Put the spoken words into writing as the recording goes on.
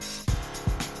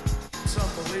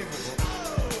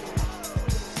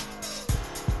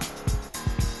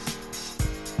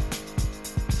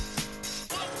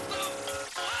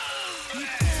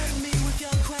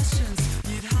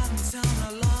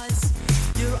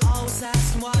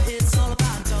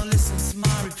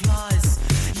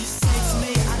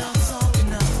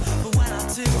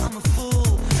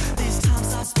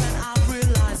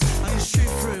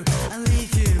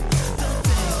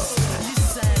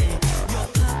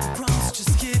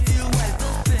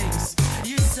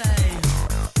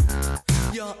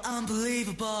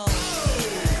Unbelievable.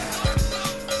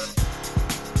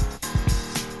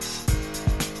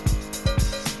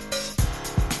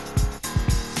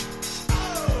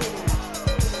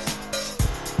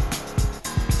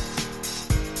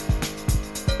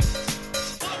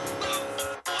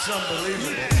 It's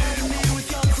unbelievable.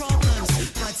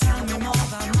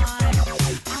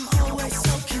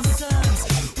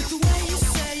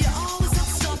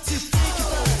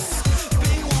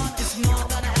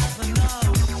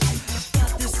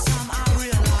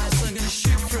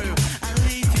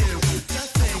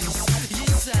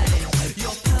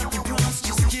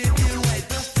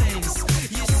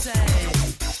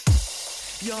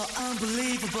 You're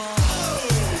unbelievable.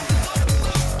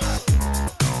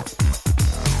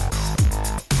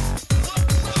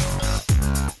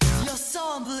 You're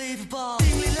so unbelievable.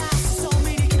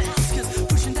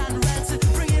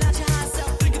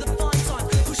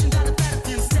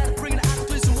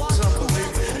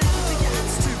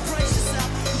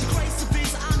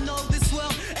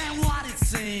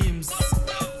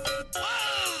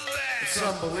 It's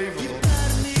unbelievable.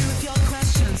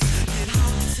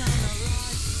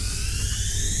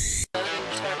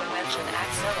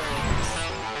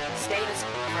 Status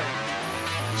confirmed.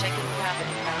 Checking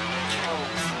gravity bound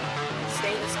controls.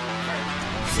 Status confirmed.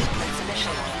 Sequence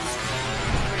initialized.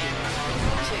 3,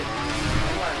 2,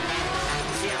 1,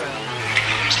 0.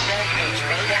 Rampage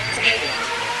mode activated.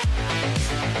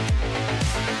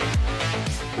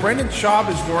 Brendan Schaub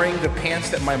is wearing the pants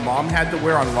that my mom had to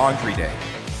wear on laundry day.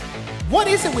 What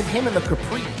is it with him and the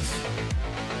capris?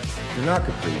 They're not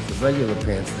capris, the regular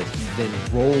pants that he then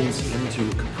rolls into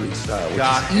a capri style, which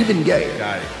Got is it. even gayer.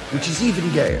 Got it. Which is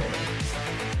even gayer.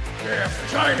 Damn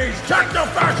Chinese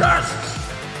techno-fascists!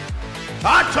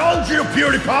 I told you,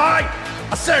 PewDiePie!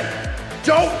 I said,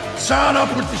 don't sign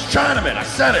up with this Chinaman. I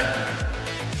said it.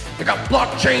 They got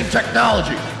blockchain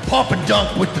technology. Pump and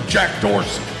dunk with the Jack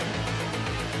Dorsey.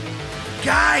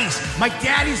 Guys, my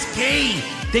dad is gay.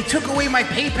 They took away my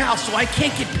PayPal, so I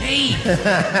can't get paid.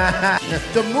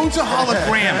 The moon's a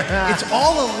hologram. It's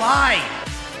all a lie.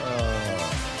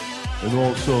 And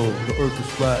also, the earth is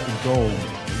flat and domed.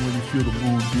 And when you feel the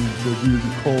moon being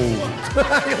really cold.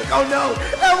 Oh no,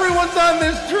 everyone's on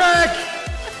this track.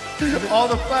 All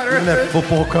the flat earthers. And that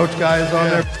football coach guy is on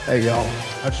there. Hey y'all,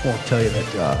 I just want to tell you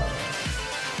that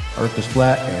earth is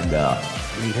flat and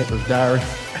read Hitler's diary.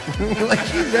 Like,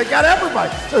 geez, I got everybody.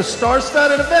 It's a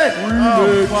star-studded event.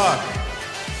 Oh, fuck.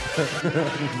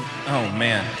 Oh,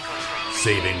 man.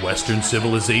 Saving Western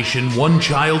civilization one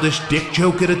childish dick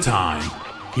joke at a time.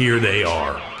 Here they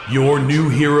are, your new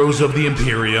heroes of the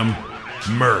Imperium,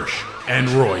 Mersh and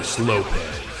Royce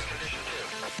Lopez.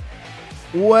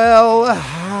 Well,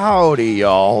 howdy,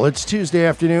 y'all. It's Tuesday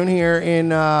afternoon here in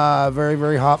very,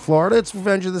 very hot Florida. It's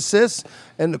Revenge of the Sis,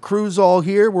 and the crew's all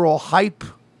here. We're all hype.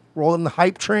 We're all in the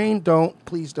hype train.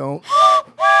 Please don't.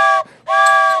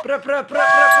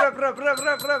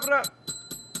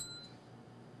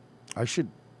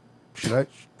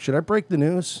 Should I break the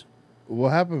news? What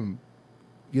happened?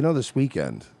 You know, this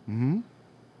weekend,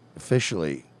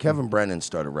 officially, Kevin Brennan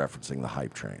started referencing the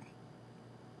hype train.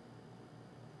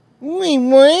 Wait,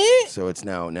 what? So it's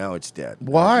now it's dead.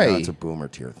 Why? Now it's a boomer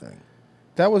tier thing.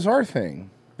 That was our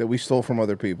thing that we stole from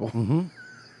other people. Mm-hmm.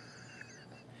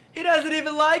 He doesn't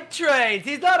even like trains.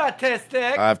 He's not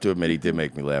autistic. I have to admit, he did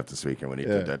make me laugh this weekend when he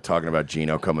did that, talking about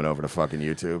Gino coming over to fucking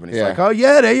YouTube. And he's Yeah. like, oh,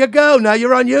 yeah, there you go. Now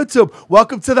you're on YouTube.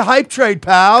 Welcome to the hype train,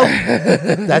 pal.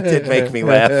 That did make me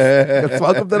laugh.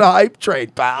 Welcome to the hype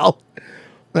train, pal.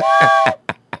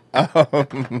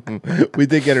 We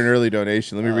did get an early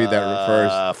donation. Let me read that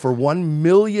first. For $1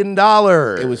 million. It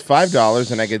was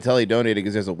 $5, and I can tell he donated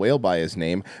because there's a whale by his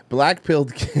name.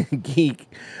 Black-pilled geek.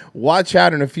 Watch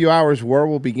out! In a few hours, war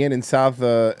will begin in South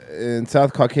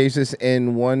Caucasus.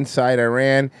 In one side,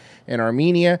 Iran and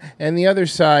Armenia, and the other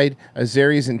side,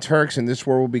 Azeris and Turks. And this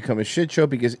war will become a shit show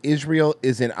because Israel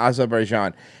is in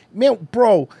Azerbaijan. Man,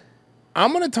 bro,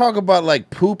 I'm gonna talk about like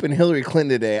poop and Hillary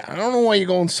Clinton today. I don't know why you're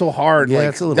going so hard. Yeah, like,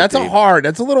 it's a little that's deep.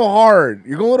 That's a little hard.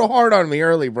 You're going a little hard on me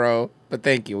early, bro. But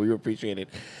thank you. We appreciate it.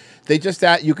 They just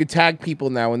you could tag people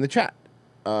now in the chat.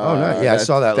 Oh, no. Yeah, I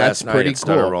saw that that's last night. pretty It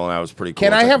started cool. rolling out. It was pretty cool.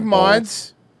 Can I It's like have a bowl.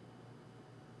 mods?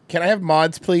 Can I have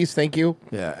mods, please? Thank you.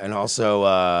 Yeah, and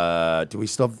also, do we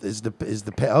still is the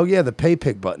pay? Oh yeah, the pay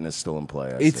pig button is still in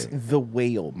play. It's the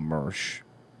whale, Mersh.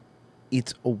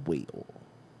 It's a whale.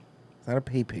 It's not a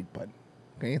pay pig button.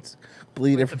 Okay, it's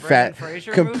completely different fat,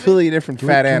 completely different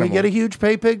fat Can animal. we get a huge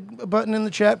pay pig button in the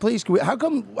chat, please? Can we, how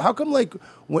come like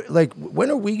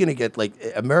when are we gonna get like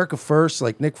America First,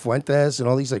 like Nick Fuentes and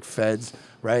all these like feds,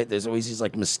 right? There's always these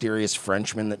like mysterious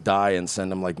Frenchmen that die and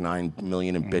send them like 9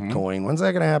 million in Bitcoin. When's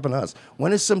that gonna happen to us?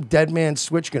 When is some dead man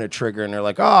switch gonna trigger and they're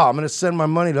like, oh, I'm gonna send my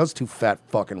money to those two fat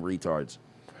fucking retards?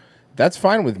 That's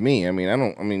fine with me. I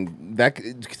mean, that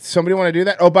somebody want to do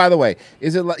that? Oh, by the way,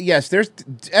 is it? Yes, there's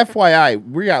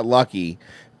FYI. We got lucky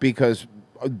because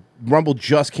Rumble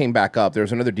just came back up. There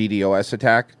was another DDoS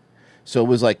attack, so it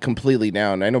was like completely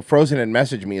down. I know Frozen had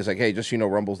messaged me. It's like, hey, just so you know,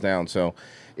 Rumble's down. So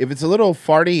if it's a little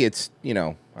farty, it's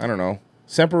I don't know.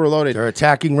 Semper Reloaded. They're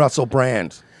attacking Russell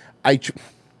Brand.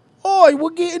 Oi, we're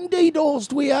getting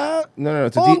DDoSed, we are. No,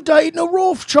 it's I'm dating a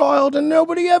Rothschild and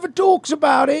nobody ever talks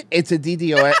about it. It's a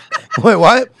DDoS. Wait,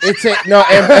 what? It's a no.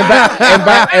 And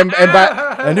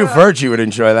by I knew Virgie would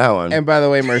enjoy that one. And by the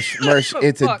way, Mersh,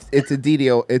 it's a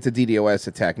DDoS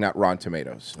attack, not Rotten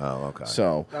Tomatoes. Oh, okay.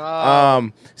 So,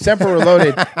 Semper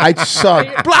Reloaded. I just saw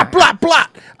blah.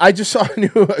 I just saw a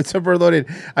new Semper Reloaded.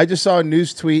 I just saw a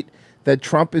news tweet that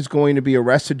Trump is going to be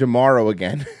arrested tomorrow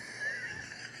again.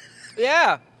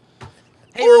 Yeah.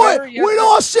 Hey, Boy, when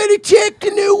I said he take the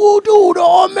new order,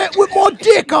 I met with my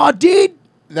dick, I did.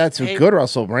 That's a good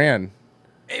Russell Brand.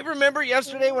 Hey, remember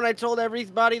yesterday when I told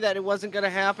everybody that it wasn't going to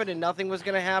happen and nothing was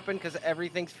going to happen because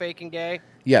everything's fake and gay?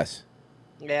 Yes.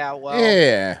 Yeah, well.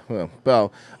 Yeah.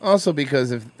 Well, also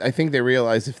because I think they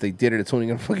realize if they did it, it's only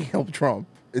going to fucking help Trump.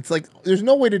 It's like there's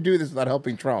no way to do this without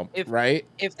helping Trump, right?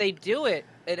 If they do it,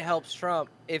 it helps Trump.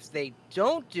 If they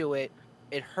don't do it,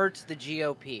 it hurts the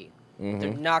GOP.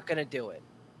 They're not going to do it.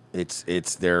 It's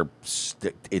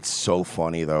so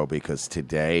funny though because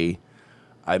today,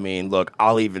 I mean, look,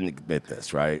 I'll even admit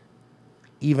this, right?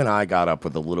 Even I got up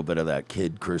with a little bit of that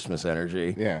kid Christmas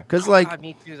energy. Yeah. Because like God,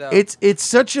 me too, though. it's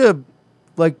such a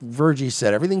like Virgie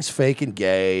said, everything's fake and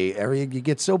gay. You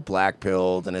get so black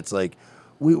pilled, and it's like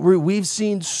we've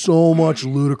seen so much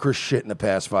ludicrous shit in the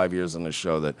past 5 years on this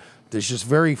show that there's just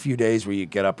very few days where you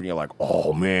get up and you're like,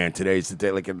 oh man, today's the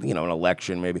day, like an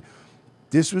election maybe.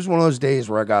 This was one of those days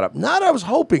where I got up. Not I was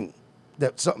hoping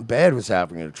that something bad was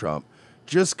happening to Trump,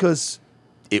 just because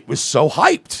it was so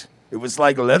hyped. It was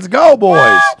like, let's go,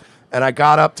 boys. And I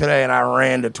got up today and I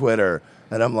ran to Twitter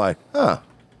and I'm like, look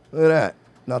at that.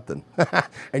 Nothing.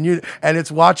 and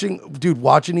it's watching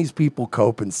these people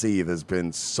cope and seethe has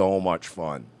been so much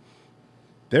fun.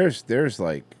 There's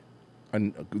like,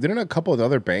 didn't a couple of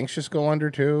other banks just go under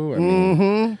too? I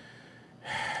mean,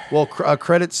 Well,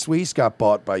 Credit Suisse got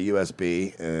bought by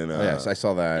USB, and yes, I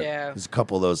saw that. Yeah. There's a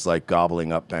couple of those like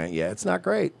gobbling up bank. Yeah, it's not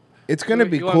great. It's going to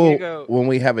be you want me cool to go- when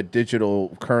we have a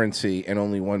digital currency and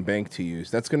only one bank to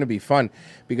use. That's going to be fun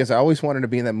because I always wanted to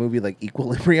be in that movie like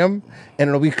Equilibrium, and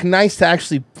it'll be nice to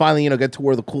actually finally get to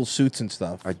wear the cool suits and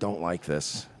stuff. I don't like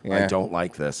this. Yeah. I don't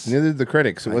like this. Neither did the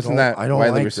critics. It wasn't I don't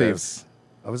widely like received. this.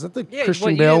 I was at the Yeah, Christian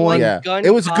what, you Bale didn't one. like Yeah, Gun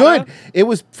it was Kata? good. It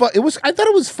was fun. I thought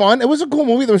it was fun. It was a cool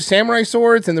movie. There was samurai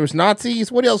swords and there was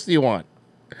Nazis. What else do you want?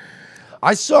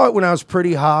 I saw it when I was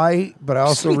pretty high, but I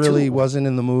also Me really too. wasn't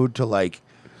in the mood to like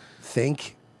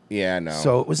think. Yeah, no.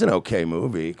 So it was an okay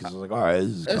movie because I was like, all right, this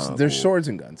is kinda There's cool. swords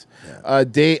and guns.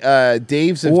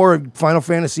 Dave's Or Final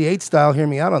Fantasy VIII style. Hear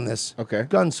me out on this. Okay.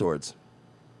 Gun swords.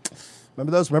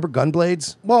 Remember those? Remember gun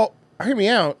blades? Well, hear me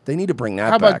out. They need to bring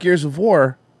that How back. about Gears of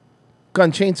War?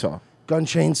 Gun chainsaw, Gun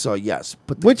chainsaw? Yes,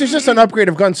 but which is just an upgrade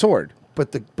of gun sword. but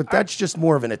that's just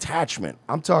more of an attachment.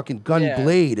 I'm talking gun Yeah.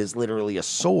 blade is literally a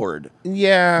sword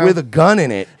Yeah. with a gun in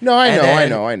it. No, I And know,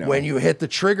 then I know. When you hit the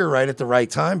trigger right at the right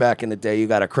time back in the day, you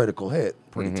got a critical hit.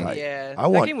 Pretty tight. Yeah, I that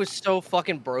want. game was so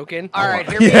fucking broken. All right,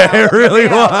 here we Yeah, go. it really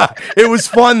was. It was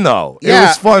fun though. It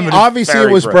was fun. But obviously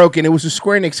very it was broken. broken. It was a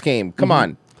Square Enix game. Come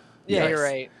on. Yeah, Yes. you're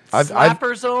right. I've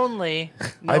Slappers only.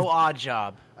 No I've- odd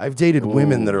job. I've dated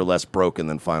women that are less broken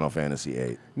than Final Fantasy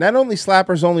VIII. Not only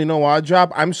slappers only, no odd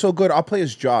job. I'm so good. I'll play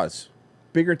as Jaws,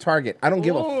 bigger target. I don't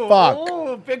give a fuck.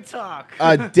 Oh, big talk.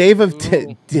 Dave of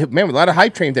man, a lot of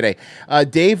hype train today.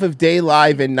 Dave of Day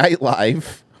Live and Night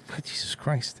Live. Jesus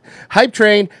Christ, hype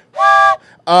train.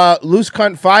 Loose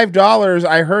cunt $5.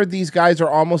 I heard these guys are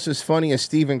almost as funny as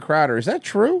Steven Crowder. Is that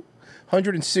true?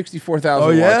 164,000 Oh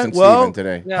watts yeah. on Well,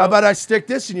 Steven today. how about I stick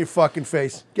this in your fucking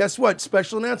face? Guess what?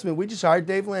 Special announcement. We just hired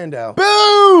Dave Landau.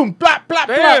 Boom! Blah blah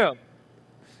blah. Bam.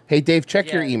 Hey, Dave, check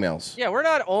Yeah. your emails. Yeah, we're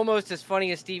not almost as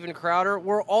funny as Steven Crowder.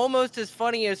 We're almost as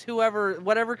funny as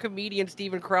whatever comedian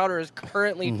Steven Crowder is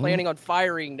currently planning on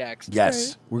firing next.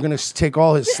 Yes, we're gonna take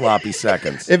all his sloppy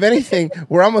seconds. If anything,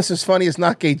 we're almost as funny as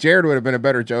Not Gay Jared would have been a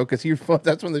better joke because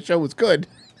that's when the show was good.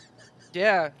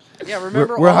 Yeah. Yeah,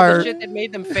 remember We're all hired- the shit that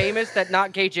made them famous that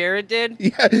Not Gay Jared did?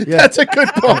 Yeah, that's a good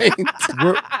point.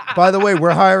 By the way, we're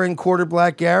hiring Quarter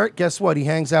Black Garrett. Guess what? He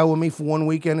hangs out with me for one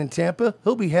weekend in Tampa.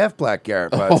 He'll be half Black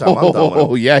Garrett by the time I'm done with him.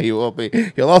 Oh, yeah, he will be.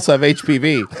 He'll also have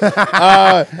HPV.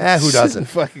 Who doesn't?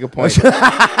 Fucking good point.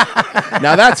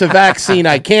 Now that's a vaccine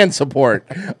I can support.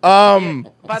 By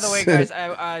the way,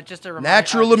 guys, just a reminder.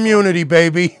 Natural immunity,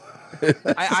 baby.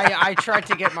 I tried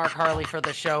to get Mark Harley for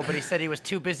the show, but he said he was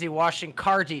too busy washing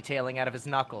car detailing out of his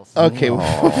knuckles. Okay.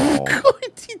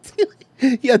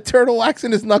 He had turtle wax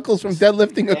in his knuckles from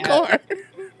deadlifting a car.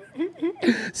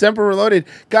 Semper Reloaded.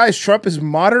 Guys, Trump is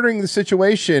monitoring the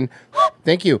situation.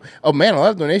 Thank you. Oh, man, a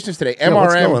lot of donations today. Yeah, MRM.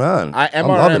 what's going on? I'm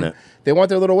loving it. They want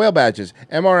their little whale badges.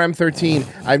 MRM 13.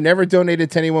 I've never donated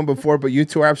to anyone before, but you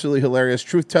two are absolutely hilarious.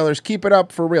 Truth tellers, keep it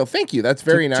up for real. Thank you. That's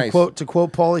very nice. To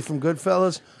quote Paulie from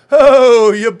Goodfellas,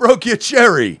 oh, you broke your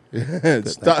cherry.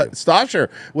 Stasher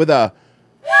with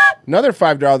another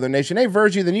 $5 donation. Hey,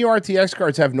 Virgie, the new RTX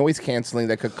cards have noise canceling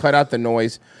that could cut out the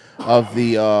noise of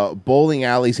the bowling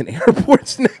alleys and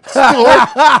airports next door.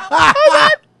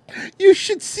 You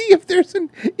should see if there's an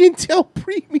Intel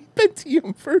Premium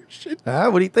Pentium version.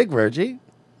 What do you think, Virgie?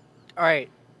 All right.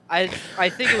 I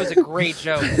think it was a great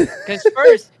joke. Because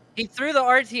first, he threw the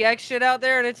RTX shit out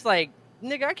there, and it's like,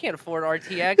 nigga, I can't afford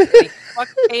RTX. And he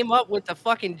fucking came up with the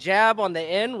fucking jab on the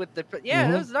end with the...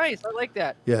 Yeah, that was nice. I like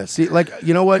that. Yeah, see, like,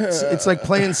 you know what? It's like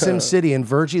playing Sim City, and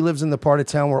Virgie lives in the part of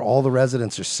town where all the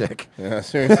residents are sick. Yeah,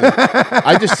 seriously.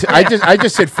 I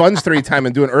just hit funds 3 times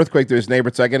and do an earthquake to his neighbor,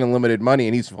 so I get unlimited money,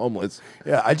 and he's homeless.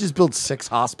 Yeah, I just built 6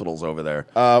 hospitals over there.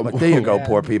 Like, there you go,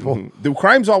 poor people. The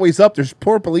crime's always up. There's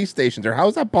poor police stations there. How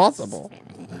is that possible?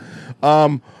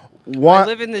 I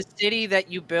live in the city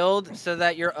that you build so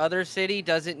that your other city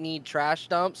doesn't need trash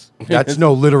dumps. That's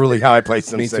literally how I play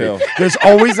Sim Me City. too. There's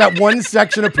always that one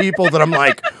section of people that I'm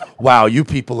like, wow, you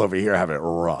people over here have it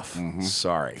rough.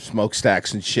 Sorry.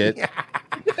 Smokestacks and shit.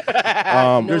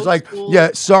 There's like, yeah,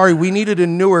 sorry, we needed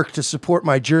in Newark to support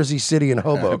my Jersey City and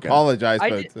Hoboken. Apologize,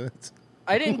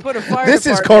 I didn't put a fire This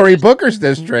is department. Cory Booker's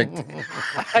district.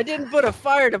 I didn't put a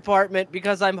fire department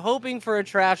because I'm hoping for a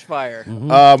trash fire. You're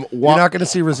not going to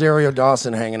see Rosario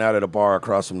Dawson hanging out at a bar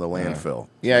across from the landfill.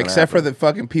 Yeah, except for the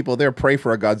fucking people there pray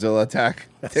for a Godzilla attack.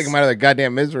 Take them out of their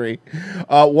goddamn misery.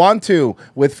 Want2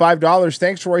 with $5.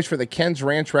 Thanks, Royce, for the Ken's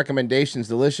Ranch recommendations.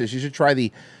 Delicious. You should try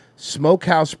the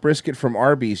Smokehouse brisket from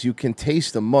Arby's. You can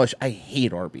taste the mush. I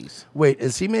hate Arby's. Wait,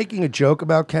 is he making a joke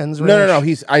about Ken's Ranch?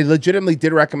 No. I legitimately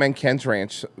did recommend Ken's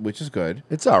Ranch, which is good.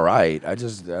 It's all right. I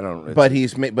don't. But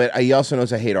he also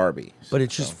knows I hate Arby's. But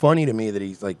it's just funny to me that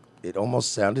he's like, it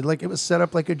almost sounded like it was set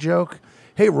up like a joke.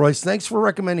 Hey, Royce, thanks for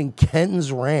recommending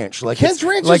Ken's Ranch. Like Ken's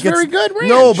Ranch is very good ranch.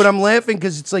 No, but I'm laughing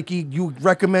because it's like you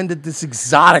recommended this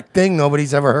exotic thing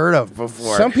nobody's ever heard of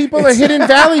before. Some people are Hidden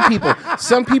Valley people.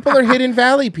 Some people are Hidden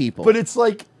Valley people. But it's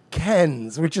like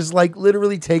Ken's, which is like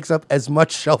literally takes up as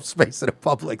much shelf space in a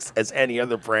Publix as any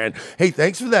other brand. Hey,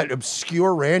 thanks for that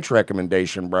obscure ranch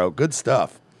recommendation, bro. Good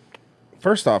stuff.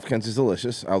 First off, Ken's is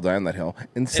delicious. I'll die on that hill.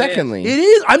 And secondly, it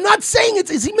is. I'm not saying it's.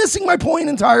 Is he missing my point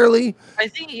entirely? I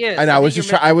think he is. I know. I was just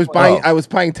trying. I was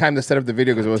buying time to set up the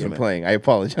video because I wasn't playing. I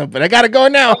apologize, but I gotta go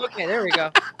now. Oh, okay, there we go.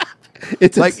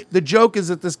 It's like the joke is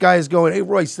that this guy is going, "Hey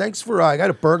Royce, thanks for I got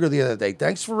a burger the other day.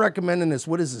 Thanks for recommending this.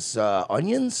 What is this?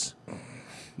 Onions?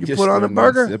 You Just put on a onions.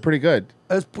 burger? They're pretty good,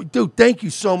 Dude, thank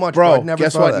you so much, bro. I never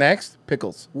Guess saw what? that. Next,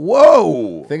 pickles.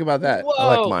 Whoa! Think about that. Whoa.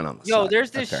 I like mine on the Yo, side.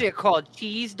 there's this Okay. shit called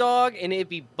cheese dog, and it'd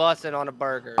be busting on a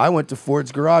burger. I went to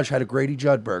Ford's Garage, had a Grady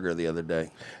Judd burger the other day.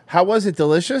 How was it?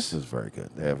 Delicious. It was very good.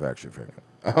 They have actually very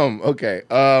good. Okay.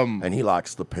 And he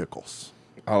likes the pickles.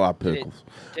 I love Did it- pickles.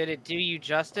 Did it do you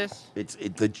justice?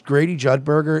 The Grady Judd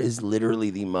burger is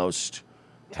literally the most.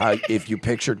 If you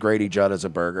pictured Grady Judd as a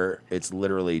burger, it's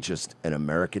literally just an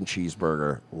American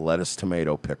cheeseburger, lettuce,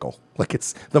 tomato, pickle. Like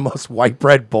it's the most white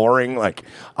bread, boring. Like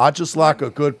I just like a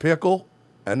good pickle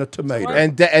and a tomato.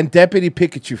 And Deputy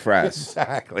Pikachu Frass.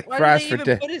 Exactly. Why Frass did for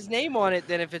they even put his name on it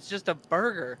then if it's just a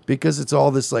burger? Because it's all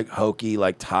this like hokey,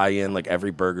 like tie-in. Like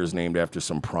every burger's named after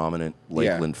some prominent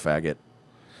Lakeland faggot.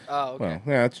 Oh, okay. Well,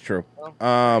 yeah, that's true.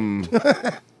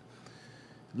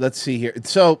 Let's see here.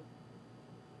 So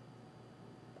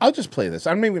I'll just play this.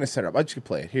 I'm not even going to set it up. I'm just going to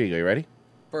play it. Here you go. You ready?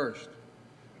 First,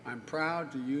 I'm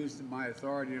proud to use my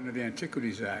authority under the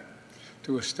Antiquities Act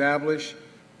to establish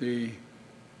the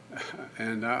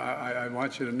and I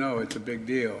want you to know it's a big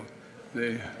deal.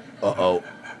 The Uh-oh.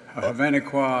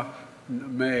 Havaniqua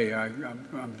May,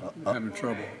 I'm having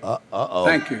trouble. Uh-oh.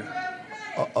 Thank you.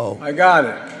 Uh-oh. I got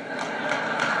it.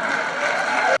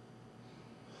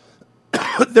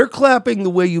 They're clapping the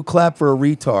way you clap for a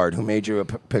retard who made you a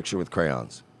picture with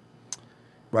crayons.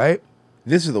 Right?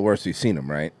 This is the worst we've seen him,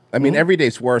 right? I mean, every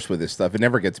day's worse with this stuff. It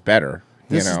never gets better.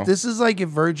 This is like if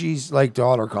Virgie's like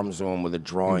daughter comes to him with a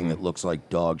drawing that looks like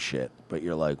dog shit, but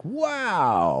you're like,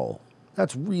 wow,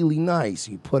 that's really nice.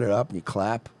 You put it up and you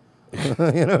clap. You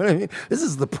know what I mean? This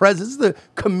is the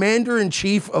commander in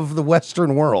chief of the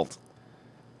Western world.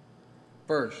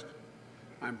 First,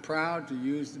 I'm proud to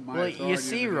use my Well, authority you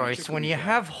see, as a Royce, when you chicken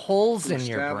have holes to in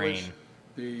your establish brain,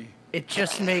 the it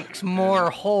just makes more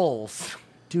holes.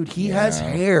 Dude, he has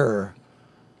hair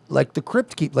like the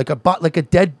Crypt Keep, like a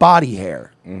dead body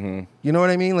hair. Mm-hmm. You know what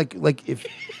I mean? Like if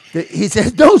he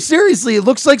says, no, seriously, it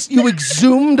looks like you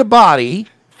exhumed a body.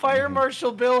 Fire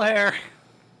Marshal Bill hair.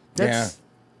 That's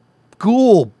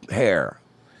ghoul hair.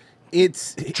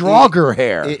 It's Draugr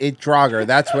hair. Draugr.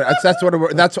 That's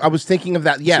what I was thinking of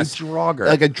that. Yes, Draugr.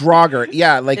 Like a Draugr.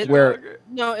 Yeah, like where.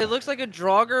 No, it looks like a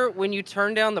Draugr when you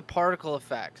turn down the particle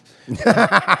effect.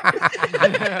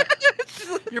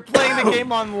 You're playing the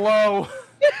game on low.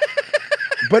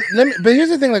 But here's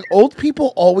the thing: like old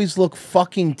people always look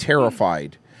fucking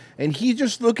terrified, and he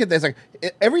just look at this like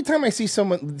every time I see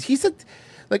someone. He said,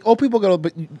 like old people go,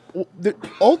 but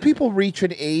old people reach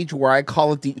an age where I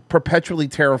call it the perpetually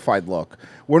terrified look,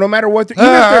 where no matter what, even if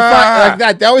they're fine like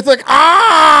that, they always like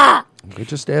ah. I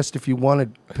just asked if you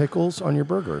wanted pickles on your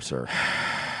burger, sir.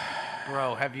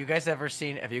 Bro, have you guys ever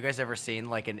seen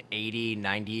like an 80,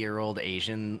 90-year-old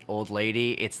Asian old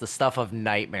lady? It's the stuff of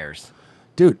nightmares.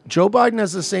 Dude, Joe Biden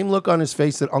has the same look on his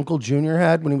face that Uncle Junior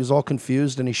had when he was all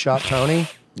confused and he shot Tony.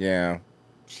 Yeah.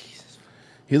 Jesus.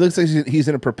 He looks like he's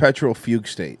in a perpetual fugue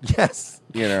state. Yes.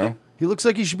 You know? He looks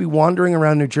like he should be wandering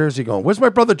around New Jersey going, where's my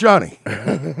brother Johnny?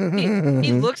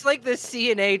 He looks like the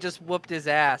CNA just whooped his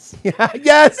ass. Yeah,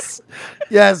 yes.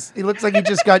 Yes. He looks like he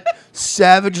just got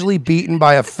savagely beaten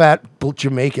by a fat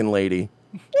Jamaican lady.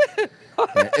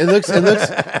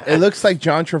 It looks like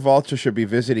John Travolta should be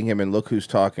visiting him and Look Who's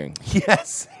Talking.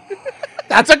 Yes.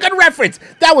 That's a good reference.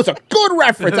 That was a good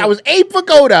reference. That was Abe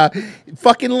Vigoda,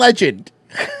 fucking legend.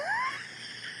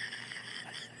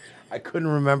 I couldn't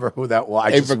remember who that was.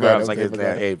 I Abe just Vigoda, was like, Abe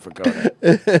Abe Vigoda.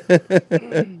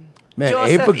 Vigoda. Man,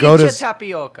 Abe Joseph Vigoda's...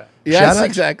 tapioca. Yes,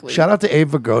 exactly. Shout out to Abe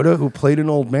Vigoda, who played an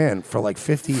old man for like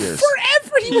 50 years.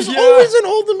 Forever. He was always an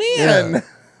old man. Yeah.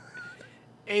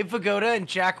 Abe Vigoda and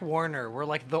Jack Warner were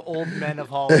like the old men of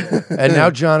Hollywood. And now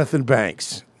Jonathan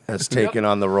Banks has taken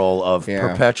on the role of Yeah.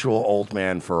 perpetual old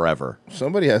man forever.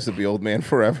 Somebody has to be old man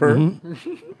forever.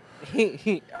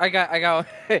 I got.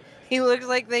 He looks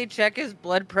like they check his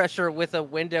blood pressure with a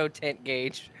window tint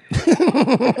gauge.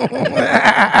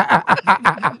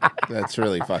 That's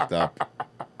really fucked up.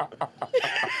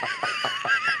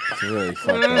 It's really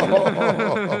fucked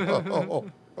up.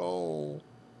 Oh.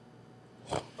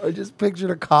 I just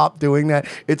pictured a cop doing that.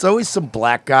 It's always some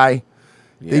black guy.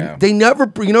 Yeah. They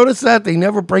never, you notice that? They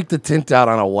never break the tint out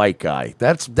on a white guy.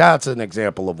 That's an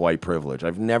example of white privilege.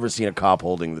 I've never seen a cop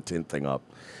holding the tint thing up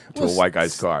to a white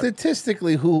guy's car.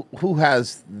 Statistically, who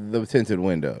has the tinted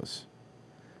windows?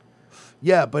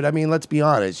 Yeah, but I mean, let's be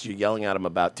honest. You're yelling at them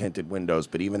about tinted windows,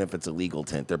 but even if it's a legal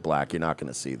tint, they're black. You're not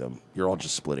going to see them. You're all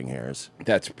just splitting hairs.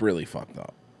 That's really fucked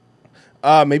up.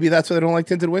 Maybe that's why they don't like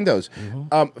tinted windows.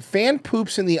 Fan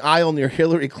poops in the aisle near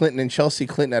Hillary Clinton and Chelsea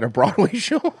Clinton at a Broadway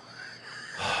show.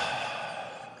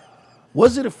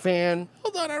 Was it a fan?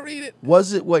 Hold on, I'll read it.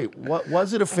 Was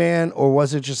it a fan or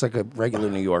was it just like a regular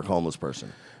New York homeless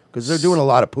person? Because they're doing a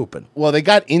lot of pooping. Well, they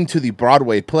got into the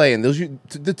Broadway play, and those.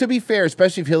 To be fair,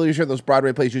 especially if Hillary's here, those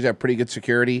Broadway plays usually have pretty good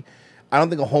security. I don't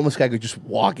think a homeless guy could just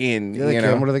walk in. Yeah, you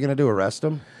know? what are they going to do? Arrest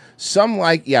him? Some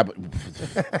like, yeah, but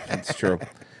that's true.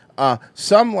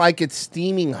 Some like it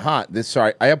steaming hot.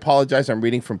 Sorry, I apologize. I'm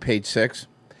reading from page 6.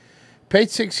 Page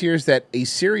 6 hears that a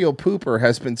serial pooper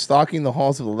has been stalking the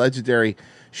halls of the legendary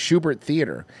Schubert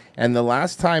Theater, and the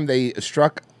last time they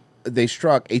struck,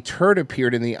 a turd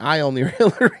appeared in the aisle near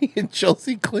Hillary and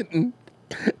Chelsea Clinton,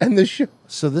 and the show.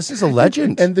 So this is a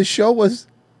legend, and the show was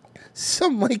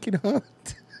Some Like It Hot.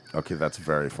 Okay, that's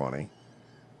very funny.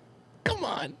 Come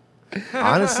on.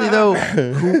 Honestly, though,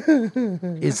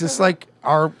 is this like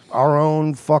our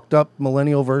own fucked up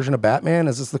millennial version of Batman?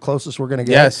 Is this the closest we're going to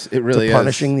get? Yes, it really to is.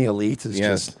 Punishing the elite is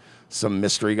just some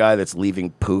mystery guy that's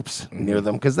leaving poops near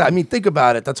them. Because, I mean, think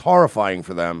about it. That's horrifying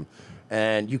for them.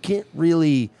 And you can't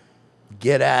really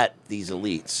get at these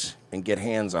elites and get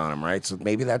hands on them, right? So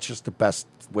maybe that's just the best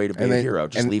way to be a hero.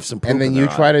 Just leave some poop And then in you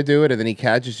their try eye. to do it, and then he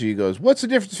catches you. He goes, "What's the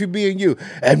difference between me and you?"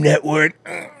 I'm not wearing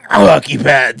hockey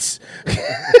pads.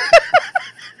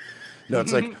 No,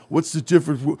 it's like, what's the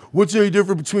difference? What's any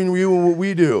difference between you and what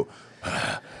we do?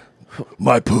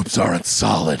 My poops aren't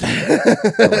solid.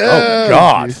 Oh,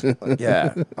 God.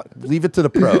 Yeah. Leave it to the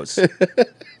pros.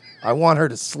 I want her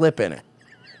to slip in it.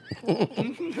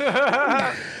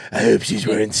 I hope she's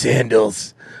wearing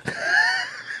sandals.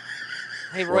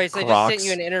 Hey Royce, I just Crocs. sent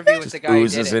you an interview with the guy who did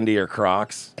Oozes it. into your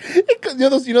Crocs. You know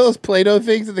those Play-Doh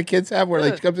things that the kids have where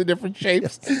like it comes in different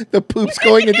shapes? The poop's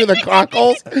going into the crock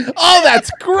holes? Oh,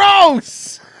 that's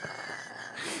gross!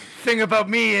 Thing about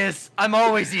me is I'm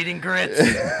always eating grits.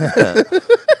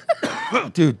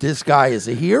 Dude, this guy is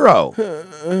a hero.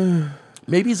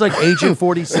 Maybe he's like Agent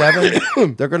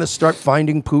 47. They're going to start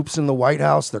finding poops in the White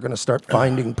House. They're going to start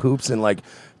finding poops in like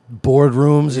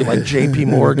boardrooms in like JP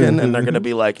Morgan. And they're going to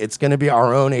be like, it's going to be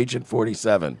our own Agent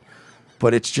 47.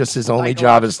 But it's just his only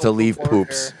job is to leave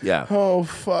poops. Yeah. Oh,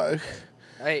 fuck.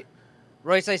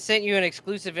 Royce, I sent you an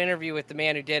exclusive interview with the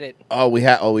man who did it. Oh, we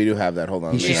do have that. Hold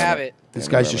on. He's We just- have it. This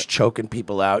guy's just choking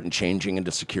people out and changing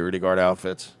into security guard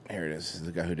outfits. Here it is. This is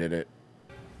the guy who did it.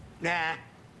 Nah,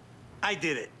 I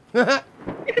did it.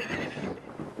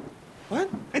 What?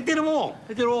 I did them all.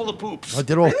 I did all the poops. I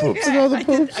did all the poops. Yeah, Did all the I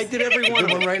poops? I did every one of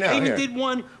Did them. one right now, I even here. did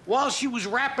one while she was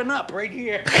wrapping up right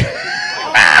here.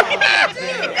 Oh,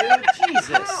 dude,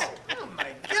 Jesus. Oh, my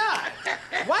God.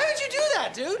 Why would you do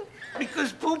that, dude?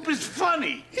 Because poop is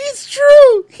funny. He's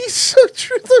true. He's so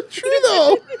true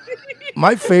though.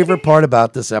 My favorite part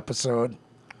about this episode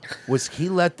was he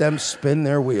let them spin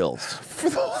their wheels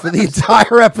for the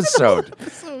entire episode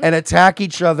and attack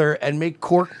each other and make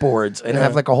cork boards and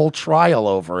have like a whole trial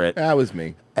over it. That was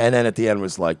me. And then at the end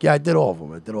was like, yeah, I did all of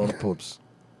them. I did all the poops.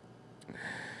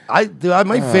 My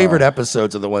favorite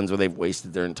episodes are the ones where they've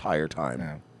wasted their entire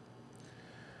time.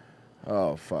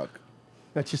 Oh, fuck.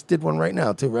 I just did one right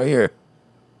now, too, right here.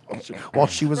 While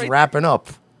she was wrapping up.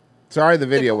 Sorry the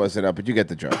video wasn't up, but you get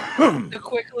the joke. The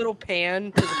quick little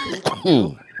pan to the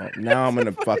poop. Well, now I'm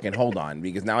gonna fucking hold on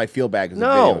because now I feel bad. 'Cause the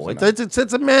No, video it wasn't up.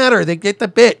 doesn't matter. They get the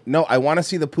bit. No, I want to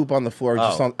see the poop on the floor.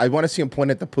 Oh. I want to see him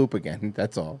point at the poop again.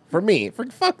 That's all. For me.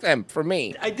 Fuck them. For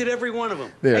me. I did every one of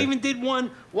them. There. I even did one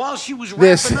while she was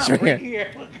This wrapping is up right right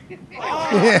here. How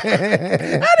did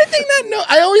they not know?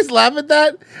 I always laugh at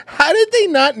that. How did they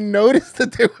not notice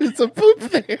that there was a poop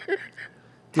there?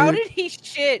 How did he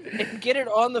shit and get it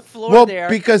on the floor Well, there?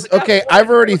 because without okay, I've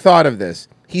already thought of this.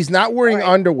 He's not wearing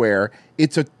underwear.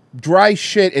 It's a dry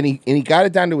shit, and he got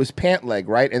it down to his pant leg,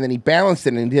 right? And then he balanced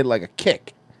it and did like a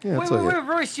kick. Wait,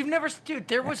 Royce, you've never, dude.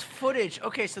 There was footage.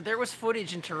 Okay, so there was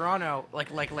footage in Toronto,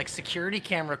 like security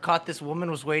camera caught this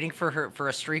woman was waiting for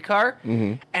a streetcar,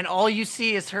 Mhm. and all you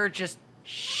see is her just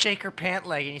shake her pant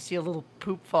leg, and you see a little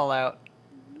poop fall out.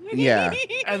 Yeah.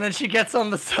 And then she gets on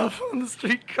the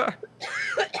streetcar.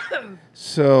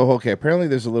 So, okay, apparently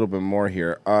there's a little bit more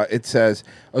here. It says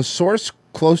a source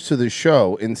close to the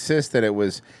show insists that it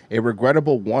was a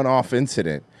regrettable one-off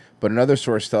incident, but another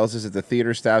source tells us that the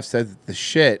theater staff said that the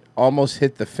shit almost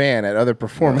hit the fan at other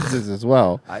performances as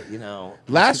well.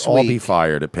 Last all be week,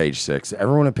 fired at Page Six.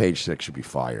 Everyone at Page Six should be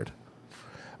fired.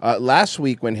 last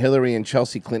week when Hillary and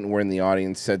Chelsea Clinton were in the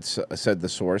audience, said the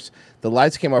source, the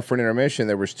lights came off for an intermission.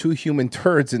 There was 2 human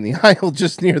turds in the aisle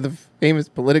just near the famous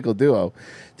political duo.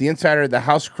 The insider, the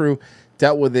house crew,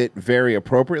 dealt with it very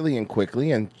appropriately and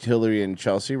quickly, and Hillary and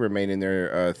Chelsea remained in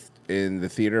their in the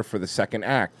theater for the second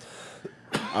act.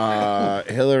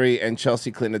 Hillary and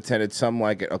Chelsea Clinton attended some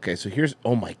like it. Okay, so here's,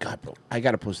 oh my God, bro, I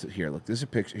gotta post it here. Look, this is a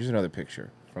picture. Here's another picture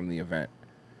from the event.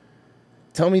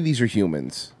 Tell me these are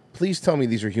humans. Please tell me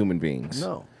these are human beings.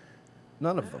 No,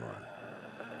 none of them are.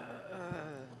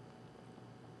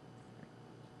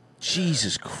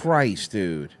 Jesus Christ,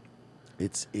 dude.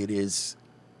 It is.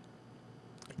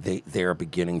 They are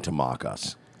beginning to mock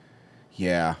us.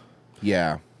 Yeah.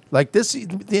 Yeah. Like this,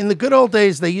 in the good old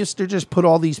days, they used to just put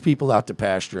all these people out to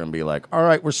pasture and be like, all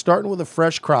right, we're starting with a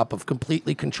fresh crop of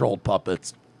completely controlled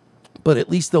puppets, but at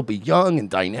least they'll be young and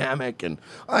dynamic. And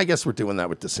I guess we're doing that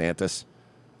with DeSantis.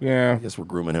 Yeah. I guess we're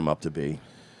grooming him up to be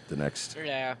the next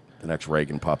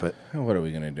Reagan puppet. What are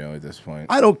we going to do at this point?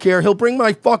 I don't care. He'll bring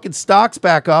my fucking stocks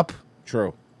back up.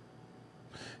 True.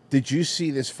 Did you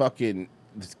see this fucking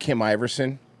Kim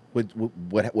Iverson?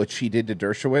 What she did to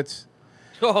Dershowitz?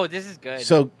 Oh, this is good.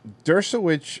 So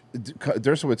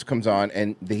Dershowitz comes on,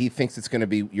 and he thinks it's going to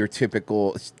be your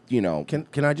typical,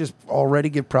 Can I just already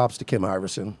give props to Kim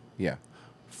Iverson? Yeah.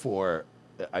 For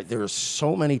there are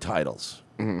so many titles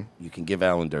you can give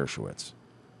Alan Dershowitz,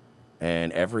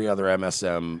 And every other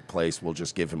MSM place will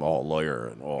just give him a lawyer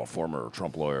and former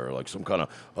Trump lawyer, like some kind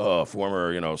of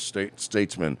former,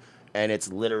 statesman. And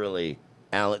it's literally,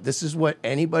 Alan, this is what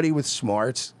anybody with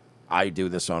smarts, I do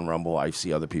this on Rumble. I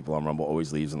see other people on Rumble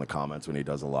always leaves in the comments when he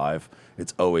does a live.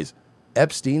 It's always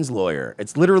Epstein's lawyer.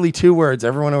 It's literally 2 words.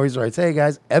 Everyone always writes, hey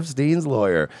guys, Epstein's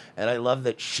lawyer. And I love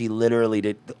that she literally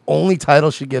did. The only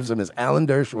title she gives him is Alan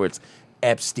Dershowitz,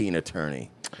 Epstein attorney.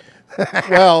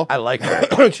 Well, I like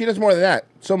her. She does more than that.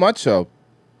 So much so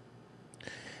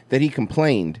that he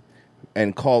complained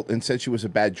and called and said she was a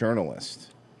bad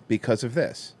journalist because of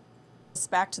this.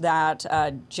 Suspect that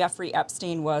Jeffrey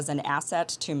Epstein was an asset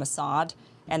to Mossad,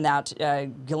 and that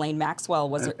Ghislaine Maxwell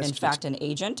was in fact an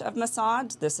agent of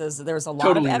Mossad. There's a lot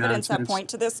Totally of evidence that nonsense. point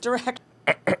to this direct.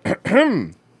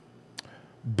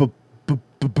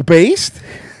 Based?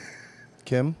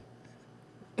 Kim?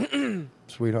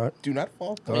 Sweetheart? Do not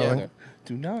fall. Darling?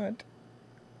 Do not.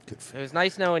 It was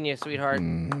nice knowing you, sweetheart.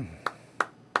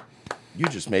 You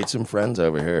just made some friends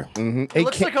over here. It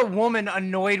looks like a woman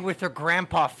annoyed with her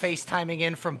grandpa FaceTiming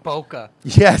in from Boca.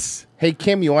 Yes. Hey,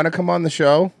 Kim, you want to come on the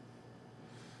show?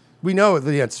 We know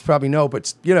the answer's probably no,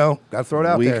 but, gotta throw it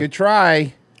out there. We could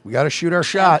try. We gotta shoot our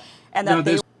shot. And that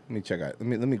they Let me check out. Let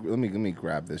me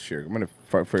grab this here. I'm gonna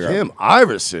figure out. Kim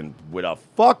Iverson with a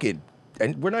fucking...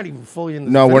 And we're not even fully in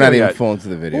the No, video we're not even yet. full into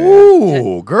the video.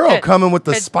 Ooh, girl coming with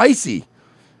the spicy.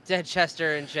 Dead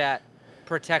Chester in chat.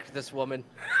 Protect this woman.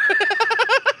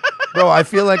 Bro, I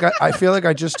feel like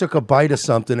I just took a bite of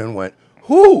something and went,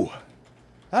 whoo,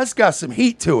 that's got some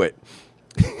heat to it.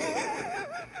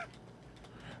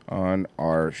 On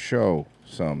our show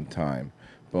sometime.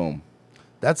 Boom.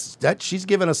 She's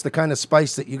giving us the kind of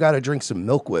spice that you got to drink some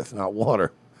milk with, not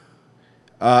water.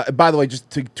 By the way, just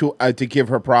to give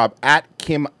her prop, at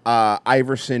Kim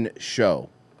Iverson Show.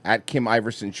 At Kim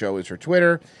Iverson Show is her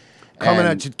Twitter. Coming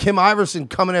at you, Kim Iverson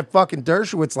coming at fucking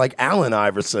Dershowitz like Allen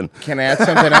Iverson. Can I add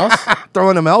something else?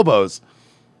 Throwing him elbows.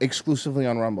 Exclusively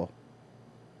on Rumble.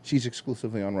 She's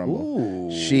exclusively on Rumble.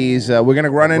 Ooh. She's we're gonna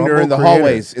run into her Rumble in the creator.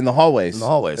 hallways. In the hallways.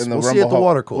 We'll see you at the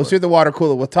water cooler. We'll see you at the water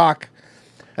cooler. We'll talk.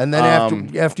 And then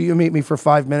after you meet me for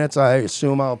 5 minutes, I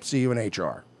assume I'll see you in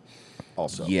HR.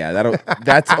 Also. Yeah,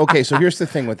 that's okay. So here's the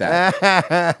thing with that.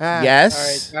 Yes. All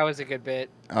right, that was a good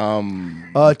bit.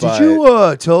 Did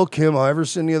you tell Kim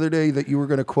Iverson the other day that you were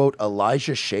going to quote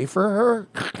Elijah Schaefer her?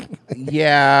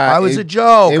 Yeah, I was a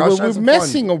joke. I was We're having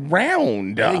messing fun.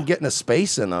 around. I didn't get in a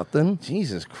space or nothing.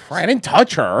 Jesus Christ! I didn't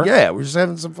touch her. Yeah, we're just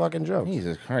having some fucking jokes.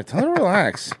 Jesus Christ! Tell her to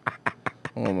relax.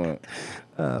 Hold on.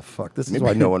 Fuck. This is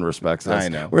why no one respects us. I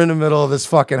know. We're in the middle of this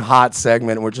fucking hot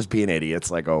segment, and we're just being idiots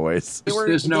like always. They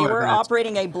were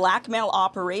operating a blackmail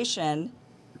operation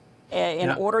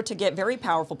in order to get very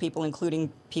powerful people,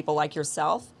 including people like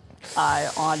yourself,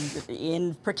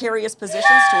 in precarious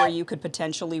positions to where you could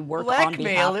potentially work on Blackmail?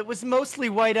 behalf. It was mostly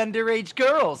white underage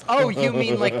girls. Oh, you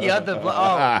mean like the other...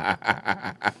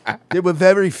 There were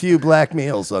very few black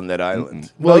males on that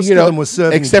island. Well, Most of them was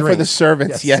serving except for the drinks.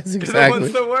 servants. Yes, exactly. The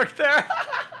ones that work there.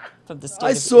 Of the state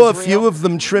I of saw a Israel. few of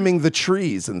them trimming the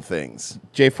trees and things.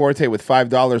 Jay Forte with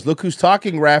 $5. Look who's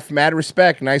talking, ref. Mad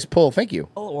respect. Nice pull. Thank you.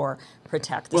 Or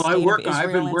protect the Well, state of Israel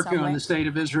I've been in working some on way. the state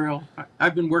of Israel.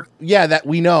 I've been working. Yeah, that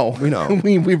we know. We know.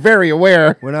 We're very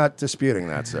aware. We're not disputing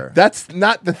that, sir. That's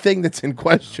not the thing that's in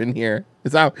question here.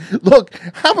 It's how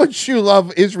much you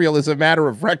love Israel is a matter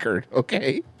of record,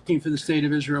 okay? For the state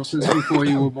of Israel since before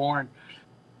you were born.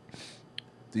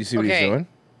 Do you see what he's Okay. doing?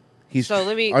 He's So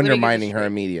let me get undermining this her straight.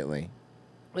 immediately.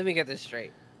 Let me get this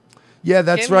straight. Yeah,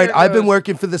 that's Kim right. here I've been goes-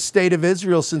 working for the state of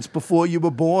Israel since before you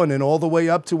were born and all the way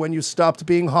up to when you stopped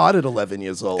being hot at 11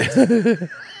 years old.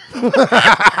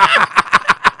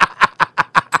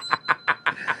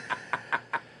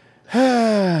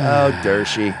 Oh,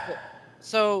 Dershie.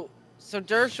 So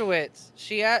Dershowitz,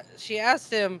 she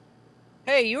asked him,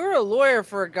 "Hey, you were a lawyer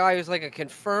for a guy who's like a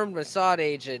confirmed Mossad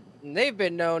agent, and they've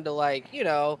been known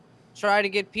to try to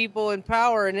get people in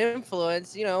power and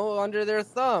influence, under their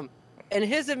thumb." And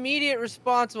his immediate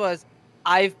response was,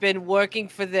 "I've been working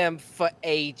for them for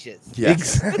ages."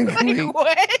 Yes. Like,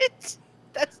 what?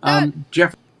 That's not.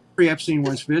 Jeffrey Epstein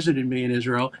once visited me in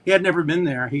Israel. He had never been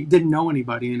there. He didn't know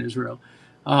anybody in Israel.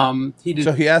 He didn't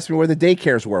So he asked me where the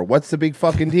daycares were. What's the big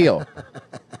fucking deal?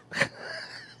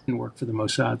 work for the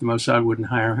Mossad. The Mossad wouldn't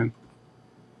hire him.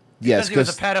 Yes, he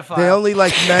was a pedophile. They only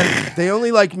like men. They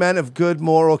only like men of good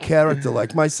moral character,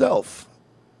 like myself.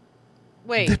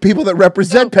 Wait. the people that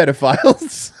represent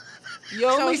pedophiles. You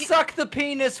only suck the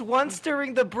penis once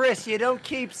during the bris. You don't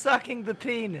keep sucking the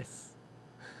penis.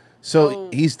 So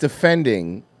he's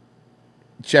defending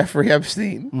Jeffrey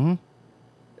Epstein. Mm-hmm.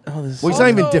 Oh, this Well, he's not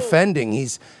even defending.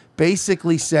 He's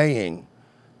basically saying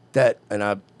that,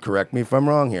 and correct me if I'm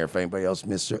wrong here, if anybody else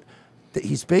missed it, that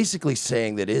he's basically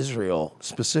saying that Israel,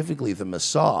 specifically the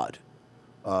Mossad,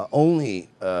 only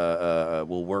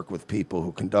will work with people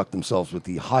who conduct themselves with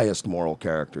the highest moral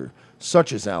character,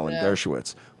 such as Alan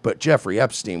Dershowitz. But Jeffrey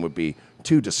Epstein would be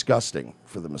too disgusting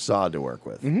for the Mossad to work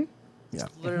with. Mm-hmm. Yeah.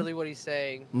 Literally what he's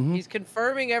saying. Mhm. He's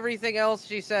confirming everything else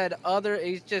she said.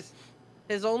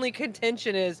 His only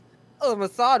contention is, oh,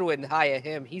 Mossad wouldn't hire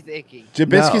him. He's icky.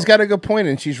 Jabisky's got a good point,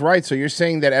 and she's right. So you're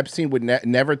saying that Epstein would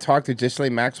never talk to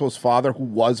Ghislaine Maxwell's father, who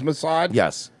was Mossad?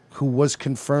 Yes, who was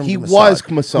confirmed He Mossad, was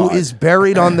Mossad. who is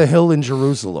buried on the hill in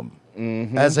Jerusalem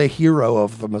Mhm. as a hero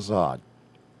of the Mossad.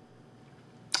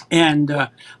 And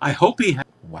I hope he had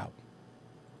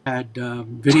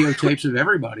videotapes of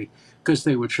everybody, because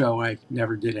they would show I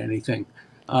never did anything.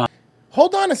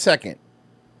 Hold on a second.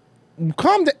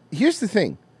 Calm down. Here's the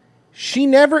thing. She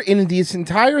never, in this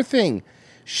entire thing,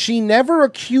 she never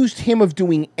accused him of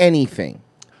doing anything.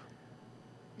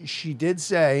 She did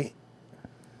say,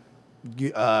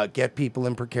 get people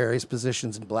in precarious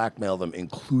positions and blackmail them,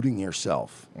 including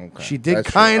yourself. Okay. She did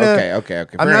That's true. kind of. Okay. I'm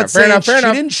Fair not enough, fair saying enough, fair she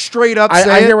enough. didn't straight up say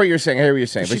I it. hear what you're saying. I hear what you're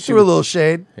saying. She but threw a little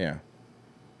shade. Yeah.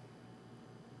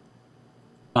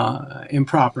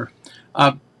 Improper.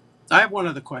 I have one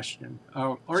other question.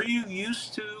 Are you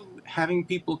used to having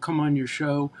people come on your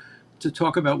show to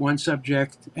talk about one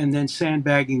subject and then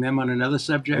sandbagging them on another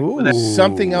subject?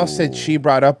 Something else that she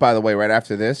brought up, by the way, right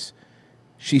after this,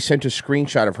 she sent a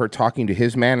screenshot of her talking to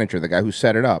his manager, the guy who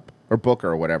set it up, or Booker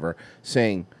or whatever,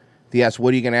 saying, he asked,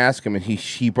 what are you going to ask him? And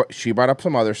she brought up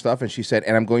some other stuff, and she said,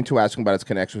 and I'm going to ask him about his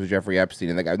connection with Jeffrey Epstein.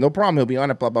 And the guy, no problem, he'll be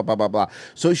on it, blah, blah, blah, blah, blah.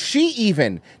 So she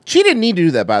didn't need to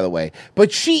do that, by the way,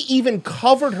 but she even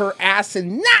covered her ass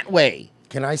in that way.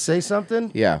 Can I say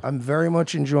something? Yeah. I'm very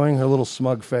much enjoying her little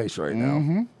smug face right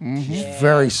now. Mhm. She's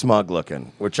very smug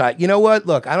looking, which you know what?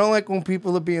 Look, I don't like when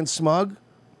people are being smug,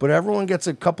 but everyone gets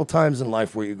a couple times in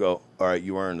life where you go, all right,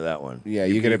 you earned that one. Yeah,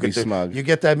 you're going to be smug. You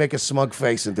get that, make a smug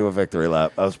face and do a victory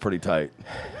lap. That was pretty tight.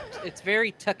 It's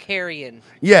very Tuckerian.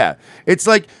 Yeah. It's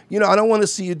like, I don't want to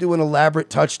see you do an elaborate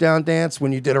touchdown dance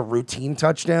when you did a routine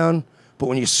touchdown, but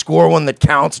when you score one that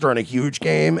counts during a huge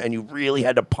game and you really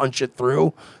had to punch it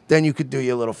through, then you could do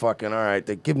your little fucking, all right,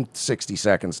 they give him 60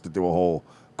 seconds to do a whole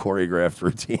choreographed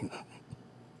routine.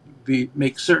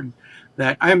 Make certain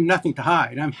that I have nothing to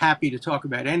hide. I'm happy to talk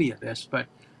about any of this, but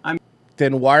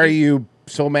Then why are you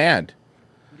so mad?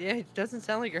 Yeah, it doesn't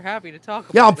sound like you're happy to talk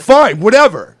about Yeah, I'm this. fine,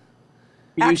 whatever.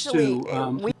 used Actually,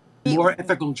 to more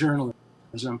ethical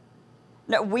journalism.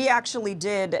 No, we actually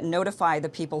did notify the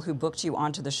people who booked you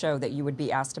onto the show that you would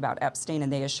be asked about Epstein,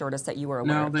 and they assured us that you were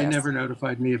aware No, of they this. never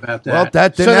notified me about that. Well,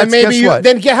 then So then that's, maybe guess you, what?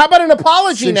 then how about an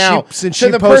apology now to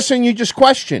the person you just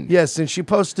questioned? Yeah, since she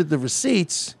posted the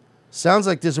receipts, sounds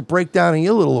like there's a breakdown in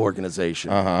your little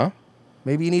organization. Uh-huh.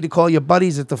 Maybe you need to call your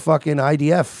buddies at the fucking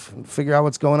IDF and figure out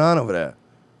what's going on over there.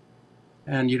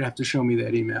 And you'd have to show me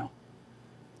that email.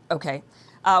 Okay.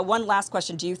 One last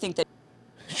question. Do you think that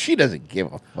She doesn't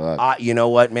give a fuck. You know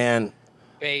what, man?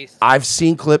 Based. I've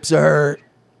seen clips of her.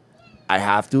 I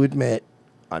have to admit,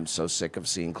 I'm so sick of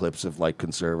seeing clips of like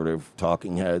conservative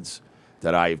talking heads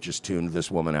that I have just tuned this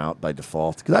woman out by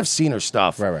default because I've seen her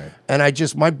stuff. Right. And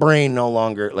my brain no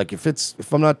longer like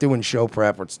if I'm not doing show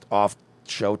prep or it's off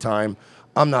show time,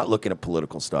 I'm not looking at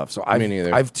political stuff. So Me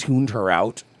neither. I've tuned her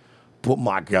out. But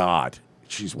my God,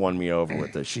 she's won me over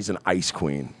with this. She's an ice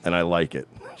queen, and I like it.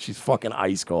 She's fucking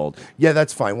ice cold. Yeah,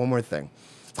 that's fine. One more thing.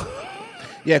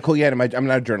 Yeah, cool. Yeah, I'm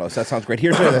not a journalist. That sounds great.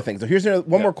 Here's another thing. So here's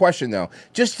one more question, though.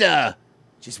 Just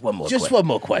one more. one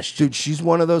more question. Dude, she's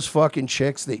one of those fucking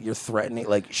chicks that you're threatening.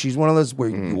 Like, she's one of those where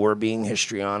you're being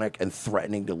histrionic and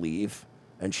threatening to leave,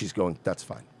 and she's going, "That's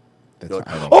fine.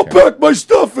 I'll pack my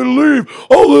stuff and leave.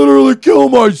 I'll literally kill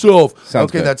myself."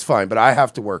 Sounds okay, good. that's fine, but I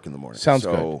have to work in the morning. Sounds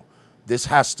so good. This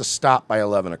has to stop by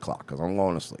 11 o'clock because I'm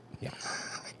going to sleep. Yeah.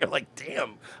 You're like,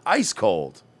 damn, ice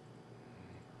cold.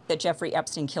 that Jeffrey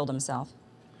Epstein killed himself?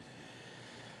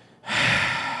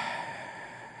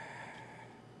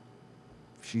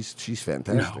 She's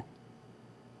fantastic.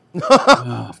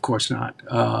 Of course not.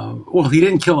 Well, he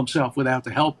didn't kill himself without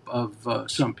the help of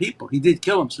some people. He did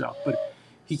kill himself, but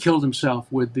he killed himself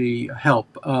with the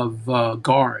help of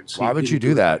guards. Why He would didn't you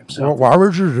do that? himself. Why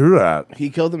would you do that? He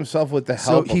killed himself with the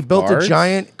So help he of built guards? a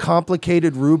giant,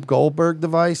 complicated Rube Goldberg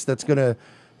device that's going to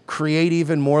create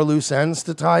even more loose ends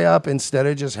to tie up instead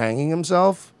of just hanging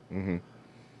himself. Mm-hmm.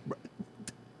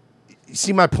 You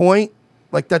see my point?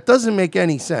 Like, that doesn't make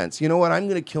any sense. You know what? I'm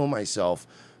going to kill myself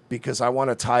because I want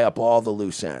to tie up all the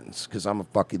loose ends because I'm a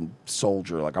fucking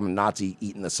soldier. Like, I'm a Nazi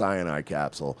eating the cyanide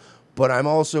capsule. But I'm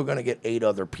also going to get 8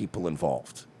 other people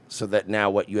involved. So that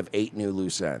now you have 8 new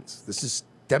loose ends.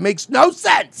 That makes no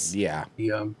sense. Yeah.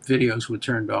 The videos were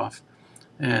turned off,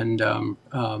 and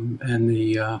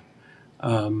the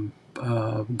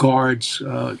guards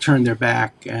turned their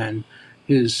back, and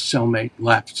his cellmate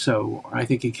left. So I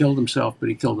think he killed himself, but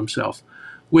he killed himself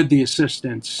with the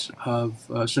assistance of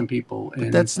some people.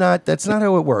 But that's not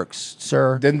how it works,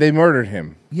 sir. Then they murdered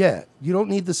him. Yeah, you don't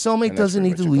need the cellmate. And that's Doesn't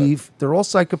need to pretty much leave. They're all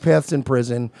psychopaths in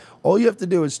prison. All you have to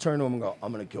do is turn to him and go,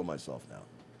 "I'm going to kill myself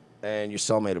now," and your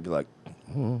cellmate will be like,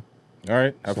 All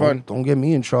right, have So fun. Don't get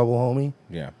me in trouble, homie."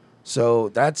 Yeah. So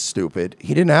that's stupid.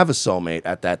 He didn't have a cellmate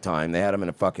at that time. They had him in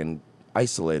a fucking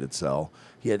isolated cell.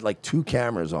 He had like 2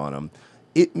 cameras on him.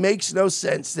 It makes no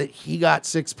sense that he got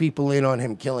 6 people in on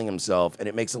him killing himself, and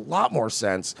it makes a lot more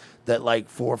sense that like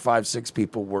 4, 5, 6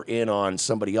 people were in on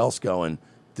somebody else going,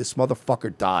 "This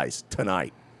motherfucker dies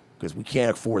tonight because we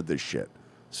can't afford this shit."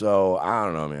 So I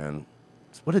don't know, man.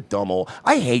 What a dumb old.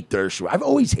 I hate Dershowitz. I've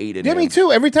always hated Yeah, him. me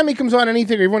too. Every time he comes on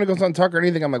anything, or everyone goes on Tucker or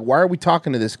anything, I'm like, why are we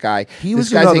talking to this guy? He This was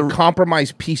guy's another- a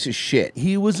compromised piece of shit.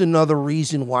 He was another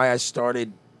reason why I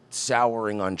started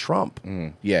souring on Trump.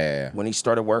 Yeah. When he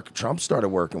started Trump started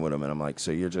working with him, and I'm like,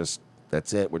 so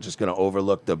that's it? We're just going to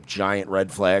overlook the giant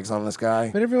red flags on this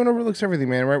guy? But everyone overlooks everything,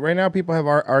 man. Right now, people have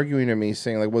arguing to me,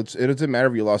 saying like, "Well, it doesn't matter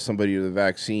if you lost somebody to the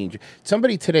vaccine."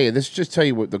 Somebody today, this just tell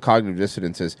you what the cognitive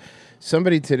dissonance is.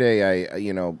 Somebody today,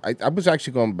 I was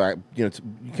actually going back,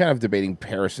 kind of debating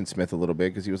Harrison Smith a little bit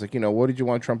because he was like, what did you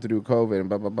want Trump to do with COVID and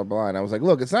blah blah blah blah. And I was like,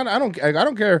 look, it's not. I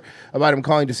don't care about him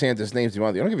calling DeSantis names. I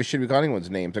don't give a shit if he calls anyone's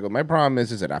names. I go, my problem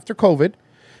is that after COVID.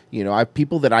 I have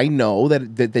people that I know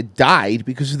that died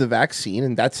because of the vaccine,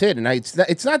 and that's it. And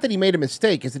it's not that he made a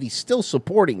mistake; it's that he's still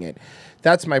supporting it.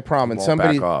 That's my problem.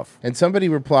 And somebody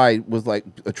replied was like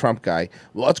a Trump guy.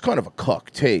 Well, that's kind of a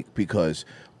cuck take because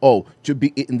to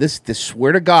be in this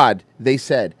swear to God, they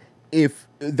said if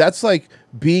that's like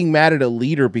being mad at a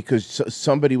leader because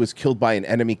somebody was killed by an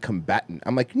enemy combatant.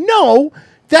 I'm like, no.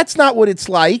 That's not what it's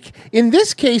like. In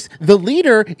this case, the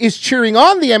leader is cheering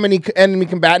on the enemy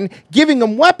combatant, giving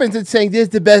them weapons and saying, this is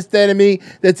the best enemy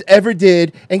that's ever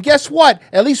did. And guess what?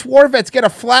 At least war vets get a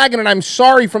flag and an I'm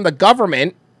sorry from the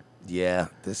government. Yeah,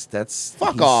 that's...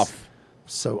 Fuck off.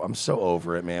 So I'm so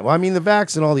over it, man. Well, I mean, the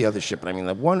vax and all the other shit, but I mean,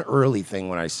 the one early thing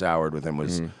when I soured with him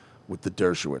was with the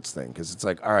Dershowitz thing, because it's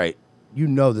like, all right,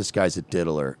 this guy's a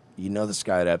diddler. This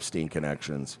guy had Epstein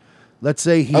connections. Let's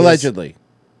say he Allegedly.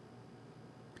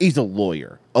 He's a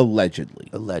lawyer, allegedly.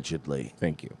 Allegedly.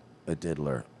 Thank you. A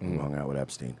diddler who hung out with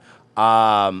Epstein.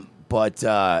 But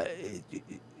the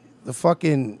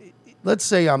fucking, let's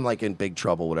say I'm like in big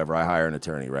trouble, whatever. I hire an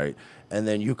attorney, right? And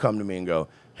then you come to me and go,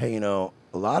 hey, a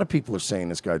lot of people are saying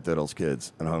this guy diddles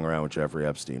kids and hung around with Jeffrey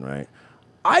Epstein, right?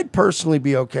 I'd personally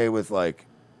be okay with like,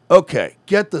 okay,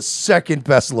 get the second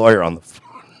best lawyer on the phone.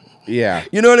 Yeah.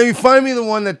 You know what I mean? Find me the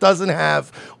one that doesn't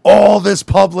have all this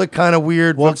public kind of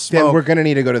weird Well, then we're going to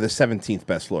need to go to the 17th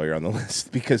best lawyer on the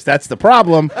list because that's the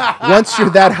problem. Once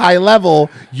you're that high level,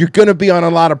 you're going to be on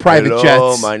a lot of private Hello,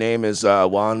 jets. My name is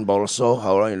Juan Bolso.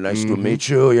 How are you? Nice to meet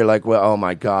you. You're like, well, oh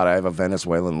my God, I have a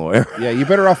Venezuelan lawyer. Yeah, you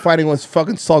better off fighting with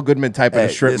fucking Saul Goodman type in a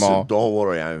strip listen, mall. Don't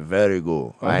worry, I'm very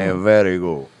good. I am very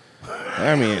good.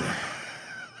 I mean,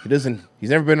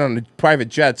 he's never been on a private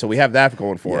jet, so we have that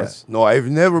going for us. No, I've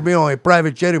never been on a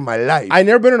private jet in my life. I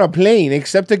never been on a plane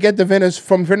except to get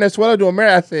from Venezuela to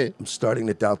America. That's it. I'm starting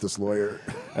to doubt this lawyer.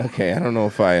 Okay, I don't know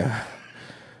if I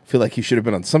feel like he should have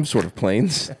been on some sort of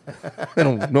planes. I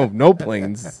don't know, no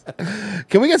planes.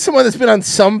 Can we get someone that's been on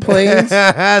some planes?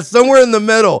 Somewhere in the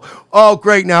middle. Oh,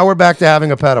 great. Now we're back to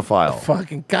having a pedophile.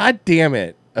 Fucking goddamn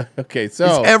it. Okay,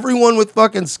 so is everyone with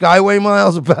fucking Skyway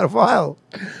miles a pedophile?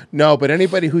 No, but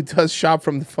anybody who does shop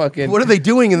from the fucking... What are they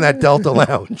doing in that Delta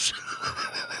Lounge?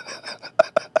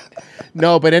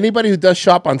 No, but anybody who does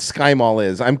shop on Sky Mall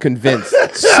is. I'm convinced.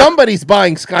 Somebody's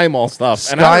buying Sky Mall stuff.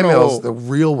 Sky Mall's the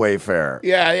real Wayfair.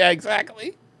 Yeah,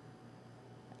 exactly.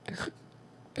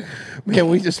 Man,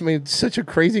 we just made such a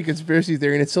crazy conspiracy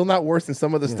theory, and it's still not worse than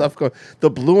some of the stuff going. The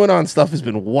Blue and On stuff has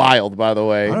been wild, by the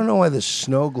way. I don't know why the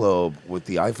snow globe with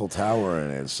the Eiffel Tower in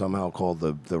it is somehow called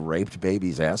the raped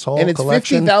baby's asshole And it's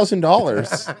collection.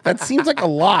 $50,000. That seems like a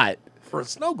lot for a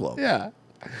snow globe. Yeah,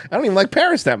 I don't even like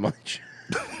Paris that much.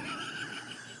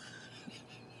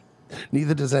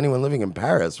 Neither does anyone living in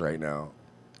Paris right now.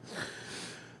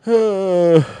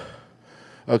 Okay,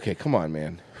 come on,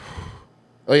 man.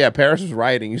 Oh, yeah, Paris was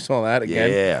rioting. You saw that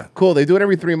again? Yeah. Cool. They do it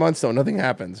every 3 months, though. Nothing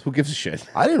happens. Who gives a shit?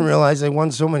 I didn't realize they won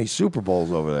so many Super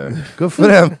Bowls over there. Good for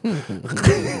them.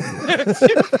 It's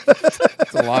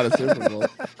a lot of Super Bowls.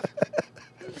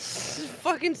 This is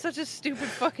fucking such a stupid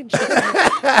fucking joke.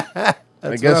 That's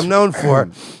what I'm known for.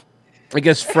 I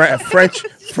guess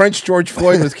French George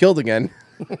Floyd was killed again.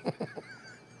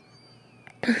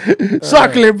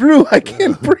 Sacre bleu, I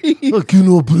can't breathe. I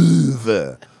cannot breathe.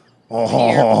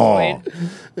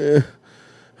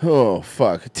 Oh,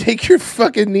 fuck. Take your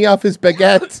fucking knee off his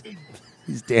baguette.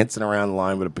 He's dancing around the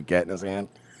line with a baguette in his hand.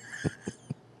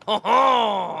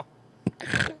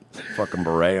 Fucking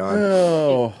beret on.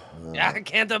 Oh. I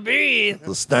can't breathe.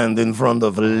 To stand in front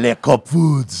of Le Cup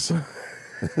Foods.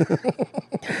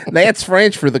 That's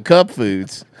French for the cup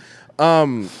foods.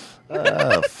 Oh,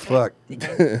 fuck.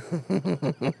 Did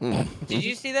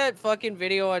you see that fucking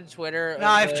video on Twitter?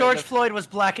 Nah, if George Floyd was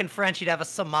black and French, he'd have a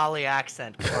Somali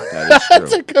accent. Come on. That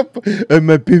is true.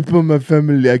 My people, my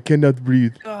family, I cannot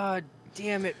breathe. God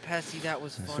damn it, Pessy, that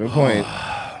was That's funny. my point.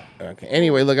 Okay.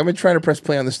 Anyway, look, I've been trying to press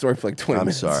play on the story for like 20 I'm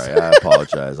minutes. sorry. I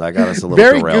apologize. I got us a little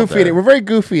very derailed goofy. there. We're very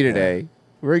goofy today.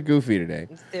 Very goofy today.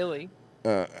 Silly.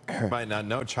 Might not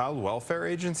know, child welfare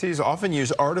agencies often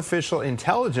use artificial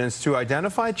intelligence to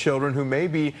identify children who may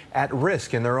be at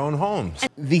risk in their own homes.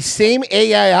 The same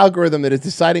AI algorithm that is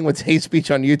deciding what's hate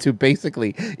speech on YouTube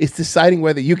basically is deciding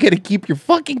whether you get to keep your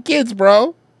fucking kids,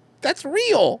 bro. That's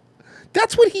real.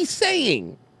 That's what he's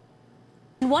saying.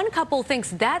 One couple thinks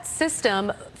that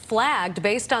system flagged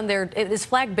based on their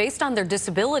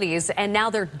disabilities, and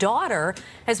now their daughter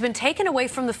has been taken away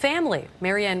from the family.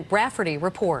 Marianne Rafferty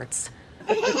reports.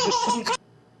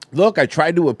 Look, I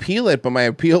tried to appeal it, but my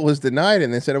appeal was denied,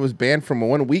 and they said I was banned from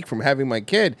 1 week from having my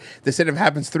kid. They said if it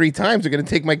happens 3 times, they're going to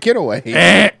take my kid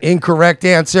away. Incorrect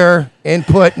answer.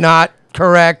 Input not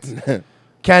correct.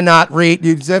 Cannot read.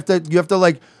 You have to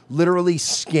like literally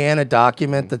scan a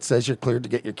document that says you're cleared to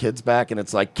get your kids back, and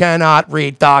it's like cannot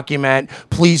read document.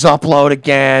 Please upload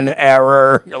again.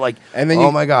 Error. You're like, And then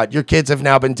oh my god, your kids have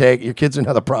now been taken. Your kids are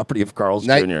now the property of Carl's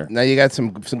Jr. Now you got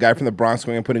some guy from the Bronx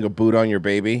going and putting a boot on your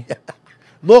baby.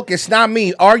 Look, it's not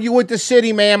me. Argue with the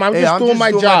city, ma'am. I'm just doing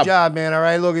my job. man. All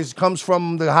right, look, it comes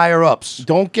from the higher ups.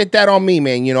 Don't get that on me,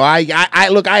 man. You know,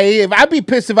 I'd be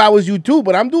pissed if I was you too,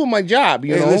 but I'm doing my job.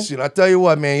 You Hey, know. listen, I tell you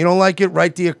what, man. You don't like it,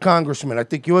 write to your congressman. I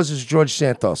think yours is George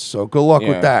Santos. So good luck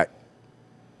with that.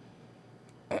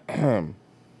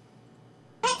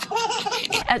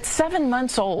 At 7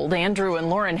 months old, Andrew and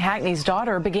Lauren Hackney's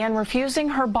daughter began refusing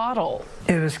her bottle.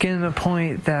 It was getting to the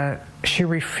point that she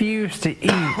refused to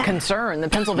eat. Concerned, the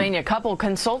Pennsylvania couple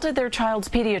consulted their child's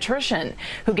pediatrician,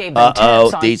 who gave them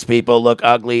tips on... These people look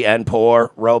ugly and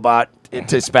poor. Robot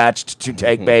dispatched to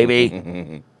take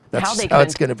baby. That's how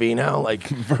it's going to be now. Like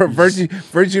Virgie's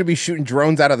gonna be shooting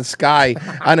drones out of the sky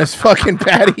on his fucking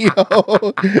patio.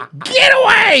 Get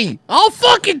away! I'll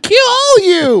fucking kill all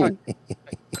you.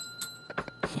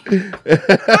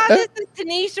 Hi, this is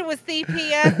Tanisha with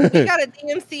CPS. You got a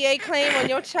DMCA claim on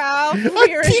your child. A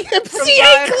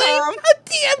DMCA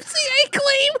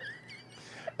claim.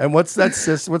 And what's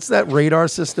that radar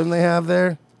system they have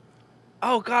there?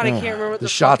 Oh God, I can't remember what the the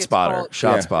shot fuck it's spotter. called.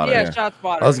 Shot spotter. Yeah, shot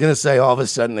spotter. I was gonna say all of a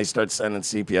sudden they start sending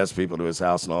CPS people to his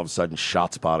house, and all of a sudden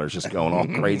shot spotters just going all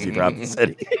crazy throughout the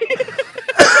city.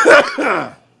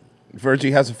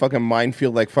 Virgie has a fucking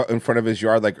minefield like in front of his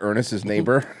yard, like Ernest, his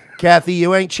neighbor. Kathy,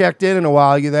 you ain't checked in a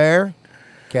while. You there,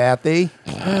 Kathy?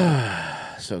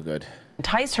 So good.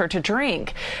 Entice her to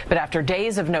drink. But after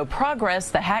days of no progress,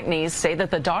 the Hackneys say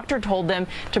that the doctor told them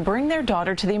to bring their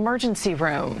daughter to the emergency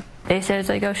room. They said it's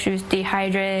like, oh, she was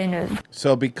dehydrated.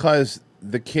 So because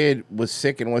the kid was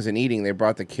sick and wasn't eating, they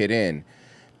brought the kid in.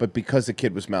 But because the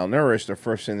kid was malnourished, the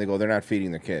first thing they go, they're not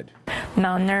feeding their kid.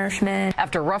 Malnourishment.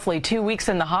 After roughly 2 weeks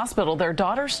in the hospital, their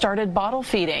daughter started bottle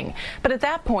feeding. But at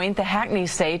that point, the Hackneys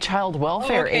say child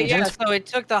welfare agents... Yeah, so it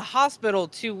took the hospital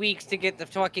 2 weeks to get the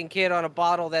fucking kid on a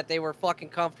bottle that they were fucking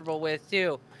comfortable with,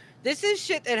 too. This is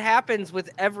shit that happens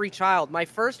with every child. My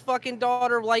first fucking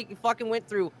daughter, fucking went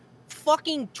through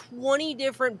fucking 20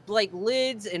 different,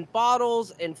 lids and bottles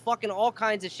and fucking all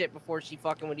kinds of shit before she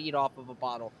fucking would eat off of a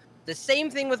bottle. The same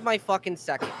thing with my fucking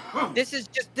second. This is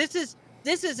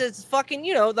as fucking,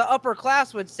 the upper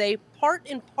class would say, part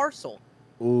and parcel.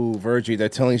 Ooh, Virgie, they're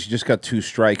telling you she just got 2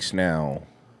 strikes now.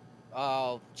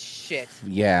 Oh, shit.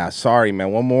 Yeah, sorry,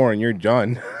 man. One more and you're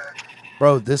done.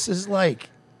 Bro, this is like...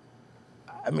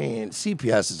 I mean,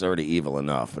 CPS is already evil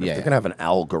enough, but if they're going to have an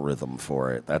algorithm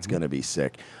for it, that's going to be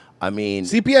sick. I mean...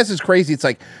 CPS is crazy. It's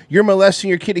like, you're molesting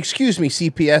your kid. Excuse me,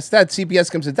 CPS. That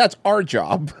CPS comes in. That's our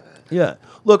job. Yeah.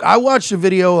 Look, I watched a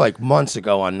video months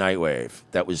ago on Nightwave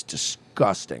that was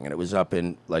disgusting. And it was up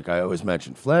in, like I always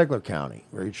mentioned, Flagler County.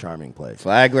 Very charming place.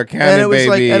 Flagler County, and it was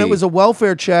baby. and it was a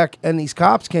welfare check, and these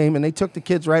cops came, and they took the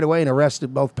kids right away and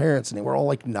arrested both parents, and they were all,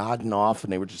 like, nodding off,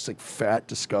 and they were just, like, fat,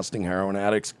 disgusting heroin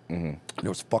addicts. Mm-hmm. There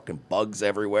was fucking bugs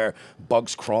everywhere,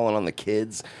 bugs crawling on the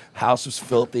kids. House was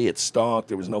filthy. It stunk.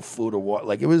 There was no food or water.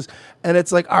 Like, it was, and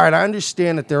it's like, all right, I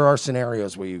understand that there are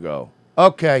scenarios where you go,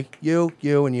 okay, you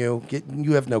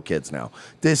have no kids now.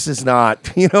 This is not,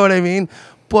 you know what I mean?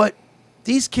 But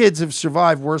these kids have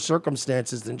survived worse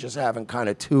circumstances than just having kind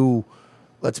of two,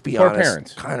 let's be Poor honest,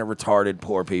 parents. kind of retarded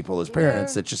poor people as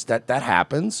parents. That just that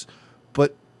happens.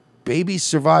 But babies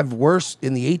survived worse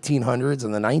in the 1800s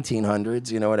and the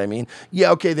 1900s. You know what I mean?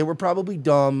 Yeah, okay, they were probably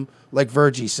dumb. Like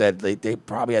Virgie said, they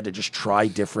probably had to just try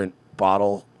different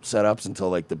bottle setups until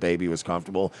like the baby was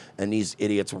comfortable, and these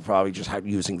idiots were probably just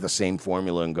using the same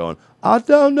formula and going, I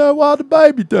don't know why the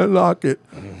baby doesn't like it.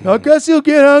 I guess he'll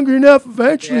get hungry enough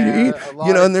eventually to eat.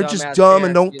 You know, and they're just dumb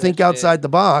and don't think outside the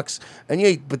box. And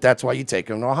yeah, but that's why you take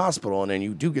them to a hospital, and then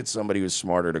you do get somebody who's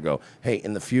smarter to go, hey,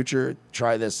 in the future,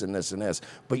 try this and this and this.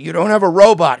 But you don't have a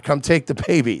robot come take the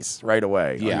babies right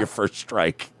away on your first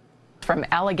strike. From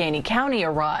Allegheny County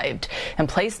arrived and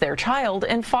placed their child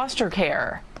in foster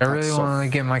care. I really want to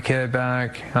get my kid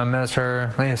back. I miss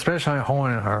her, especially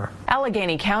holding her.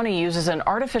 Allegheny County uses an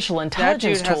artificial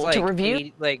intelligence tool to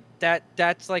review.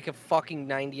 That's like a fucking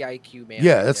 90 IQ man.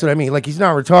 Yeah, that's what I mean. Like, he's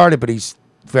not retarded, but he's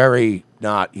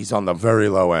he's on the very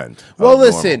low end. Well,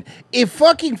 listen, if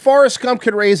fucking Forrest Gump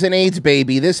could raise an AIDS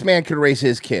baby, this man could raise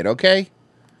his kid, okay?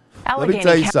 Let me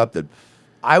tell you something.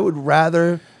 I would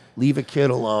rather leave a kid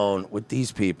alone with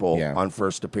these people on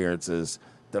first appearances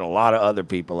than a lot of other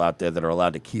people out there that are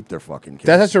allowed to keep their fucking kids.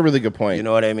 That's a really good point. You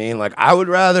know what I mean? Like, I would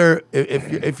rather,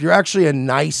 if you're actually a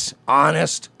nice,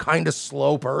 honest, kind of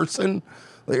slow person,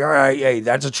 like, all right, hey,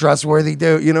 that's a trustworthy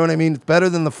dude. You know what I mean? It's better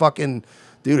than the fucking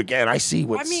dude. Again, I see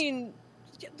what's. I mean,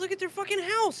 look at their fucking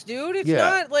house, dude. It's Yeah.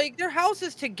 not like their house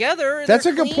is together. and That's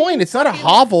they're a good clean. point. It's not a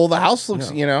hovel. The house looks,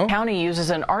 you know. County uses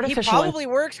an He artificial. probably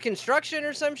works construction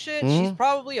or some shit. Mm-hmm. She's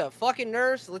probably a fucking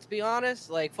nurse. Let's be honest.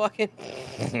 Like fucking.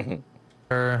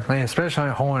 Especially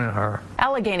holding her.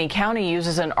 Allegheny County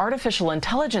uses an artificial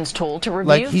intelligence tool to review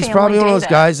Like, he's family probably one of those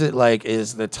data. guys that, like,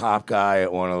 is the top guy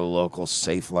at one of the local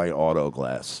Safelite auto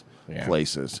glass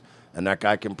places. And that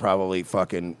guy can probably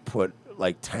fucking put,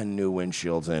 like, 10 new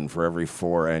windshields in for every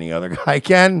 4 any other guy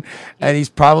can. And he's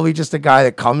probably just a guy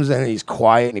that comes in and he's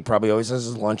quiet, and he probably always has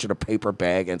his lunch in a paper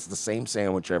bag, and it's the same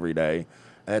sandwich every day.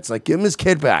 And it's like, give him his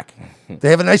kid back.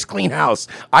 They have a nice clean house.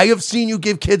 I have seen you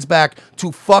give kids back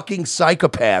to fucking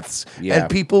psychopaths and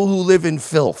people who live in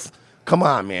filth. Come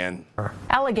on, man.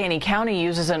 Allegheny County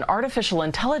uses an artificial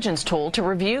intelligence tool to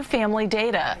review family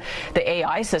data. The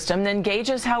AI system then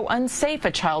gauges how unsafe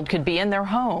a child could be in their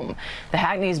home. The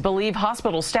Hackneys believe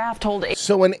hospital staff told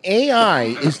So an AI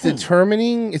is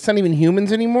determining it's not even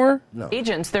humans anymore?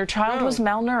 agents their child was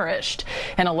malnourished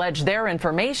and alleged their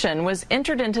information was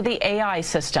entered into the AI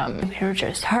system. They were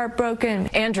just heartbroken.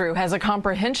 Andrew has a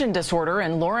comprehension disorder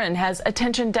and Lauren has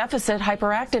attention deficit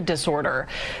hyperactive disorder.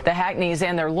 The Hackneys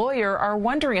and their lawyer are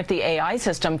wondering if the AI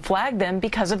system flagged them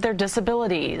because of their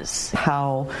disabilities.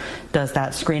 How does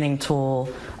that screening tool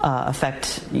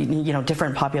affect,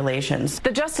 different populations?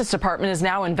 The Justice Department is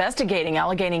now investigating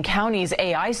Allegheny County's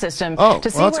AI system Oh, to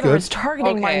see well, that's whether good. it's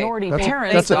targeting minority That's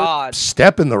parents. a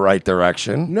step in the right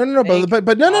direction. No,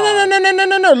 but no.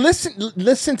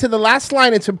 Listen to the last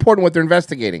line. It's important what they're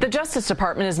investigating. The Justice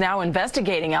Department is now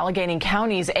investigating Allegheny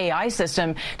County's AI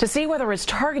system to see whether it's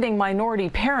targeting minority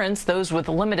parents, those with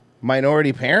limited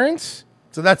Minority parents?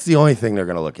 So that's the only thing they're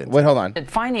going to look into. Wait, hold on.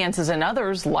 finances, and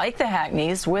others like the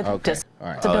Hackneys with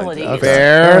disabilities. Okay.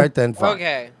 Fair. All right, then fine.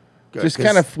 Okay. Good, Just 'cause-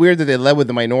 kind of weird that they led with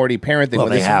the minority parent thing. Well,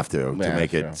 but they this- have to Yeah,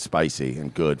 make true. it spicy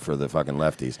and good for the fucking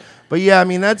lefties. But yeah, I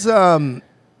mean that's I'm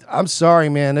sorry,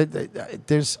 man.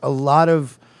 There's a lot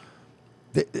of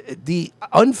the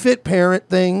unfit parent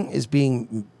thing is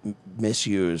being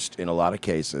misused in a lot of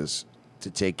cases to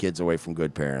take kids away from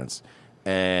good parents.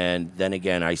 And then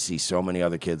again, I see so many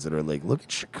other kids that are like, look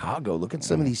at Chicago, look at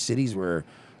some of these cities where.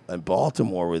 In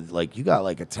Baltimore, with like you got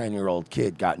like a 10-year-old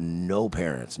kid got no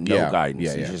parents, no Yeah, guidance.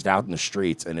 yeah, He's yeah. just out in the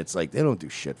streets, and it's like they don't do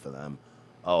shit for them.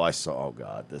 Oh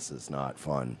God, this is not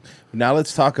fun. Now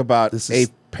let's talk about a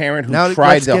parent who Now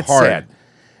tried let's the get hard. sad.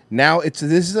 Now this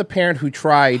is a parent who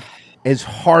tried as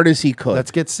hard as he could.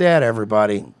 Let's get sad,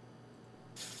 everybody.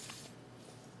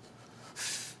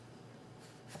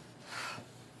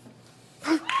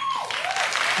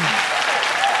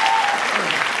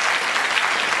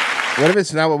 What if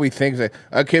it's not what we think? It's like,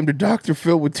 I came to Dr.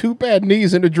 Phil with 2 bad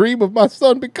knees and a dream of my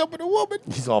son becoming a woman.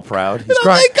 He's all proud. He's And I'm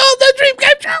crying. like, oh, that dream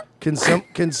came true.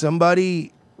 Can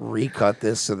somebody recut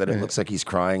this so that it looks like he's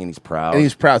crying and he's proud? And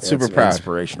he's proud, Yeah, super it's proud.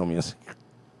 Inspirational music.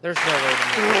 There's no way to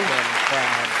make him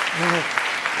proud.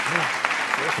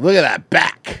 Look at that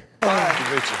back. Look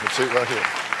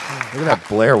at that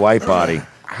Blair White body.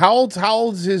 How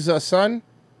old's his son?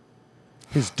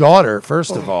 His daughter,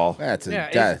 first of all. That's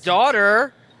His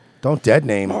daughter. Don't dead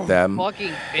name them.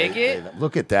 Fucking bigot.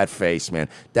 Look at that face, man.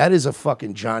 That is a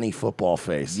fucking Johnny Football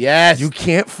face. Yes. You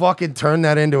can't fucking turn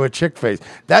that into a chick face.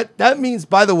 That means,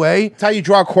 by the way, that's how you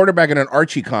draw a quarterback in an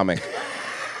Archie comic.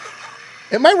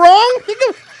 Am I wrong?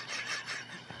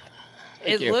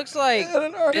 It looks like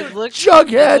it looks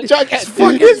Jughead. Jughead.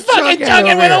 Fucking Jughead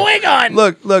over with a here. wig on.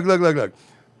 Look.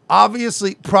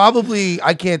 Obviously, probably,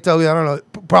 I can't tell you, I don't know.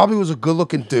 Probably was a good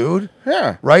looking dude.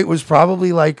 Yeah. Right? Was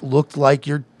probably looked like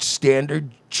your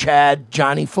standard Chad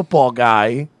Johnny Football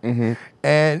guy. Mm-hmm.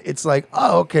 And it's like,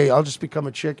 oh, okay, I'll just become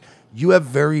a chick. You have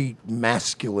very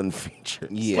masculine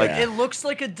features. Like, it looks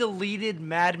like a deleted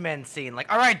Mad Men scene. Like,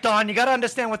 all right, Don, you got to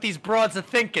understand what these broads are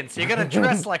thinking, so you got to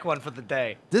dress like one for the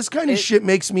day. This kind of shit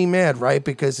makes me mad, right?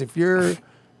 Because if you're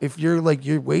like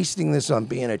you're wasting this on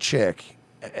being a chick,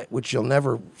 which you'll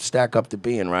never stack up to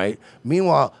being, right?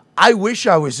 Meanwhile, I wish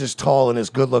I was as tall and as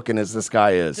good looking as this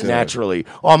guy is naturally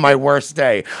on my worst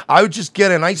day. I would just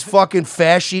get a nice fucking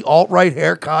fashy alt-right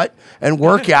haircut and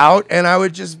work out, and I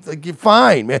would just like, you're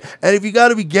fine, man. And if you got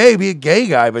to be gay, be a gay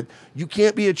guy, but you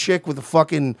can't be a chick with a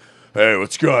fucking hey,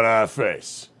 what's going on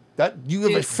face. That you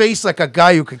have a face like a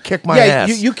guy who could kick my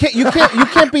ass. you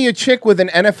can't be a chick with an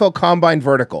NFL Combine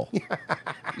vertical.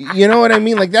 You know what I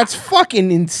mean? Like that's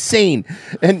fucking insane.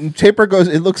 And Taper goes,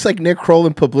 it looks like Nick Kroll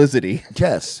in Publicity.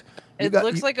 Yes. It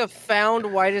looks like a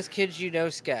found whitest kids you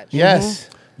know sketch. Yes.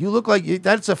 You look like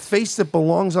that's a face that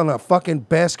belongs on a fucking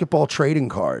basketball trading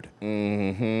card.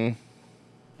 Mm-hmm.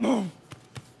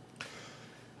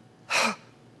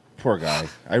 Poor guy.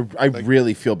 I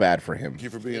really feel bad for him. Thank you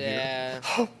for being here.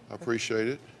 I appreciate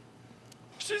it.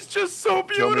 She's just so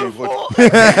Tell me beautiful. what-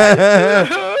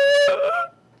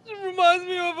 She reminds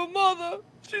me of a mother.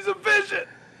 She's a vision.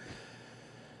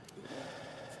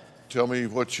 Tell me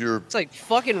what your It's like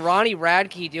fucking Ronnie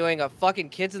Radke doing a fucking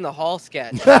Kids in the Hall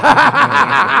sketch.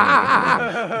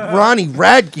 Ronnie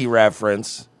Radke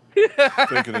reference.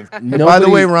 thinking and And by the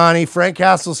way, Ronnie, Frank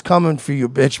Castle's coming for you,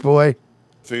 bitch boy.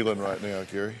 feeling right now,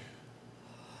 Gary.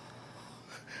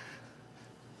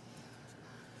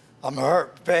 I'm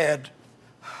hurt bad.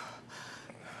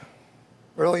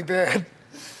 Really bad.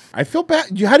 I feel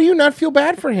bad. How do you not feel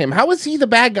bad for him? How is he the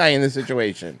bad guy in this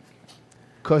situation?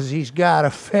 Because he's got a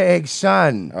fag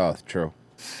son. Oh, it's true.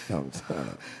 No, it's not.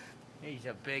 He's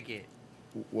a bigot.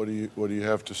 What do you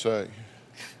have to say?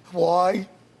 Why?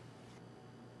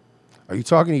 Are you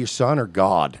talking to your son or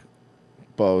God?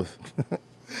 Both.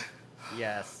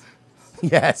 Yes.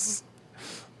 Yes.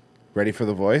 Ready for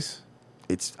the voice?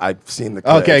 I've seen the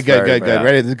clip. Okay, It's good. very Ready?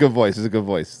 bad. It's a good voice. It's a good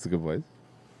voice. It's a good voice.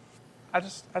 I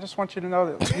just want you to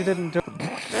know that you didn't do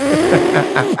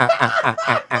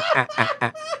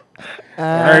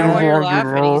While you're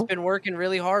laughing, he's been working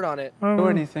really hard on it. do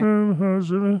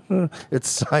anything. It's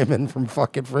Simon from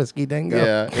fucking Frisky Dingo.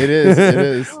 Yeah, it is. It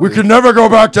is. We could never go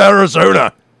back to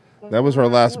Arizona. That was our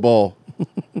last bowl.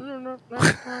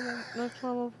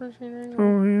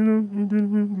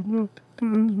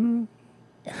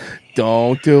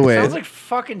 Don't do it. Sounds like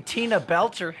fucking Tina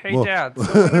Belcher. Hey, Whoa. Dad, so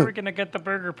when are we going to get the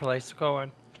burger place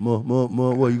going?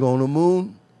 What, you going to the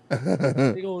moon?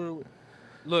 They gonna-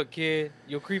 Look, kid,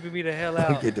 you're creeping me the hell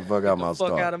out. Get the fuck out of my Fuck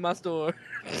store. out of my store.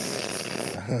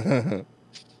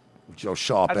 With your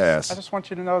sharp I ass. just want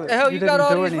you to know that The hell you you didn't got all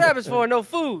do these anything. rabbits for? No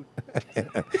food. You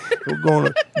going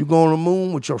to the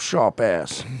moon with your sharp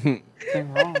ass.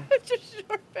 Anything wrong.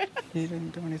 You didn't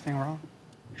do anything wrong.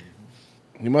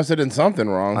 You must have done something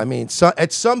wrong. I mean,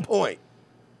 at some point,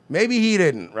 maybe he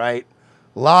didn't, right?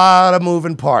 A lot of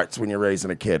moving parts when you're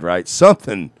raising a kid, right?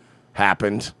 Something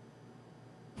happened.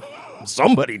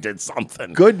 Somebody did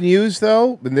something. Good news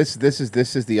though, and this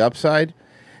is the upside.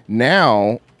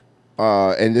 Now,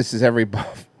 and this is every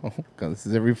this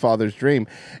is every father's dream.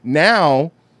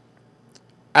 Now,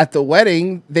 at the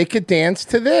wedding, they could dance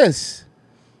to this.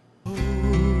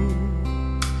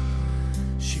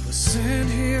 She was sent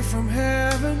here from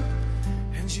heaven,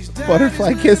 and she's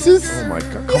Butterfly kisses. Oh my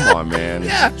god! Come on, man.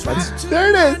 Yeah,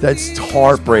 there it is. That's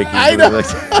heartbreaking. I know.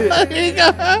 There you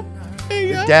go.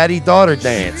 Daddy-daughter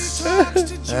dance. There it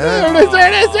is. There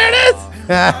it is. There it is.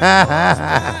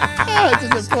 Oh,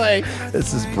 it's just a play.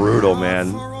 This is brutal,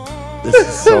 man. This is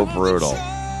so brutal.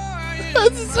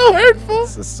 That's so hurtful.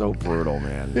 This is so brutal,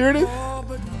 man. Here it is.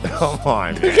 Come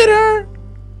on. Look at her.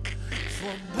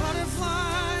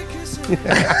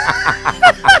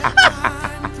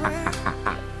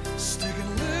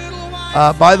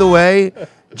 By the way,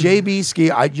 JB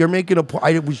Ski, you're making a point.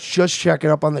 I was just checking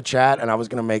up on the chat, and I was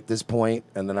going to make this point,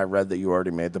 and then I read that you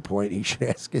already made the point. He should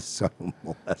ask his son who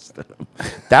molested him.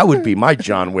 That would be my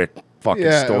John Wick fucking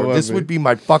Yeah, it story. would This be. would be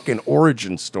my fucking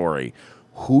origin story.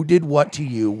 Who did what to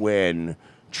you when?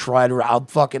 I'll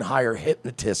fucking hire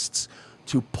hypnotists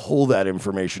to pull that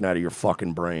information out of your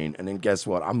fucking brain, and then guess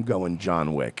what? I'm going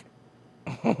John Wick.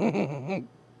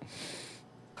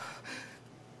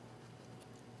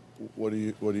 What do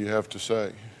you have to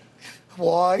say?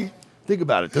 Why? Think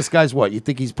about it. This guy's what? You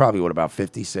think he's probably, what, about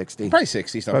 50, 60? Probably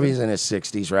 60 something. Probably he's in his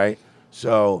 60s, right?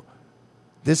 So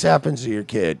this happens to your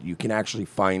kid. You can actually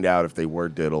find out if they were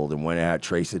diddled and went out,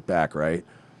 trace it back, right?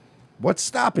 What's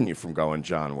stopping you from going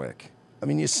John Wick? I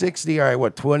mean, you're 60, all right,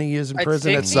 what, 20 years in At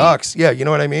prison? It 60? sucks. Yeah, you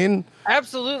know what I mean?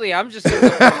 Absolutely. I'm just going to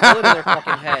put a bullet in their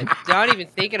fucking head. Not even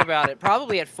thinking about it.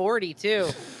 Probably at 40, too.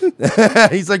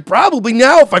 He's like, probably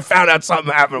now if I found out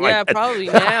something happened. Yeah, like that. probably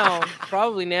now.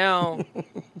 Probably now.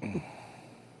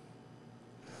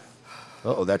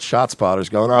 Uh-oh, that shot spotter's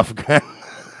going off again.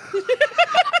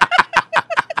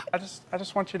 I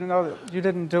just want you to know that you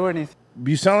didn't do anything.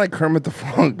 You sound like Kermit the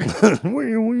Frog. What do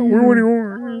you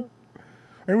want?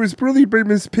 I was bullied by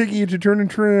Miss Piggy into turning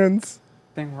trans.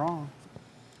 Anything wrong.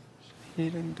 He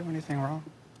didn't do anything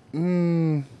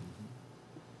wrong.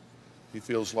 He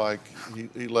feels like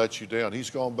he let you down. He's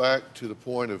gone back to the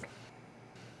point of,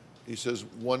 he says,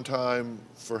 one time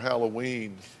for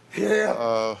Halloween.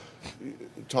 Yeah.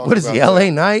 What is he, about LA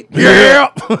that. Knight?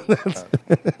 Yeah!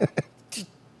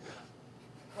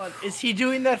 What, is he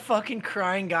doing that fucking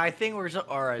crying guy thing? Or is it,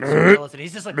 all right, so listen,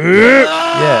 he's just like,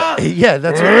 Yeah,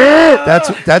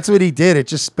 that's what he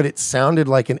did. But it sounded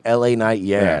like an LA Knight,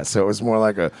 yeah. So it was more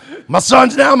like a, my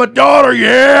son's now my daughter,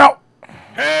 yeah.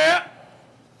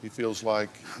 He feels like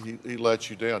he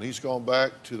let you down. He's gone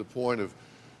back to the point of,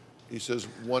 he says,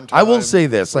 one time. I will say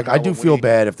this, for like I do feel Halloween.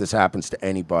 bad if this happens to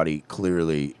anybody.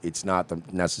 Clearly, it's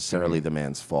not necessarily the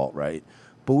man's fault, right?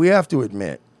 But we have to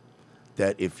admit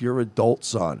that if your adult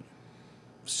son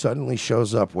suddenly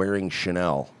shows up wearing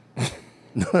Chanel,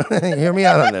 hear me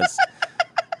out on this.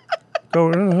 Go,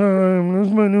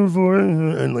 that's my new voice,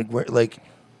 and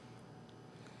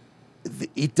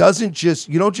it doesn't just,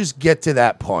 you don't just get to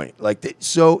that point.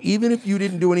 So even if you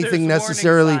didn't do anything There's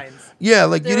necessarily, warning signs. yeah,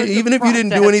 like you There's didn't, a even if you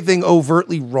didn't do process. anything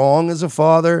overtly wrong as a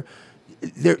father,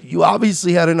 you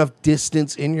obviously had enough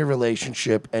distance in your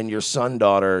relationship, and your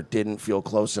son-daughter didn't feel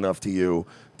close enough to you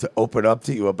to open up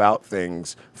to you about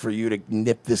things for you to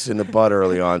nip this in the bud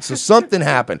early on. So something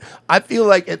happened. I feel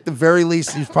like at the very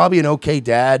least, he's probably an okay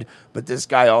dad, but this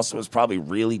guy also was probably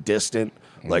really distant.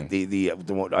 Like the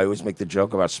one, I always make the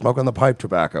joke about smoking the pipe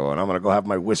tobacco, and I'm gonna go have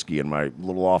my whiskey in my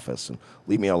little office and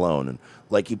leave me alone. And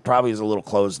like he probably is a little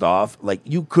closed off. Like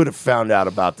you could have found out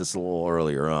about this a little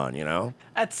earlier on, you know?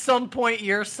 At some point,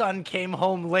 your son came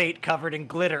home late covered in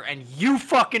glitter, and you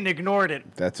fucking ignored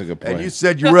it. That's a good point. And you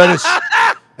said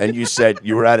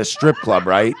you were at a strip club,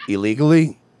 right?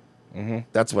 Illegally. Mm-hmm.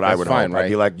 That's what I That's would fine, hope. I'd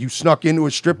be right? like, you snuck into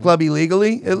a strip club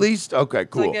illegally, at least? Okay,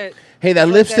 cool. Hey, that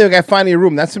lipstick I find in your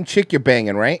room, that's some chick you're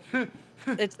banging, right?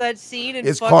 It's that scene in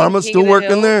Is fucking Karma King still of the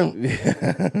working Hill.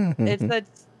 there?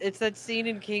 It's that scene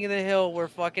in King of the Hill where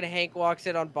fucking Hank walks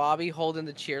in on Bobby holding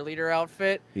the cheerleader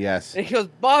outfit. Yes. And he goes,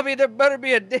 Bobby, there better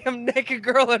be a damn naked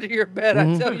girl under your bed.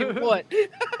 I tell you what.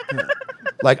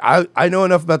 Like, I know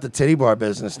enough about the titty bar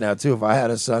business now, too. If I had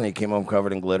a son, he came home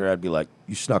covered in glitter, I'd be like,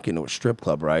 you snuck into a strip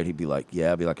club, right? He'd be like,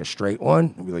 yeah. I'd be like, a straight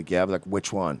one? I'd be like, yeah. I'd be like,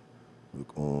 which one?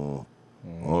 Like, oh,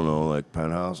 I don't know, like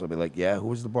Penthouse? I'd be like, yeah, who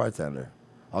was the bartender?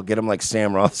 I'll get him like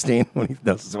Sam Rothstein when he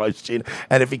knows his wife's cheating.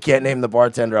 And if he can't name the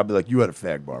bartender, I'll be like, you had a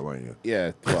fag bar, weren't you?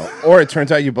 Yeah, well, or it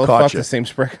turns out you both Caught fucked ya. the same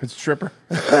stripper.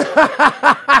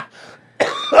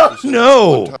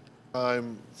 No. One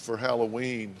time for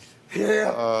Halloween.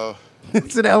 Yeah.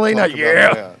 It's an LA night, talk about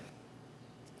yeah. that.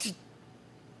 Did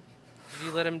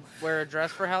you let him wear a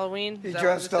dress for Halloween? He Is that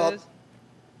dressed what up this is?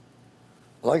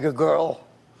 like a girl.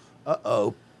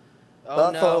 Uh-oh. Oh,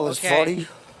 I thought it was funny.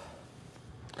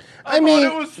 I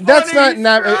mean, that's not.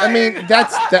 I mean,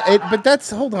 that's that. But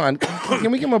that's. Hold on.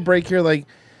 Can we give him a break here? Like,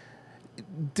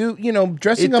 dressing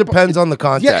It up depends on the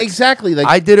context. Yeah, exactly. Like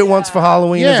I did it once for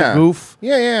Halloween as a goof.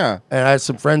 Yeah. And I had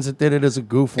some friends that did it as a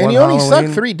goof. And one he only Halloween.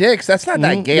 sucked 3 dicks. That's not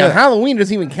that Mhm, gay. yeah. On Halloween, it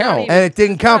doesn't even count. And it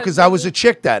didn't count because I was a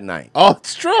chick that night. Oh,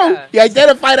 it's true. He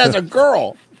identified as a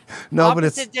girl. No, but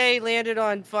Opposite day landed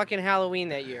on fucking Halloween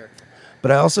that year.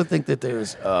 But I also think that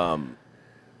there's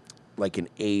like an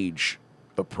age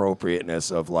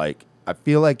appropriateness of like, I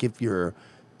feel like if you're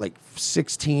like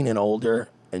 16 and older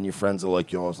and your friends are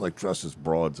like, yo, it's like dress as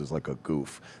broads is like a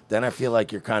goof, then I feel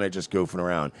like you're kind of just goofing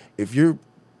around. If you're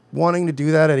wanting to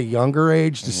do that at a younger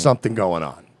age, there's something going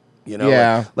on. You know,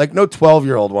 Yeah. like no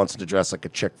 12-year-old wants to dress like a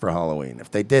chick for Halloween.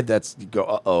 If they did, that's you go,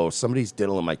 uh-oh, somebody's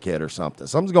diddling my kid or something.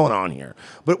 Something's going on here.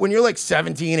 But when you're like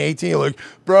 17, 18, you're like,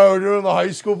 bro, we're doing the high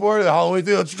school party, the Halloween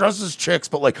thing, let's dress as chicks,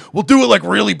 but like we'll do it like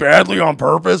really badly on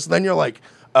purpose. Then you're like,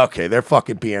 okay, they're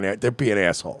being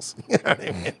assholes. You know what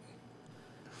I mean?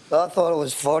 I thought it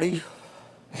was funny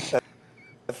at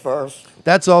first.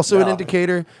 That's also an No.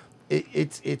 indicator.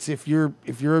 It's if you're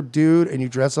a dude and you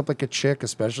dress up like a chick,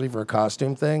 especially for a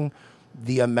costume thing,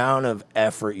 the amount of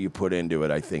effort you put into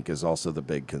it, I think, is also the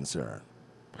big concern.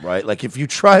 Right? Like if you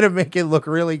try to make it look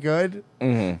really good,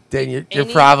 then you're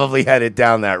probably headed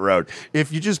down that road.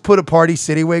 If you just put a Party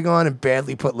City wig on and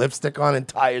badly put lipstick on and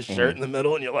tie a shirt in the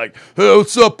middle and you're like, hey,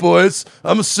 what's up, boys?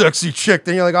 I'm a sexy chick.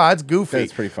 Then you're like, oh, that's goofy.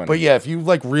 That's pretty funny. But yeah, if you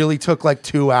like really took like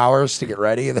 2 hours to get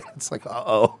ready, then it's like,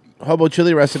 uh-oh. Hobo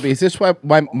chili recipe. Is this why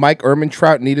Mike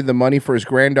Ehrmantraut needed the money for his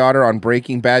granddaughter on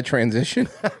Breaking Bad Transition?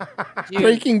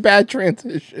 Breaking Bad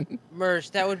Transition. Mersh,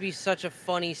 that would be such a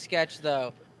funny sketch,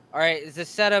 though. All right, the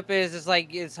setup is it's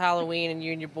like it's Halloween and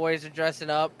you and your boys are dressing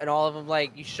up, and all of them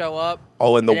like you show up.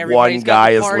 Oh, and the everybody's one got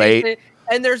guy the is party late. shit,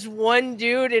 and there's one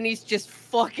dude, and he's just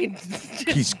fucking.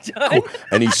 He's cool,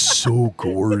 and he's so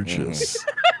gorgeous.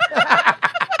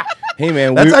 Hey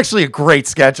man, That's actually a great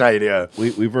sketch idea.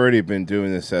 We've already been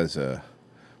doing this as a.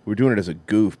 We're doing it as a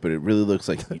goof, but it really looks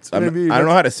like I gonna be- don't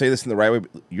know how to say this in the right way.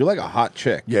 But you're like a hot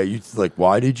chick. Yeah, you like.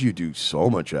 Why did you do so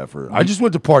much effort? I just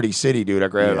went to Party City, dude.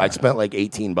 I spent like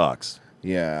 $18.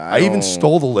 Yeah, I even don't-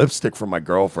 stole the lipstick from my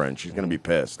girlfriend. She's gonna be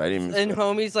pissed. I didn't. And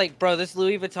homie's like, bro, this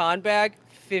Louis Vuitton bag,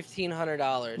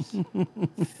 $1,500.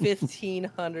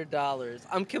 $1,500.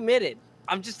 I'm committed.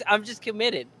 I'm just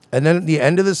committed. And then at the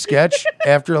end of the sketch,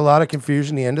 after a lot of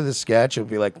confusion, the end of the sketch, it'll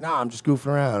be like, nah, I'm just goofing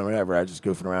around or whatever. I'm just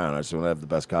goofing around. I just want to have the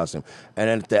best costume. And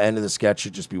then at the end of the sketch,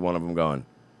 should just be one of them going,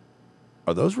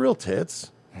 are those real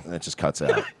tits? And it just cuts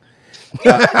out.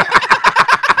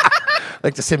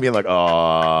 Like just him being like,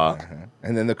 aw.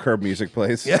 And then the Curb music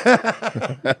plays.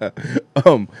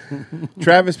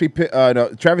 Travis P.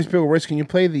 Willis, can you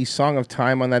play the Song of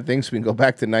Time on that thing so we can go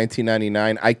back to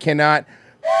 1999? I cannot.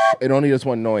 It only does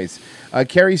one noise.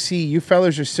 Carrie C., you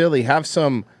fellas are silly. Have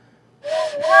some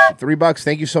 $3.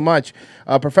 Thank you so much.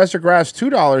 Professor Grass,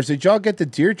 $2. Did y'all get the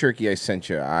deer jerky I sent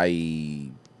you? I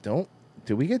don't.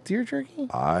 Did we get deer jerky?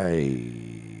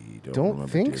 I don't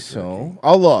think so.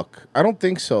 I'll look. I don't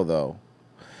think so, though.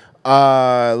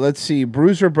 Let's see.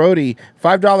 Bruiser Brody,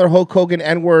 $5 Hulk Hogan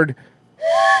N-word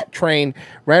train.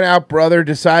 Ran out, brother.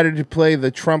 Decided to play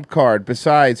the trump card.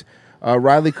 Besides,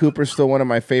 Riley Cooper's still one of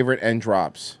my favorite end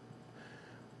drops.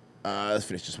 Let's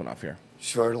finish this one off here.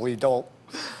 Certainly don't.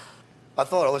 I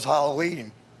thought it was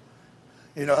Halloween.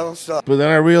 You know, so. But then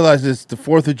I realized it's the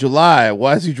 4th of July.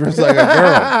 Why is he dressed like a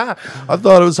girl? I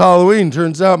thought it was Halloween.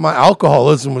 Turns out my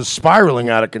alcoholism was spiraling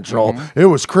out of control. It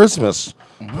was Christmas.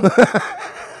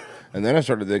 And then I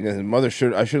started thinking I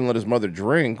shouldn't let his mother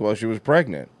drink while she was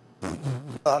pregnant.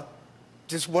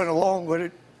 Just went along with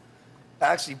it.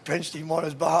 Actually pinched him on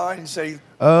his behind and said,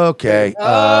 Okay.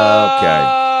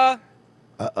 Uh-oh.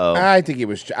 I think he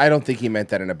was. I don't think he meant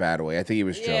that in a bad way. I think he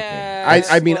was joking.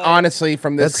 I mean, honestly,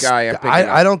 from this guy, I'm picking up.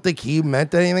 I don't think he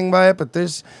meant anything by it, but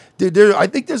I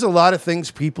think there's a lot of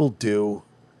things people do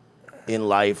in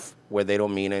life where they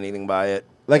don't mean anything by it.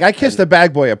 Like I kissed a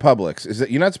bag boy at Publix. Is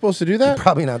that you're not supposed to do that?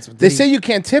 Probably not. They say you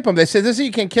can't tip him. They say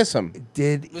you can't kiss him.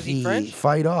 Did he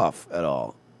fight off at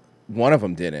all? One of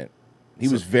them didn't. He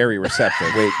was very receptive.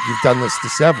 Wait, you've done this to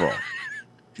several.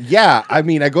 Yeah, I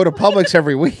mean, I go to Publix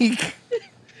every week.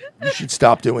 You should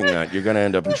stop doing that. You're going to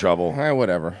end up in trouble.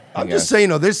 Whatever. I'm just saying,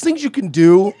 though, there's things you can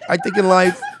do, I think, in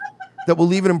life that will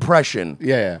leave an impression.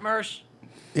 Yeah. Mersh,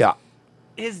 Yeah.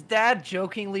 his dad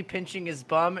jokingly pinching his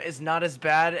bum is not as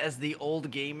bad as the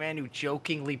old gay man who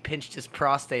jokingly pinched his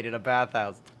prostate in a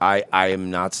bathhouse. I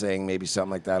am not saying maybe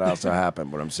something like that also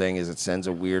happened. What I'm saying is it sends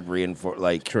a weird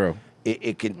True.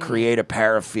 It can create a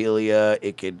paraphilia.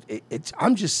 It's.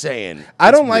 I'm just saying.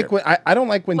 I don't like when I don't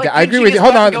like when I agree with you.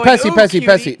 Hold on,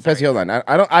 Pessy, hold on.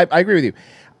 I agree with you.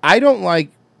 I don't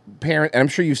like parent, and I'm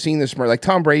sure you've seen this more. Like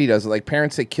Tom Brady does it. Like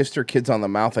parents that kiss their kids on the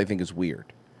mouth, I think is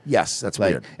weird. Yes, that's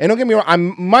weird. And don't get me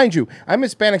wrong. Mind you, I'm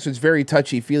Hispanic, so it's very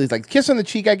touchy feely. Like kiss on the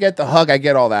cheek, I get the hug, I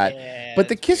get all that. But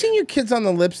the kissing your kids on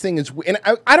the lips thing is, and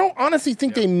I don't honestly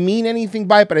think they mean anything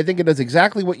by it. But I think it does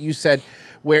exactly what you said,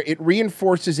 where it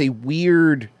reinforces a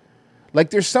weird, like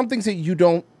there's some things that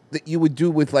you would do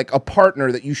with like a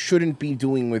partner that you shouldn't be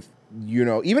doing with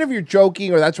even if you're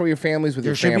joking or that's where your family's with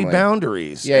There your should family. be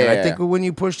boundaries. Yeah, and yeah, I think when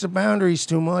you push the boundaries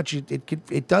too much,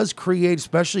 it does create,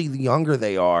 especially the younger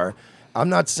they are. I'm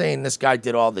not saying this guy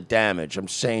did all the damage. I'm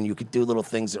saying you could do little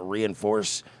things that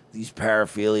reinforce these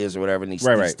paraphilias or whatever, and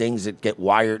these things that get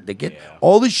wired.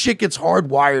 All this shit gets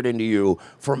hardwired into you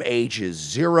from ages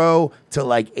 0 to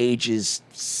like ages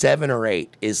 7 or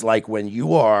 8. Is like when you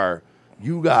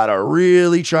gotta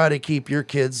really try to keep your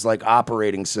kids' like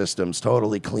operating systems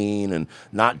totally clean and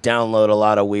not download a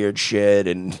lot of weird shit.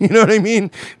 And you know what I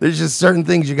mean? There's just certain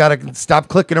things you gotta stop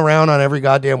clicking around on every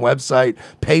goddamn website.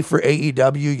 Pay for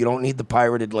AEW. You don't need the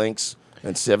pirated links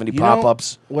and 70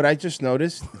 pop-ups. What I just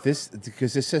noticed,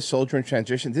 because this says soldier in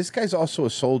transition, this guy's also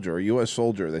a soldier, a U.S.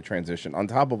 soldier that transitioned on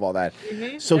top of all that.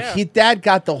 So his dad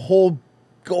got the whole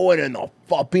going in the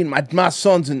fucking, my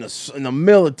son's in the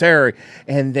military,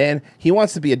 and then he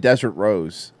wants to be a Desert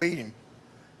Rose.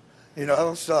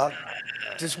 So I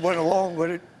just went along with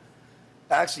it.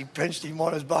 Actually pinched him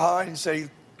on his behind and said he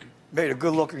made a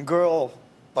good-looking girl,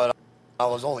 but I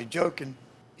was only joking.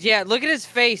 Yeah, look at his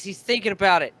face. He's thinking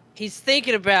about it. He's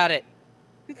thinking about it.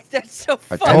 That's so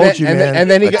I funny. told you, man.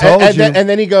 And then and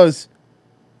then he goes,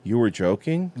 "You were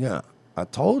joking?" Yeah, I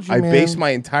told you, I man. based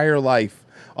my entire life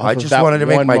off I of just that wanted to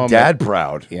make one my moment. dad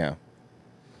proud. Yeah.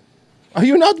 Are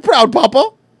you not proud,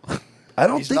 Papa? I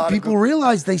don't think people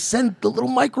realize they send the little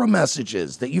micro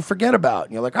messages that you forget about.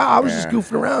 And you're like, I was just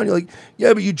goofing around. You're like,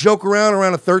 yeah, but you joke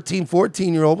around a 13,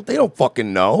 14-year-old, but they don't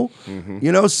fucking know.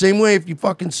 Same way if you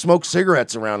fucking smoke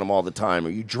cigarettes around them all the time, or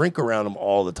you drink around them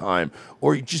all the time,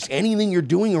 or just anything you're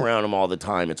doing around them all the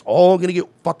time, it's all going to get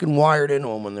fucking wired into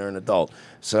them when they're an adult.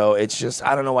 So it's just,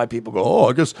 I don't know why people go,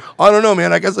 I don't know,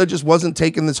 man. I guess I just wasn't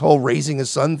taking this whole raising a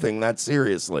son thing that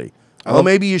seriously. Well,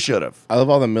 maybe you should have. I love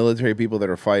all the military people that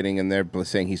are fighting, and they're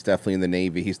saying he's definitely in the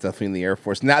Navy, he's definitely in the Air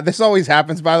Force. Now, this always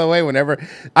happens, by the way, whenever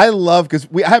I love, because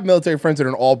I have military friends that are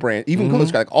in all branches, even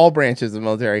Coach Guy, like all branches of the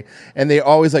military, and they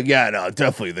always like, yeah, no,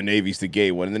 definitely the Navy's the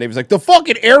gay one. And the Navy's like, the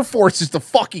fucking Air Force is the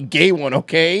fucking gay one,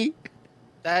 okay?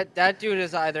 That dude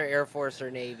is either Air Force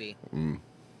or Navy.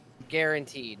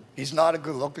 Guaranteed. He's not a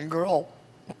good-looking girl.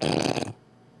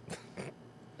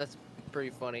 That's pretty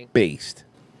funny. Based.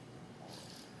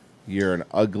 You're an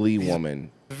ugly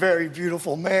woman. Very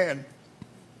beautiful man.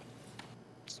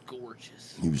 It's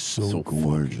gorgeous. He was so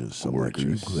gorgeous. I'm like, are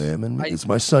you glamming me? Is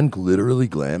my son literally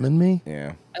glamming me?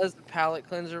 Yeah. As the palate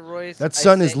cleanser, Royce. That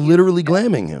son is literally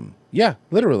glamming him. Yeah,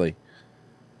 literally.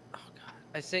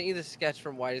 I sent you the sketch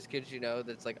from Whitest Kids You Know.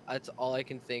 That's like, that's all I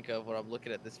can think of when I'm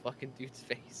looking at this fucking dude's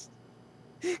face.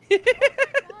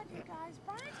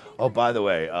 Oh, by the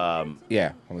way,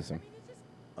 yeah, listen.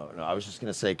 Oh no, I was just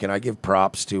gonna say, can I give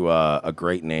props to a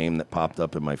great name that popped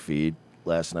up in my feed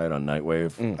last night on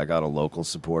Nightwave? I got a local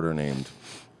supporter named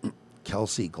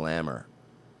Kelsey Glamour.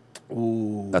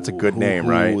 Ooh, that's a good name,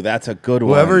 right? Ooh, that's a good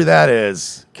one. Whoever that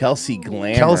is, Kelsey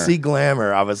Glamour. Kelsey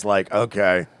Glamour. I was like,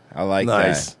 okay, I like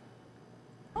nice. that.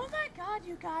 Oh my God,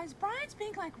 you guys, Brian's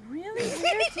being like really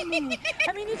weird to me.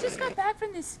 I mean, he just got back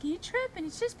from this ski trip and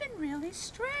it's just been really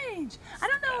strange. I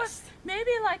don't know if maybe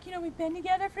we've been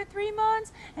together for 3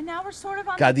 months and now we're sort of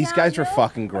on God, the these guys are downhill.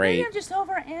 fucking Or maybe great. I'm just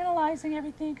over analyzing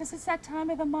everything because it's that time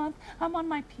of the month. I'm on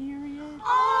my period.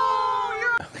 Oh,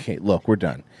 you're Okay, look, we're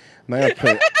done. I'm not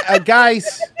gonna put,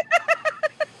 guys.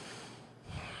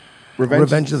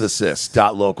 Revenge of the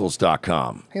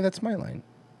Cis.locals.com. Hey, that's my line.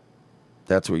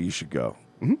 That's where you should go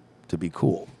to be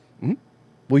cool.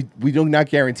 We do not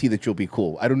guarantee that you'll be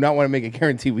cool. I do not want to make a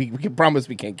guarantee we can promise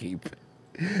we can't keep.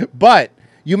 But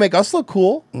you make us look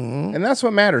cool, and that's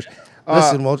what matters.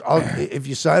 Listen, well, if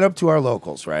you sign up to our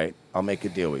locals, right, I'll make a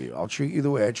deal with you. I'll treat you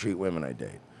the way I treat women I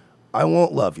date. I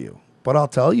won't love you, but I'll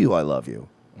tell you I love you.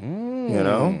 You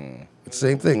know? It's the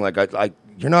same thing. Like,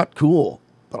 you're not cool,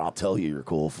 but I'll tell you you're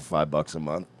cool for $5 a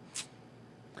month.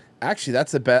 Actually,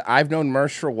 that's the best. I've known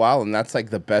Mersh for a while, and that's like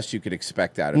the best you could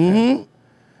expect out of him.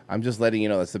 I'm just letting you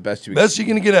know that's the best you. Best you're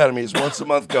gonna get out of me is once a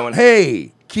month going,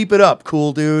 hey, keep it up,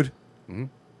 cool dude.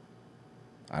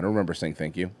 I don't remember saying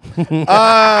thank you.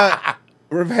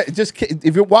 Just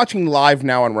if you're watching live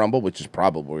now on Rumble, which is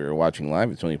probably where you're watching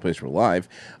live, it's the only place we're live.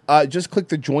 Just click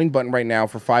the join button right now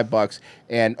for $5.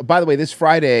 And by the way, this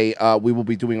Friday we will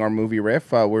be doing our movie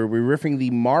riff. Where we're riffing the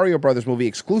Mario Brothers movie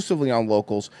exclusively on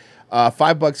Locals.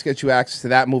 $5 gets you access to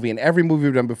that movie and every movie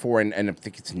we've done before, and I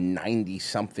think it's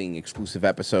 90-something exclusive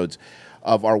episodes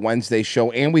of our Wednesday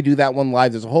show, and we do that one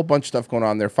live. There's a whole bunch of stuff going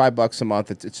on there. $5 a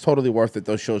month. It's totally worth it.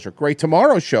 Those shows are great.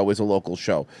 Tomorrow's show is a local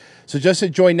show, so just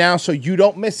enjoy now so you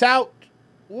don't miss out.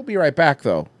 We'll be right back,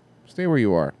 though. Stay where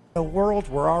you are. A world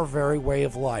where our very way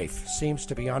of life seems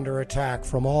to be under attack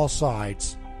from all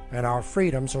sides, and our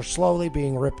freedoms are slowly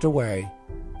being ripped away,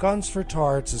 Guns for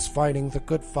Tards is fighting the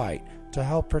good fight to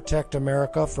help protect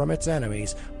America from its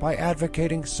enemies by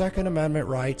advocating Second Amendment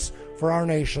rights for our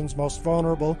nation's most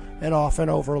vulnerable and often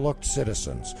overlooked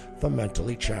citizens, the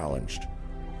mentally challenged.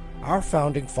 Our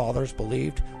founding fathers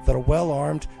believed that a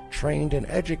well-armed, trained, and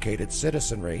educated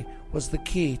citizenry was the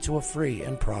key to a free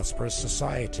and prosperous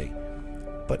society.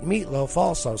 But Meatloaf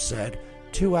also said,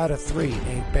 2 out of 3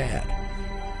 ain't bad.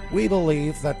 We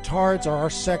believe that Tards are our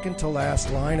second to last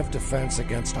line of defense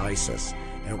against ISIS,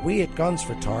 and we at Guns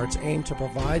for Tards aim to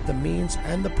provide the means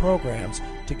and the programs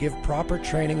to give proper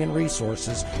training and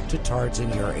resources to Tards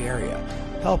in your area,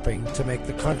 helping to make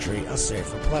the country a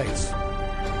safer place.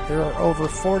 There are over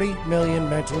 40 million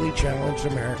mentally challenged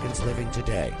Americans living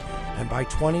today, and by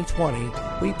 2020,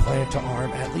 we plan to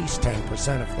arm at least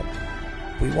 10% of them.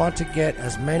 We want to get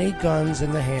as many guns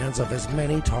in the hands of as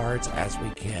many Tards as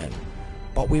we can,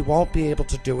 but we won't be able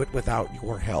to do it without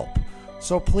your help.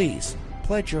 So please,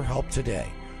 pledge your help today.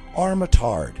 Arm a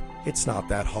Tard. It's not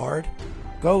that hard.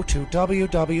 Go to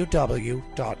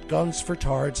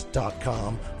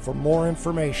www.gunsfortards.com for more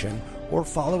information, or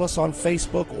follow us on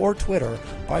Facebook or Twitter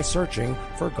by searching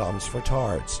for Guns for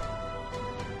Tards.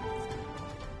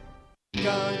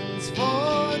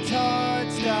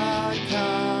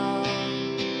 Gunsfortards.com.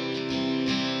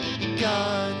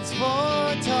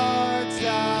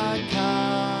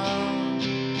 Gunsfortards.com.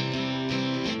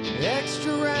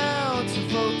 Extra rounds for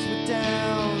folks with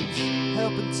downs,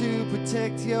 helping to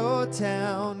protect your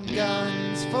town.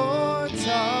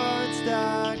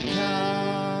 Gunsfortards.com.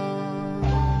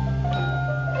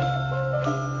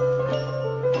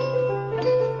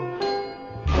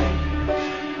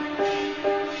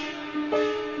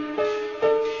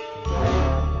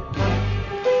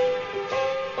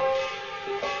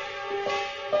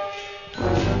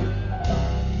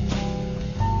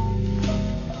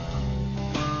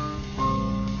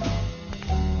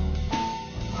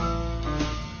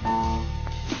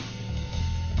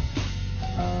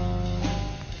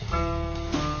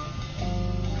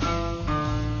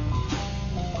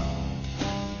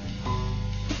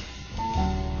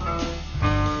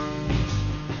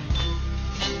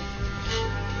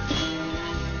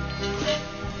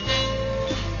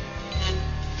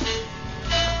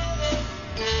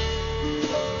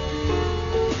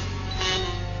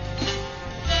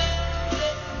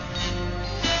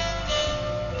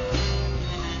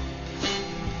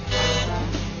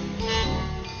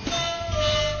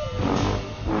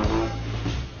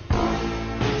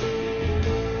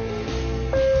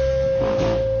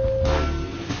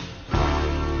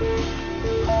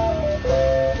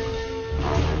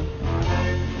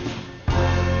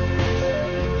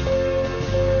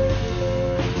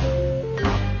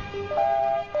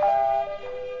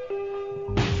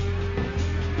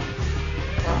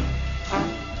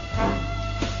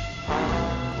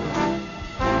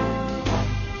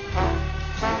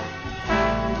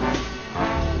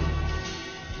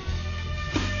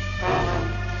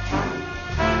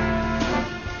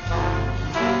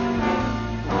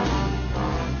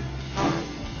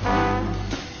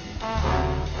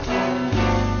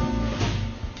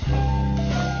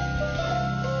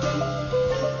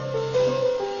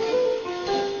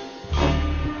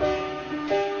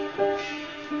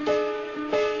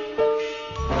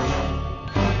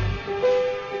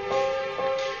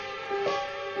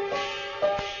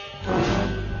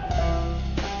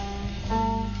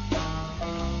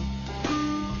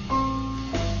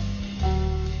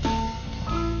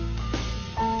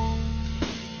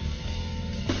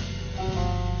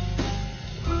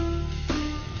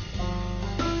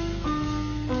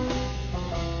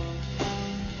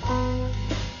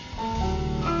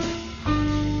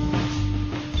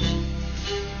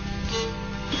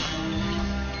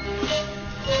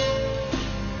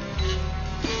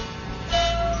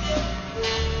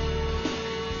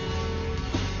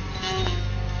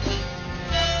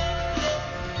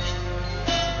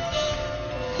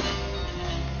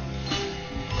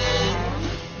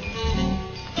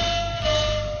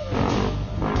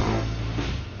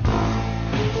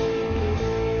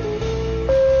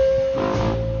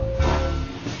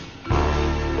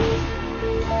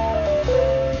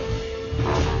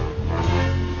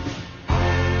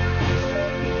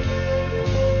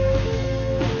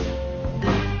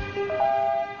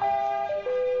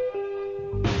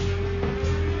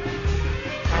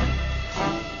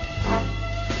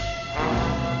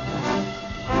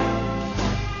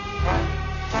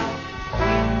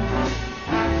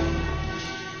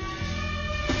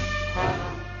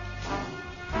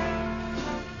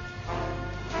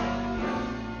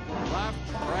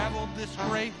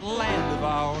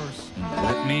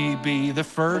 me be the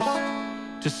first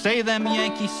to say them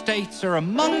Yankee states are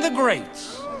among the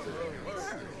greats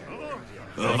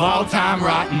of all time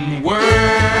rotten words.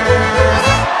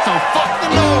 So fuck the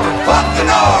North! Fuck the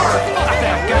North! Fuck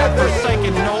that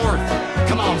godforsaken North!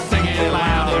 Come on, sing it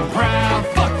loud and proud.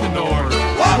 Fuck the North!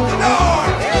 Fuck the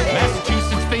North!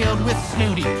 Massachusetts filled with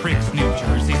snooty pricks. New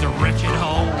Jersey's a wretched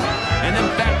hole. And them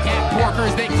fat cat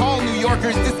porkers they call New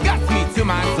Yorkers disgust me to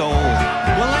my soul.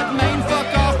 Well, let Maine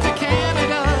fuck off to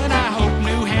Canada, and I hope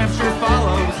New Hampshire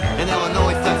follows. And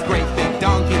Illinois sucks great big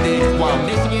donkey dicks, while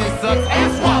Michigan sucks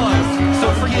ass swallows. So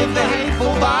forgive the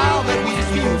hateful bile that we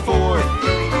spew forth.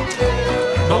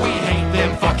 But we hate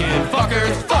them fucking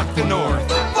fuckers. Fuck the North.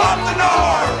 Fuck the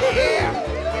North! Yeah!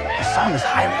 The song is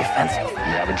highly offensive.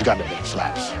 Yeah, but you got the big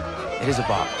slaps. It is a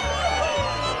bop.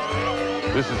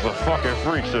 This is the fucking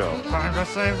freak show. Time to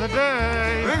save the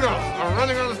day. Bingo! I'm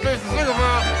running on the space to sing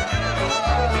about.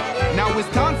 Now,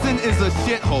 Wisconsin is a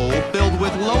shithole filled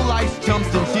with low-life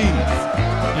chumps and cheese.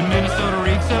 And Minnesota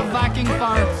reeks of Viking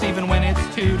farts even when it's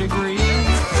 2 degrees.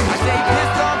 I say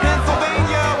pissed on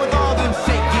Pennsylvania with all them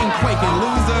shaking, quaking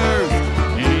losers.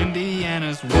 And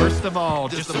Indiana's worst of all,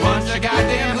 just a bunch of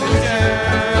goddamn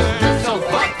losers. So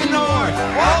fuck the North!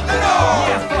 Fuck the North!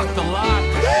 Yeah, fuck the lot.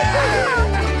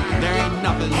 There ain't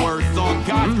nothing worse on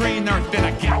God's green earth than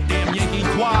a goddamn Yankee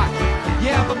twat.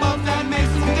 Yeah, but both that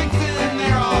Mason Dixon,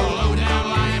 they're all low-down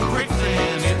lying pricks,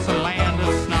 and it's a land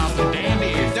of snobs and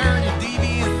dandies, dirty,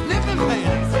 devious, sniffing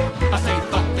fans. I say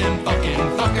fuck them fucking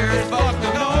fuckers, fuck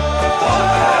the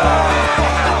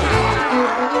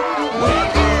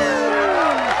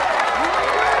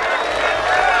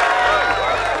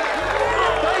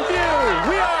Thank you.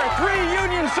 We are 3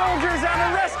 Union soldiers on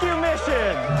a rescue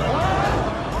mission.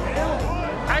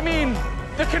 I mean,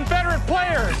 the Confederate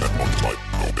players.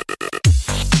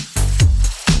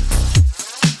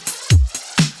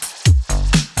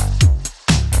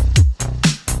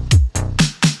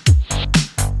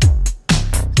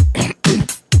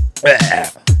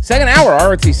 Second hour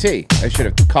ROTC. I should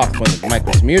have coughed when the mic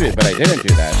was muted, but I didn't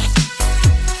do that.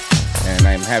 And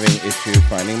I'm having issue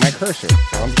finding my cursor.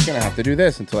 So I'm just going to have to do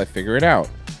this until I figure it out.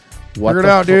 Figure it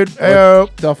out, dude.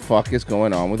 What the fuck is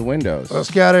going on with Windows?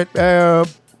 Let's get it.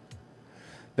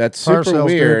 That's super Parcells,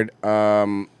 weird.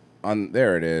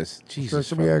 There it is. Jesus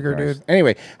some fucking Jaeger, Christ. dude.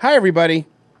 Anyway, hi everybody.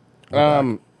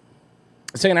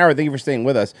 Second hour. Thank you for staying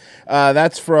with us.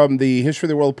 That's from the History of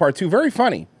the World Part 2. Very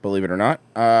funny, believe it or not.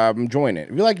 I'm enjoying it.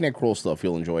 If you like Nick Kroll stuff,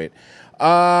 you'll enjoy it.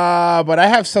 But I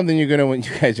have something you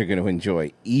guys are gonna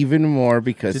enjoy even more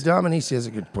because Dominici has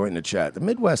a good point in the chat. The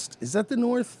Midwest, is that the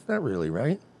North? Not really,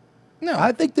 right? No.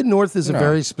 I think the North is a No.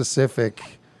 very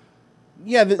specific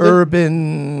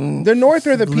urban. The North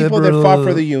are the people that fought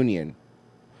for the Union.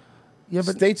 Yeah,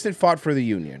 but states that fought for the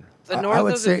Union. The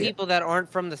North are the people that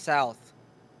aren't from the South.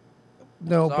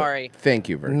 No, but- Sorry. Thank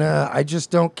you, Virgil. Nah, I just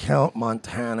don't count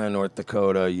Montana, North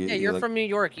Dakota. Yeah, you're from New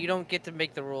York. You don't get to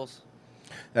make the rules.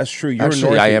 That's true. You're Actually,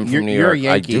 North, I am from you're, New you're a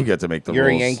York. I Yankee. do get to make the you're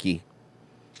rules. You're a Yankee.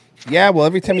 Yeah, well,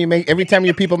 every time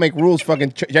your people make rules,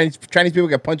 fucking Chinese people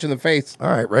get punched in the face. All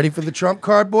right, ready for the Trump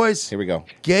card, boys? Here we go.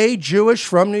 Gay Jewish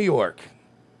from New York.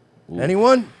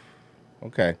 Anyone?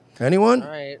 Okay. Anyone? All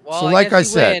right. Well, so, I like guess I you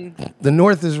said, win. the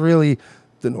North is really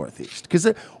the Northeast.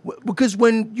 Because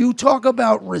when you talk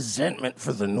about resentment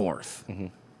for the North,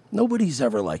 nobody's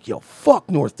ever like, yo, fuck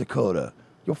North Dakota.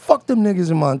 Yo, fuck them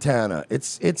niggas in Montana.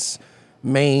 It's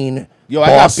Maine. Yo, I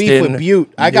got beef with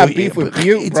Butte. I got beef with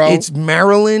Butte, bro. It's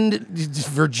Maryland,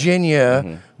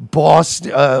 Virginia,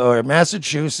 Boston, or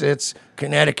Massachusetts,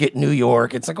 Connecticut, New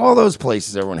York. It's like all those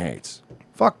places everyone hates.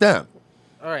 Fuck them.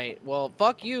 All right. Well,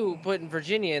 fuck you putting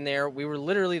Virginia in there. We were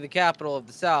literally the capital of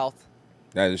the South.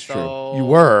 That is true. So- You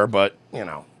were, but, you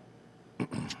know.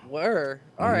 Were.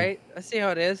 All right. I see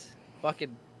how it is.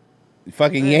 Fucking.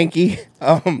 Fucking Yankee.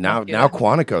 Now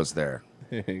Quantico's there.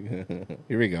 Here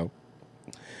we go.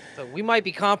 So we might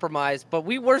be compromised, but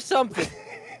we were something.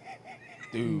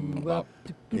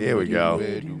 Here we go.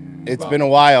 It's been a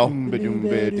while.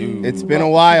 It's been a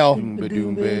while.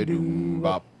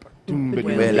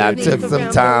 Well, I took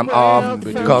some time off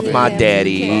because my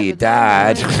daddy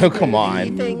died. Come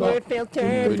on.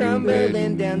 Filtered from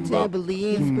Berlin down to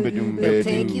Belize. They'll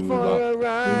take you for a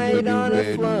ride on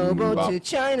a flow boat to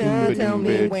China. Tell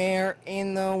me where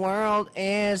in the world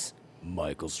is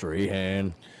Michael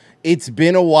Strahan. It's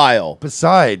been a while.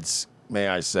 Besides, may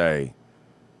I say,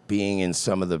 being in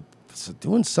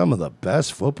doing some of the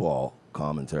best football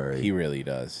commentary. He really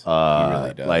does. He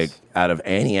really does. Like out of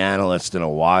any analyst in a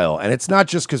while. And it's not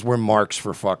just because we're marks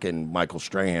for fucking Michael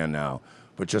Strahan now,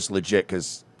 but just legit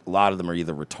because a lot of them are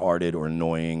either retarded or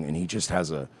annoying, and he just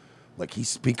has a Like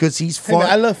because he's Hey, fun. man,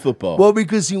 I love football. Well,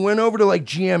 because he went over to like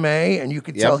GMA, and you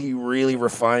could Yep. tell he really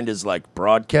refined his like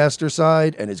broadcaster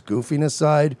side and his goofiness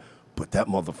side. But that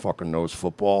motherfucker knows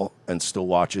football and still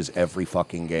watches every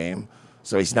fucking game.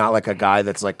 So he's not like a guy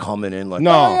that's like coming in like,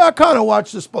 No. oh, yeah, I kind of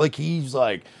watch this. Like he's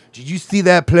like, did you see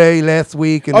that play last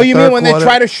week? In Oh, the you third mean when quarter? they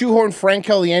try to shoehorn Frank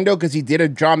Caliendo because he did a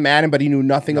John Madden, but he knew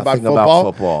nothing about Nothing about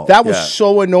football? football, That was yeah.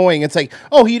 so annoying. It's like,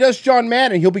 oh, he does John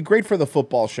Madden. He'll be great for the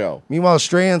football show. Meanwhile,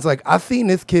 Strahan's like, I seen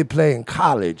this kid play in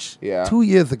college Yeah. 2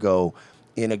 years ago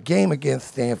in a game against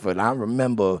Stanford. I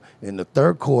remember in the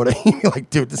third quarter, you're like,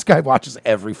 dude, this guy watches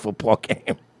every football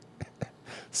game.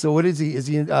 So what is he? Is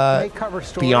he cover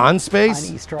story beyond space?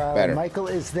 on Easter Island. Better. Michael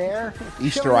is there.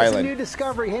 Easter showing us Island. a new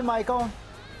discovery. Hey, Michael.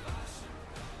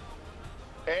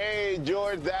 Hey,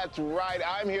 George, that's right.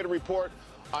 I'm here to report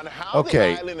on how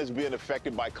Okay. the island is being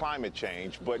affected by climate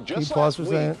change. But Can you just pause last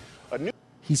for a week, second? a new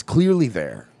He's clearly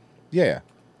there. Yeah.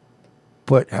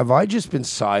 But have I just been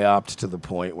psyoped to the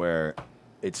point where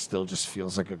it still just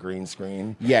feels like a green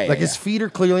screen? Yeah, yeah, Like his yeah. feet are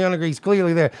clearly on a green. He's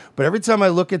clearly there. But every time I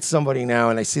look at somebody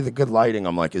now and I see the good lighting,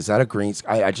 I'm like, is that a green?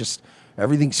 I just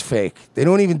everything's fake. They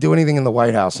don't even do anything in the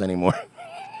White House anymore.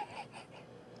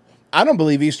 I don't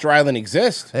believe Easter Island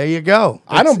exists. There you go.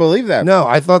 I don't believe that. No,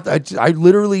 I thought I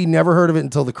literally never heard of it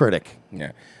until The Critic.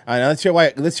 Yeah. Now let's hear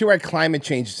why climate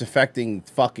change is affecting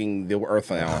fucking the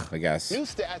Earth now. I guess. new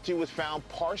statue was found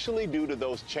partially due to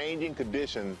those changing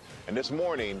conditions. And this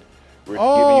morning, we're giving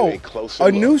Oh, you a closer a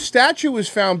look. new statue was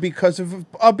found because of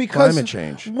Climate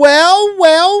change.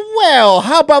 Well.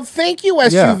 How about thank you,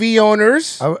 SUV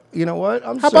owners? You know what?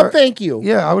 How about thank you?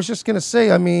 Yeah, I was just gonna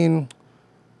say. I mean,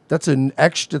 that's an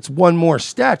extra. It's one more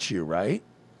statue, right?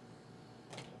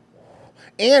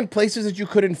 And places that you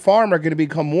couldn't farm are going to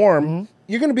become warm.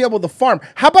 You're going to be able to farm.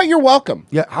 How about you're welcome?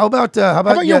 Yeah. How about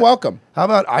you're yeah, welcome? How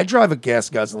about I drive a gas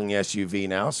guzzling SUV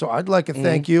now, so I'd like to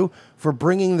thank you for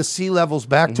bringing the sea levels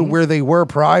back to where they were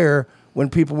prior when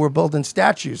people were building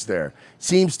statues there.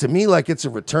 Seems to me like it's a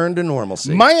return to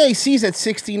normalcy. My AC's at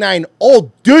 69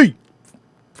 all day.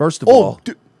 First of all,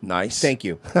 nice. Thank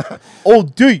you. all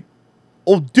day.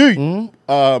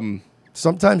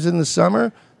 Sometimes in the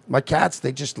summer, my cats,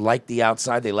 they just like the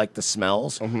outside. They like the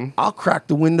smells. I'll crack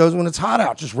the windows when it's hot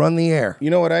out. Just run the air. You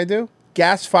know what I do?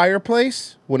 Gas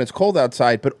fireplace when it's cold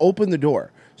outside, but open the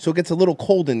door so it gets a little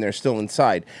cold in there still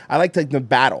inside. I like the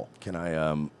battle. Can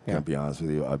I be honest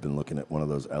with you? I've been looking at one of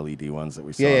those LED ones that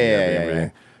we saw Yeah, on the yeah, Airbnb,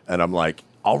 yeah. and I'm like,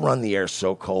 I'll run the air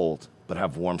so cold, but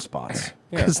have warm spots.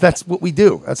 Yeah. Because that's what we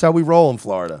do. That's how we roll in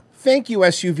Florida. Thank you,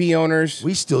 SUV owners.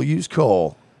 We still use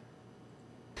coal.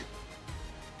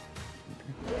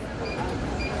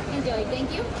 Enjoy.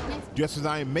 Thank you. Just as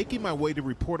I am making my way to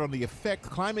report on the effect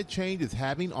climate change is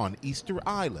having on Easter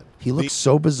Island. He looks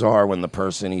so bizarre when the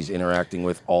person he's interacting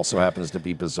with also happens to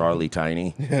be bizarrely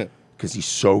tiny. Because he's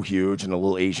so huge, and the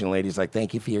little Asian lady's like,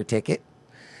 thank you for your ticket.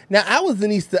 Now, I was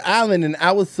in Easter Island, and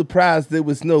I was surprised there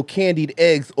was no candied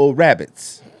eggs or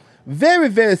rabbits. Very,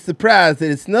 very surprised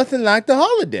that it's nothing like the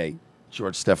holiday.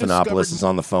 George Stephanopoulos is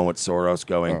on the phone with Soros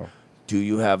going, do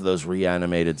you have those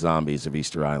reanimated zombies of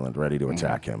Easter Island ready to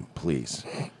attack him? Please.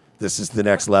 This is the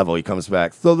next level. He comes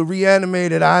back. So the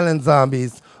reanimated island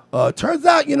zombies, turns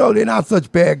out, they're not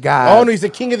such bad guys. Oh, no, he's the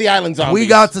king of the island zombies. We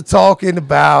got to talking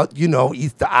about,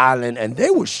 Easter Island, and they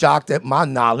were shocked at my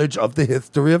knowledge of the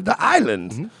history of the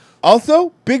island.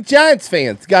 Also, big Giants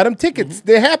fans got them tickets.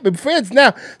 They're happy friends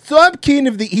now. So I'm king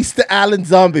of the Easter Island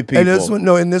zombie people.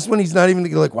 And this one, he's not even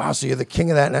like, wow, so you're the king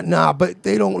of that. Nah, but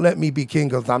they don't let me be king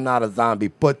because I'm not a zombie.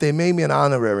 But they made me an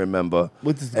honorary member.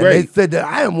 Which is and great. they said that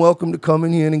I am welcome to come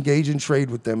in here and engage in trade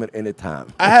with them at any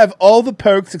time. I have all the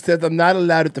perks except I'm not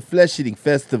allowed at the flesh-eating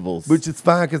festivals. Which is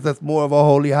fine because that's more of a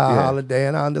holy holiday,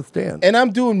 and I understand. And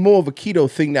I'm doing more of a keto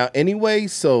thing now anyway,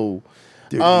 so...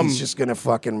 Dude, he's just going to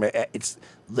fucking... It's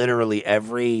literally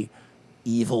every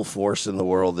evil force in the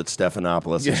world that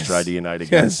Stephanopoulos has tried to unite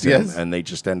against him, and they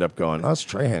just end up going, us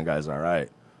Trahan guys, all right.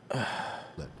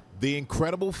 The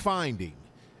incredible finding.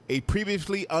 A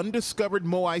previously undiscovered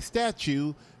Moai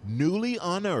statue newly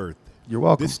unearthed. You're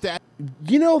welcome. This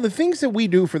the things that we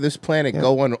do for this planet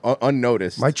go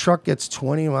unnoticed. My truck gets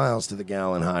 20 miles to the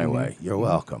gallon highway. You're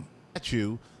welcome.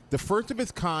 Statue, the first of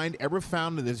its kind ever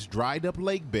found in this dried up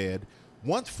lake bed,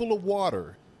 once full of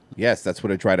water. Yes, that's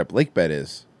what a dried up lake bed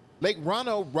is. Lake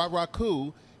Rano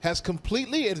Raraku has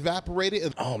completely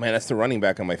evaporated. Oh man, that's the running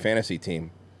back on my fantasy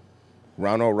team.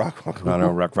 Rano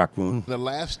Raraku. In the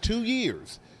last 2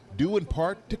 years, due in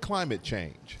part to climate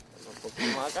change.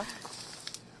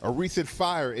 A recent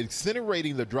fire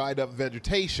incinerating the dried up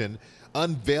vegetation,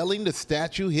 unveiling the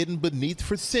statue hidden beneath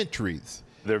for centuries.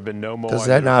 There have been no more. Does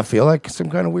that not feel like some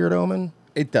kind of weird omen?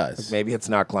 It does. Like, maybe it's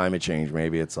not climate change.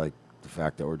 Maybe it's like the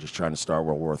fact that we're just trying to start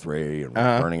World War III and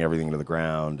burning everything to the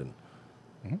ground. And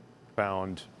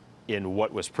Found in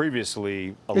what was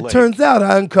previously a it lake. turns out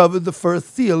I uncovered the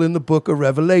first seal in the Book of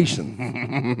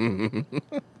Revelation.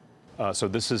 So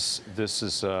this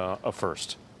is a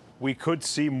first. We could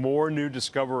see more new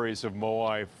discoveries of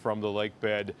moai from the lake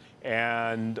bed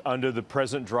and under the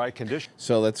present dry conditions.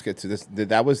 So let's get to this. This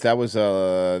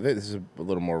is a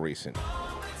little more recent.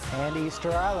 And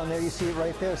Easter Island, there you see it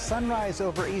right there. Sunrise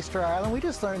over Easter Island. We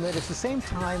just learned that it's the same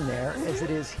time there as it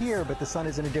is here, but the sun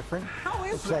is in a different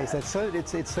place. That's so,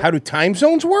 it's How do time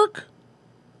zones work?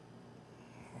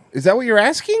 Is that what you're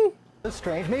asking? so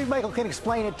strange. Maybe Michael can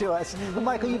explain it to us.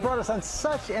 Michael, you brought us on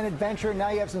such an adventure. Now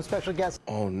you have some special guests.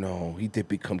 Oh no, he did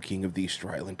become king of the Easter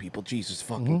Island people. Jesus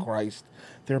fucking Christ.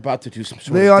 They're about to do some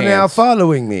sort They of are now dance.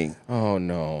 following me. Oh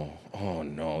no. Oh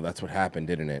no. That's what happened,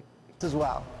 didn't it? As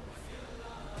well.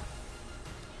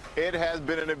 It has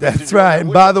been an adventure. That's right.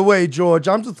 And by the way, George,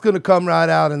 I'm just going to come right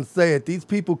out and say it. These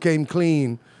people came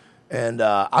clean, and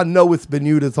I know it's been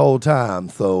you this whole time.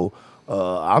 So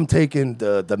I'm taking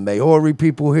the Maori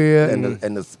people here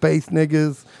and the space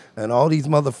niggas and all these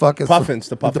motherfuckers. Puffins.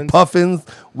 The puffins.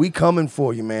 We coming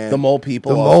for you, man. The mole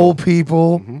people The also. mole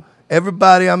people.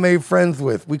 Everybody I made friends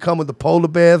with. We come with the polar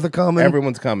bears are coming.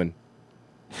 Everyone's coming.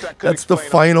 That's the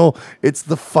final. It's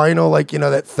the final, like, you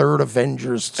know, that third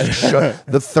Avengers,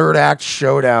 the third act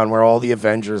showdown where all the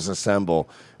Avengers assemble,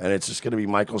 and it's just going to be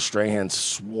Michael Strahan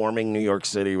swarming New York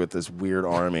City with this weird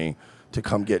army to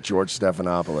come get George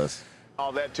Stephanopoulos.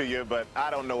 All that to you, but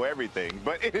I don't know everything.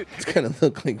 But It's going to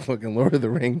look like fucking Lord of the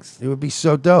Rings. It would be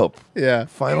so dope. Yeah.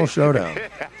 Final showdown.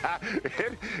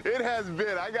 It has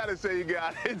been, I gotta say, you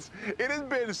guys, it has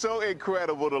been so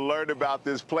incredible to learn about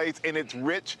this place and its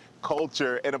rich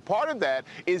culture. And a part of that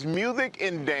is music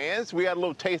and dance. We had a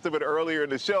little taste of it earlier in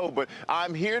the show, but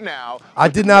I'm here now. I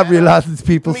did not realize these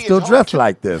people still dress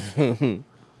like this.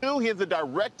 He's the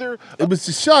director. It was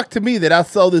a shock to me that I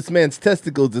saw this man's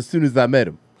testicles as soon as I met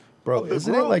him. Bro,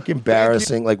 isn't it like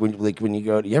embarrassing? Like when you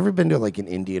go, you ever been to like an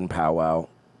Indian powwow?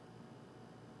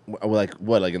 Like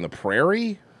what? Like in the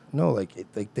prairie? No, like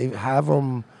they have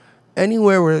them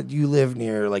anywhere where you live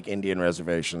near like Indian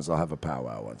reservations. They'll have a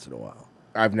powwow once in a while.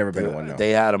 I've never been to one. No.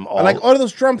 They had them all. I like all of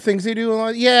those drum things they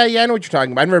do. Yeah, I know what you're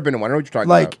talking about. I've never been to one. I know what you're talking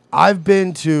Like about. I've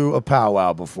been to a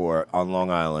powwow before on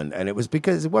Long Island, and it was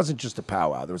because it wasn't just a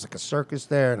powwow. There was like a circus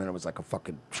there, and then it was like a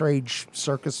fucking trade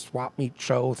circus swap meet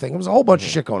show thing. It was a whole bunch of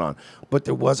shit going on, but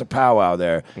there was a powwow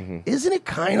there. Isn't it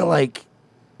kind of like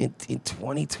in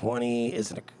 2020?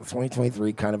 Isn't it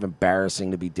 2023 kind of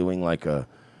embarrassing to be doing like a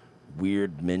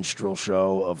weird minstrel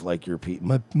show of like your people,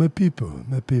 my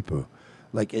people.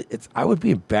 Like it's, I would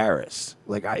be embarrassed.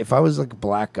 Like if I was like a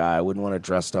black guy, I wouldn't want to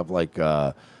dress up like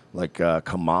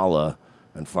Kamala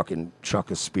and fucking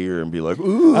chuck a spear and be like,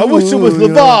 ooh, I wish it was you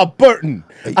know? LeVar Burton.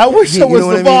 I wish You it was know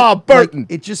what I LeVar mean? Burton.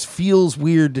 Like, it just feels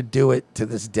weird to do it to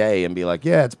this day and be like,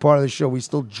 yeah, it's part of the show. We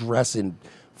still dress in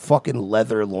fucking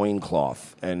leather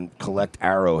loincloth and collect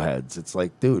arrowheads. It's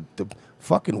like, dude, the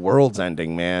fucking world's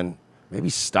ending, man. Maybe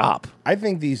stop. I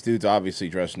think these dudes obviously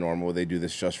dress normal. They do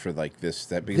this just for like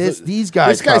that. Because These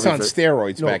guys. This guy's probably on for-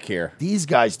 steroids No, back here. These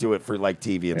guys do it for like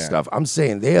TV and Yeah. stuff. I'm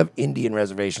saying they have Indian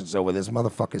reservations though, where this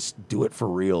motherfuckers do it for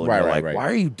real. And Right, you're right, like, right. why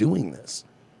are you doing this?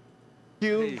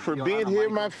 You for being here,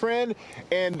 my friend.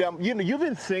 And you know, you've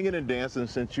been singing and dancing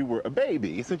since you were a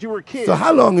baby, since you were a kid. So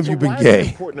how long have you been why is it gay?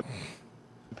 important to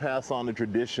pass on the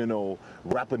traditional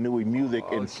Rapa Nui music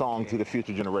and song to the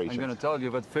future generations? I'm going to tell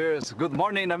you, but first, good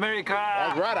morning, America.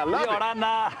 That's right, I love it.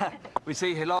 Yorana. We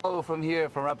say hello from here,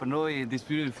 from Rapa Nui, this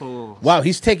beautiful Wow,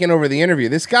 he's taking over the interview.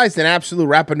 This guy's an absolute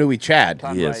Rapa Nui Chad.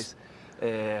 sunrise.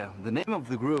 The name of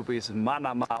the group is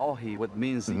Mana Maohi, what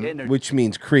means the energy. Which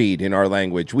means creed in our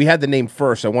language. We had the name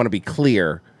first. I want to be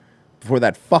clear. Before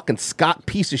that fucking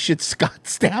piece of shit Scott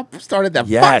Stapp started that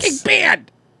Yes. fucking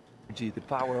band. The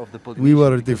power of the We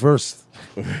were the first.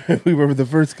 We were the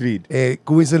first creed.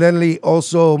 Coincidentally,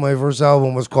 also my first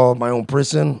album was called My Own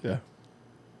Prison. Yeah.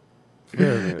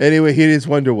 Anyway, here is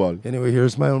Wonderwall. Anyway,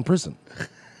 here's My Own Prison.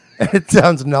 It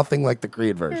sounds nothing like the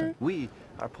Creed version. We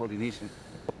are Polynesian.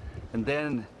 And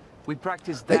then we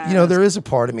practice That- dance. You know, there is a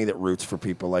part of me that roots for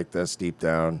people like this deep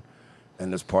down,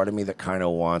 and there's part of me that kind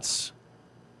of wants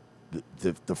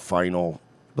the final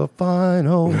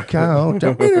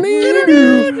countdown.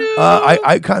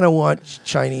 I kind of want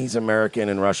Chinese, American,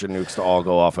 and Russian nukes to all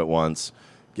go off at once.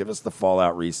 Give us the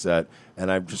Fallout reset, and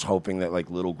I'm just hoping that like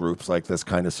little groups like this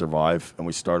kind of survive, and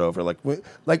we start over.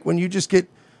 Like when you just get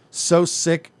so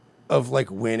sick of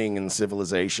like winning in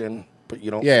civilization, but you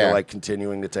don't Yeah. feel like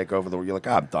continuing to take over the world. You're like,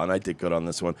 I'm done. I did good on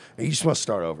this one. And you just want to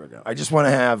start over again. I just want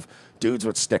to have dudes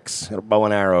with sticks and a bow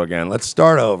and arrow again. Let's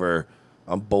start over.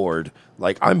 I'm bored.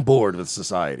 Like, I'm bored with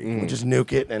society. We just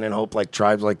nuke it and then hope like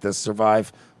tribes like this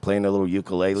survive, playing their little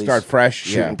ukuleles. Start fresh,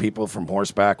 Shooting yeah. people from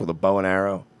horseback with a bow and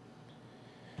arrow.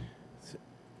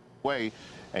 Way,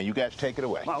 and you guys take it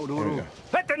away. Here we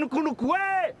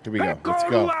go. Let's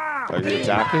go. Are they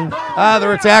attacking?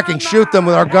 They're attacking. Shoot them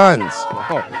with our guns.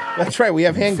 Oh, that's right. We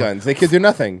have handguns. They could do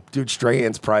nothing. Dude,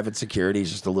 Strahan's private security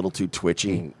is just a little too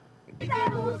twitchy. That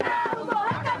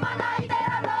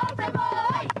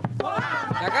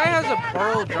guy has a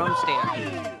pearl drum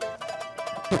stand.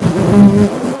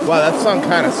 Wow, that song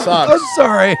kind of sucks. I'm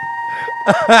sorry.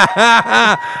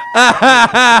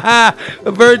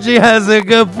 Virgie has a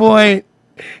good point.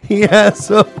 He has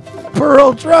a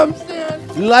pearl drum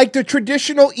stand. Like the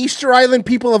traditional Easter Island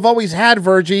people have always had,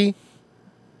 Virgie.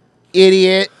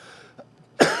 Idiot.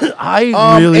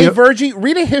 Hey, Virgie,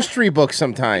 read a history book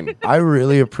sometime. I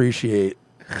really appreciate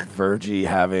Virgie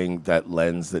having that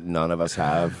lens that none of us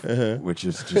have, which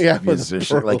is just Yeah, a with the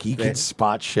musician. pearl Like, he can stand.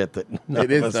 spot shit that none It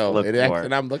of is, us though. look It for. actually-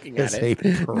 and I'm looking at It's it.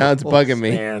 a Now it's pearl bugging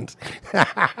me. stand.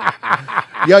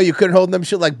 Yo, you couldn't hold them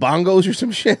shit like bongos or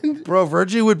some shit? Bro,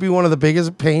 Virgie would be one of the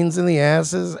biggest pains in the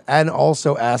asses and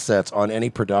also assets on any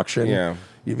production. Yeah.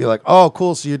 You'd be like, oh,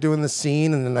 cool, so you're doing the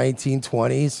scene in the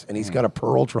 1920s, and he's got a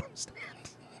pearl drum stand.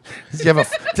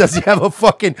 Does he have a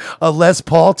fucking Les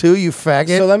Paul too, you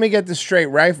faggot? So let me get this straight.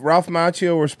 Ralph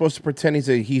Macchio, we're supposed to pretend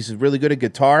he's really good at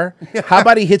guitar. How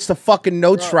about he hits the fucking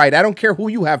notes right? I don't care who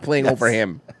you have playing over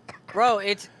him. Bro,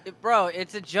 it's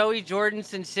a Joey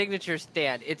Jordison signature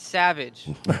stand. It's savage.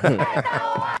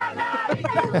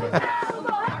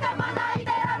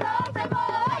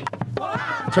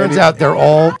 Turns out they're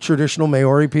all traditional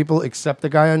Maori people except the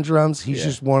guy on drums. He's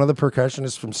just one of the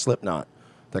percussionists from Slipknot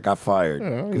that got fired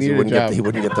Oh, because needed a job. he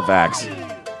wouldn't get the vax.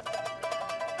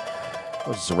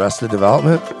 Was this Arrested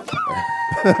Development?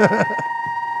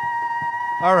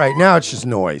 All right, now it's just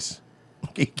noise.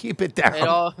 Keep it down. It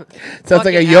all, Sounds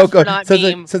like a fucking Yoko. astronaut Sounds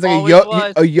meme like, sounds like always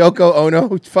was. a Yoko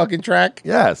Ono fucking track.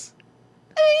 Yes.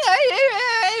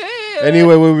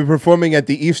 Anyway, we'll be performing at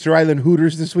the Easter Island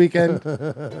Hooters this weekend.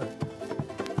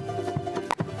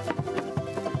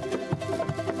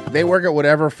 They work at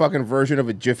whatever fucking version of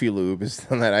a Jiffy Lube is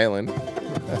on that island.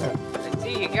 I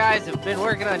see you guys have been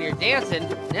working on your dancing.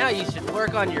 Now you should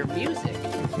work on your music.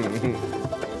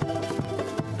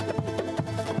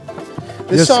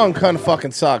 This song kind of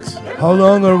fucking sucks. How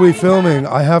long are we filming?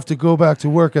 I have to go back to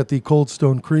work at the Cold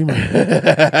Stone Creamery.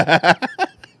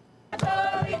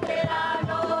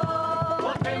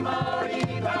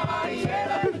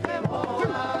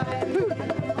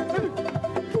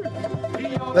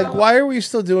 Like, why are we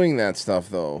still doing that stuff,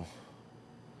 though?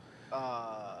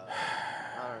 I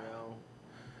don't know.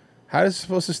 How is it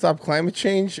supposed to stop climate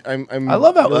change? I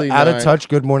love how really out of not- touch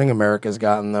Good Morning America's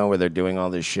gotten, though, where they're doing all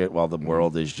this shit while the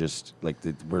world is just, like,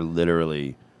 we're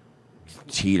literally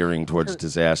teetering towards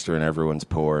disaster and everyone's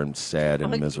poor and sad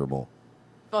and Like- miserable.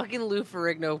 Fucking Lou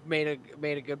Ferrigno made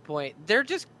a good point. They're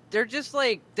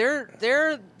like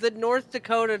they're the North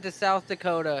Dakota to South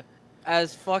Dakota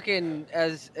as fucking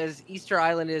as Easter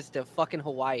Island is to fucking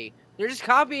Hawaii. They're just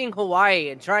copying Hawaii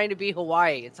and trying to be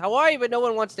Hawaii. It's Hawaii, but no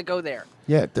one wants to go there.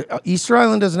 Yeah, Easter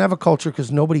Island doesn't have a culture because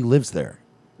nobody lives there.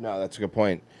 No, that's a good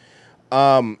point.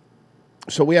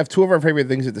 So we have two of our favorite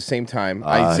things at the same time.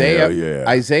 hell yeah.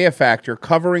 Isaiah Factor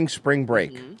covering Spring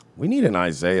Break. We need an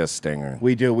Isaiah stinger.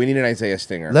 We do. We need an Isaiah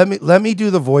stinger. Let me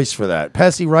do the voice for that.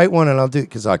 Pessy, write one and I'll do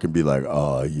because I can be like,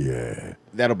 oh yeah,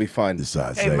 that'll be fun. This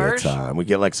Isaiah Mersh. time. We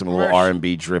get like some little Mersh.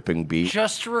 R&B dripping beat.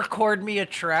 Just record me a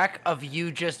track of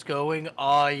you just going,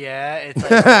 oh yeah. It's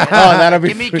like, that'll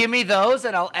be give me those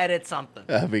and I'll edit something.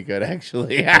 That'd be good,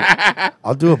 actually.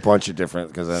 I'll do a bunch of different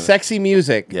because Sexy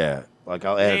music. Yeah, like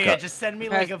I'll add. Yeah, just send me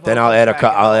like a then I'll add a vocal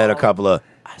I'll add a track couple of.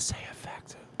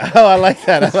 Oh, I like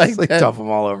that. I like that. Dump them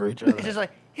all over each other. It's just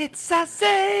like, it's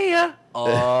Isaiah.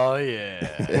 Oh yeah.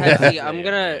 Pepsi,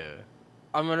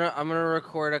 I'm gonna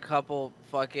record a couple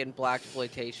fucking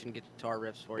blaxploitation guitar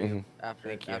riffs for you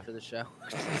after the show.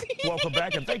 Welcome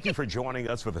back, and thank you for joining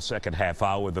us for the second half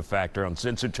hour of The Factor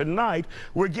Uncensored. Tonight,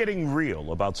 we're getting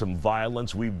real about some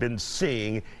violence we've been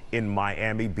seeing in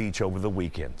Miami Beach over the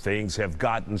weekend. Things have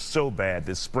gotten so bad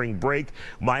this spring break,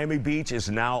 Miami Beach is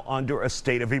now under a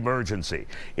state of emergency,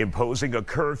 imposing a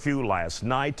curfew last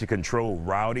night to control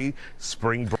rowdy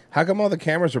spring break. How come all the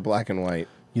cameras are black and white?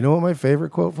 You know what my favorite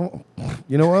quote from?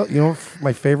 You know what? You know what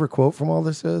my favorite quote from all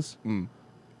this is?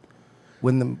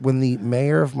 When the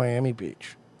mayor of Miami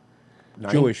Beach,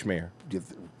 Jewish mayor,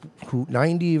 who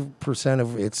 90%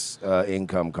 of its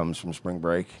income comes from spring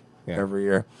break every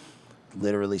year,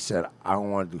 literally said, I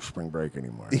don't want to do spring break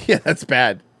anymore. Yeah, that's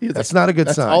bad. That's not a good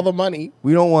that's sign. all the money.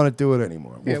 We don't want to do it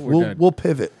anymore. Yeah, We'll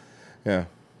pivot. Yeah.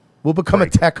 We'll become a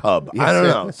tech hub. Yes, I don't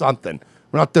sir. know, something.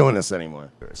 We're not doing this anymore.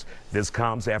 This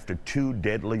comes after 2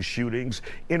 deadly shootings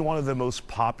in one of the most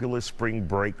popular spring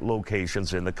break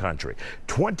locations in the country.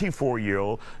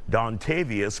 24-year-old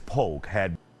Dontavius Polk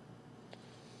had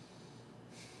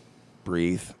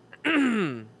breathe.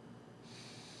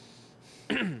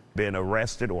 been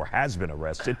arrested or has been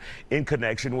arrested in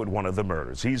connection with one of the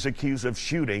murders. He's accused of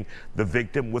shooting the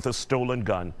victim with a stolen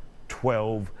gun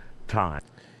 12 times.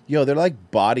 Yo, they're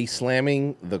like body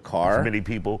slamming the car. Many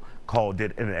people called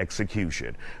it an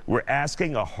execution. We're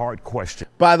asking a hard question.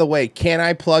 By the way, can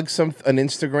I plug an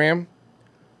Instagram?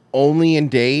 Only in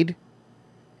Dade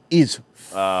is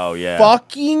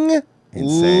fucking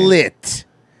Insane. lit.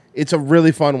 It's a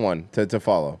really fun one to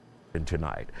follow.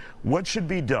 Tonight, what should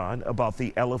be done about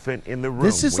the elephant in the room?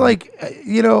 This is when like,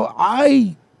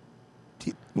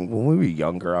 when we were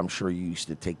younger, I'm sure you used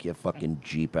to take your fucking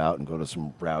Jeep out and go to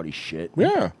some rowdy shit.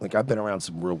 Yeah. Like, I've been around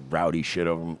some real rowdy shit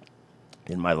in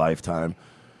my lifetime.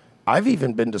 I've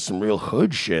even been to some real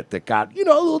hood shit that got, a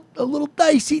little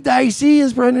dicey,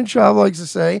 as Brendan Schaub likes to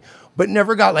say, but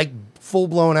never got, like,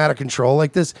 full-blown out of control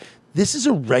like this. This is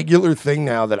a regular thing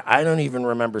now that I don't even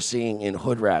remember seeing in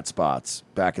hood rat spots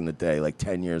back in the day, like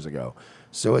 10 years ago.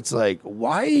 So it's like,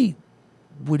 why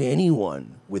would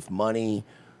anyone with money,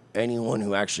 anyone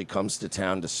who actually comes to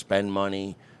town to spend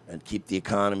money and keep the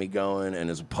economy going and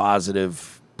is a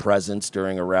positive presence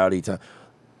during a rowdy time,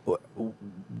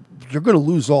 you're going to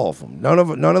lose all of them. None of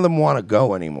them want to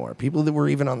go anymore. People that were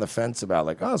even on the fence about,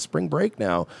 like, spring break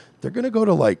now, they're going to go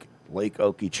to, like, Lake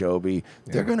Okeechobee.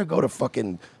 They're going to go to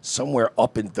fucking somewhere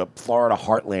up in the Florida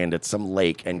heartland at some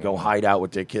lake and go hide out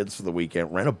with their kids for the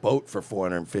weekend, rent a boat for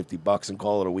 $450 and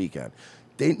call it a weekend.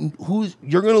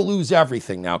 You're going to lose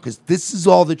everything now because this is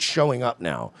all that's showing up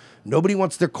now. Nobody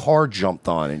wants their car jumped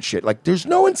on and shit. Like, there's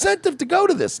no incentive to go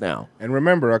to this now. And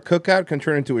remember, a cookout can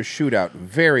turn into a shootout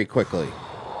very quickly.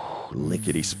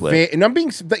 Lickety split. And I'm being,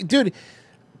 dude,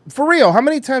 for real, how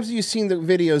many times have you seen the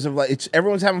videos of, like,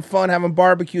 everyone's having fun, having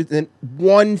barbecue, then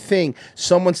one thing,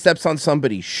 someone steps on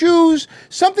somebody's shoes,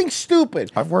 something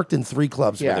stupid. I've worked in 3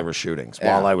 clubs where there were shootings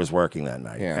while I was working that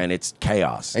night, and it's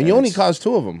chaos. And you only caused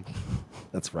 2 of them.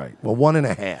 That's right. Well,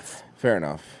 1.5. Fair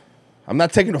enough. I'm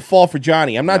not taking a fall for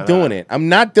Johnny. I'm not doing it. I'm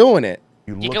not doing it.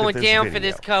 You're going down for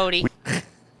this, Cody.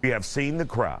 We have seen the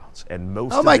crowds, and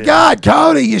most. Oh my God,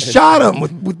 Cody! You shot him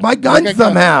with my gun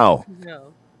somehow.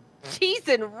 No. Cheese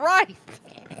and rice.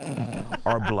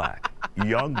 Are black,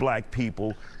 young black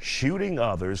people shooting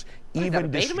others,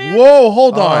 even. Whoa,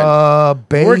 hold on.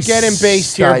 Base, We're getting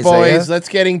based here, Isaiah. boys. Let's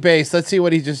getting based. Let's see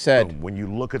what he just said. When you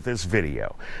look at this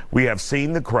video, we have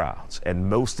seen the crowds, and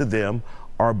most of them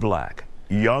are black.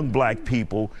 Young black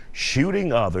people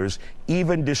shooting others,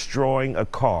 even destroying a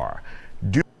car.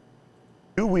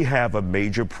 Do we have a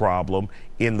major problem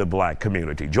in the black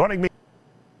community? Joining me.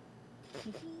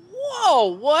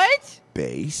 Whoa, what?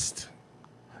 Based.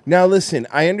 Now, listen,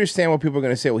 I understand what people are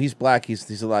going to say. Well, he's black.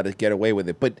 He's allowed to get away with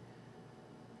it. But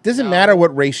doesn't matter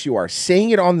what race you are. Saying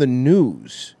it on the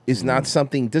news is not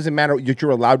something, doesn't matter that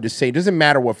you're allowed to say. Doesn't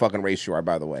matter what fucking race you are,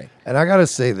 by the way. And I got to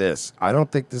say this. I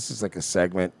don't think this is like a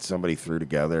segment somebody threw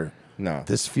together. No.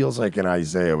 This feels like an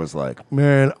Isaiah was like,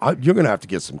 man, you're going to have to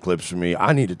get some clips from me.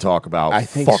 I need to talk about I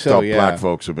think fucked so, up yeah. black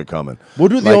folks who are becoming. We'll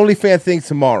do the OnlyFans thing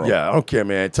tomorrow. Yeah, I don't care,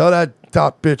 man. Tell that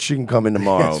top bitch she can come in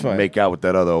tomorrow That's and fine. make out with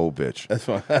that other old bitch. That's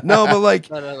fine. No, but like,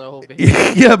 That other whole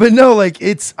bitch. yeah, but no, like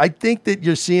I think that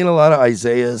you're seeing a lot of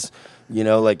Isaiahs,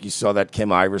 like you saw that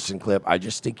Kim Iverson clip. I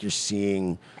just think you're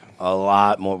seeing a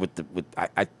lot more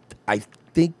I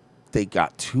think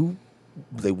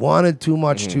they wanted too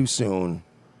much too soon.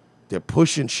 They're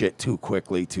pushing shit too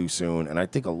quickly, too soon, and I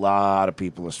think a lot of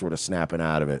people are sort of snapping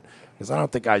out of it because I don't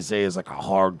think Isaiah is like a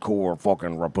hardcore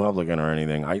fucking Republican or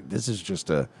anything. This is just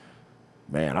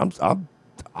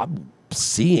I'm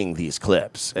seeing these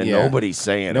clips and Yeah. nobody's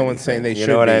saying No one's anything. saying they You should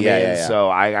know what be. I mean? Yeah, yeah, yeah. So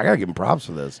I gotta give him props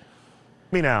for this.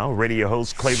 Me now, radio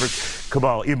host Claver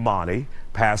Kabal Imani,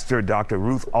 Pastor Dr.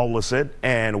 Ruth Olison,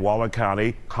 and Waller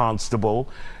County Constable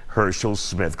Herschel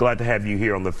Smith. Glad to have you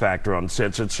here on The Factor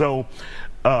Uncensored. So,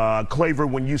 Claver,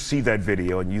 when you see that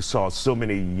video and you saw so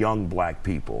many young black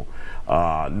people,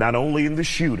 not only in the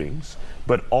shootings,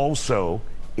 but also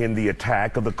in the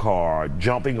attack of the car,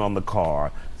 jumping on the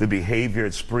car, the behavior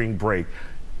at spring break,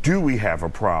 do we have a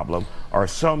problem? Are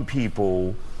some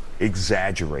people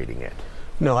exaggerating it?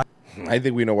 No, I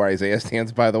think we know where Isaiah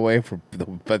stands, by the way,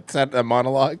 but it's not a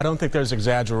monologue. I don't think there's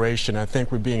exaggeration. I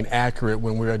think we're being accurate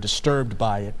when we are disturbed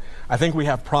by it. I think we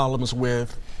have problems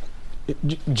with,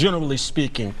 generally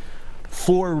speaking,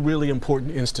 4 really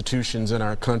important institutions in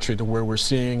our country to where we're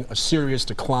seeing a serious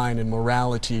decline in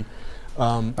morality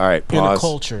All right, in a pause.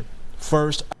 culture.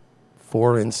 First,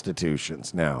 4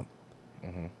 institutions. Now,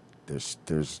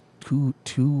 there's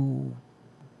two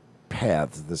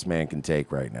paths this man can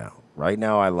take right now. Right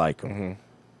now, I like him.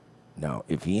 Now,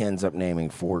 if he ends up naming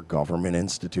 4 government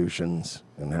institutions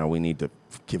and how we need to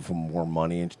give him more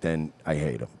money, then I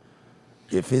hate him.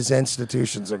 If his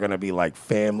institutions are going to be like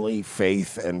family,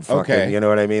 faith, and fucking, Okay. you know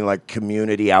what I mean, like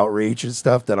community outreach and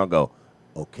stuff, then I'll go,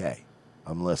 okay,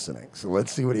 I'm listening. So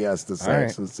let's see what he has to say. All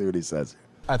right. So let's see what he says.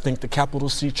 I think the capital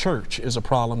C church is a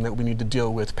problem that we need to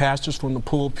deal with. Pastors from the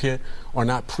pulpit are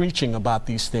not preaching about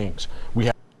these things. We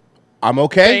have I'm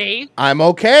okay. I'm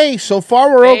okay. So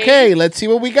far, we're okay. Let's see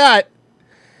what we got.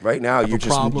 Right now, you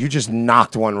just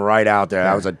knocked one right out there.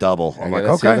 That was a double. I'm like,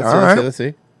 let's see, okay, let's all see, right. let's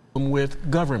see.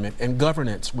 with government and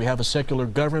governance. We have a secular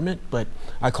government, but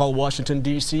I call Washington,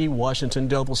 D.C., Washington,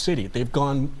 Devil City. They've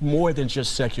gone more than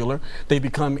just secular. They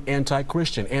become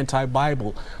anti-Christian,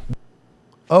 anti-Bible.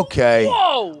 Okay.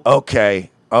 Whoa! Okay.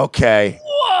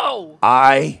 Whoa!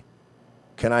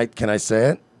 Can I say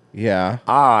it? Yeah.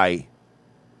 I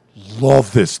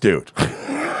love this dude.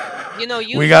 You know,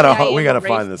 we gotta racist.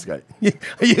 find this guy.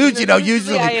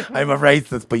 Usually I I'm a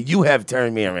racist, but you have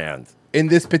turned me around in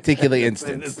this particular In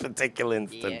instance. this particular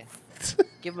instance.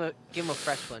 Give him a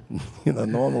fresh one.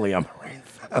 Normally I'm a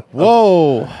racist.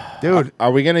 Whoa, dude,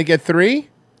 are we gonna get 3? Do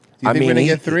you think we're gonna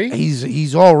get 3?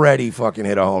 He's already fucking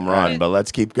hit a home run, but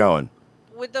let's keep going.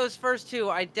 With those first 2,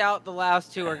 I doubt the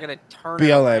last 2 are gonna turn.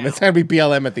 BLM. It's gonna be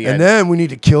BLM at the end. And then we need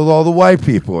to kill all the white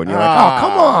people, and you're like, oh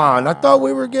come on! I thought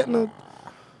we were getting a.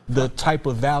 The type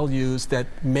of values that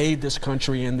made this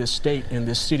country and this state and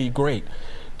this city great.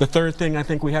 The third thing, I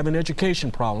think we have an education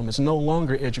problem. It's no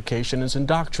longer education, it's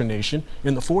indoctrination.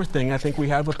 And the fourth thing, I think we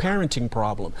have a parenting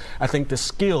problem. I think the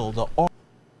skill, the art.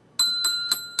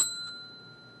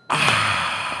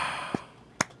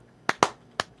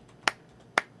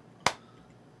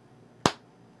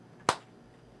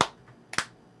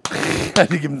 Had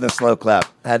to give him the slow clap.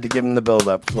 Had to give him the build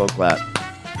up, slow clap.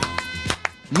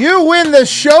 You win the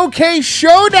Showcase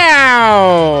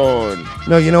Showdown.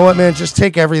 No, you know what, man? Just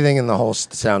take everything in the whole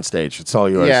soundstage. It's all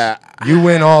yours. Yeah. You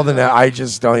win all the. I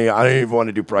just don't. I don't even want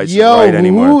to do prices Yo, right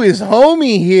anymore. who is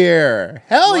homie here?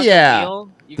 Hell Want the yeah.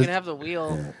 wheel? You can have the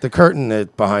wheel. The curtain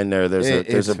behind there. There's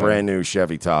It's a fun. brand new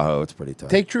Chevy Tahoe. It's pretty tough.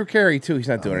 Take Drew Carey too. He's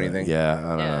not doing anything. Yeah, I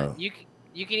don't know.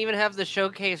 You can even have the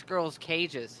showcase girls'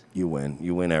 cages. You win.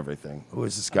 You win everything. Who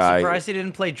is this guy? Surprised he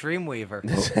didn't play Dreamweaver.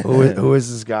 Who is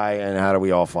this guy, and how do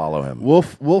we all follow him?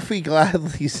 Wolfie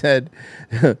gladly said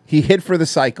he hit for the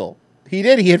cycle. He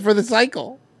did. He hit for the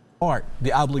cycle. Art,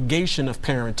 the obligation of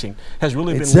parenting has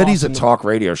really It been said lost he's a in the- talk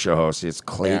radio show host. It's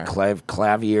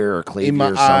Clavier or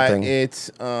Clavier or something.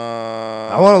 It's.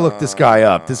 I want to look this guy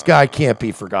up. This guy can't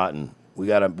be forgotten. We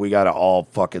gotta all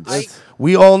fucking.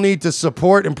 We all need to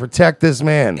support and protect this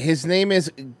man. His name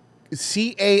is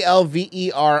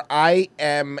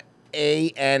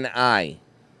Calverimani.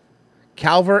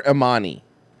 Calver Imani.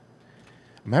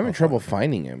 I'm having trouble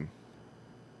finding him.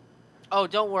 Oh,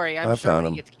 don't worry. I I'm sure found when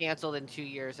him. he gets canceled in 2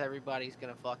 years, everybody's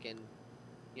gonna fucking,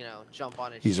 jump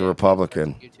on it. He's a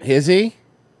Republican. Is he?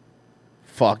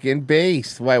 Fucking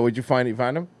based. Why would you find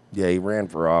him? Yeah, he ran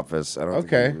for office. I don't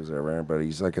Okay. think he was ever, but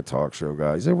he's like a talk show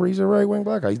guy. He's a right wing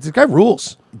black guy. This guy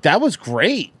rules. That was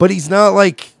great. But he's not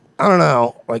like I don't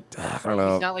know. He's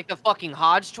not like the fucking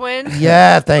Hodge twins.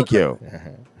 Yeah, thank you.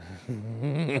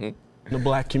 the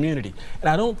black community. And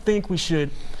I don't think we should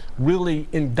really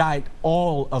indict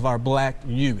all of our black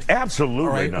youth. Absolutely All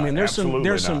right? not. I mean, there's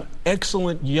Absolutely some not.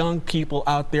 excellent young people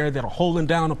out there that are holding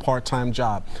down a part-time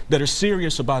job, that are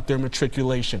serious about their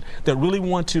matriculation, that really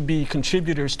want to be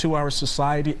contributors to our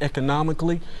society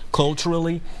economically,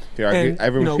 culturally. Here, And,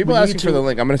 people we asking need for the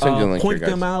link. I'm gonna send you the link Point here,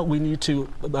 guys. them out. We need to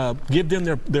give them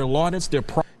their laudits, their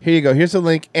pride. Here you go. Here's the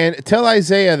link. And tell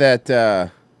Isaiah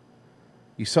that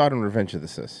you saw it in Revenge of the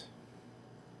Sis.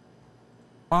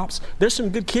 There's some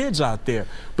good kids out there,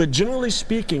 but generally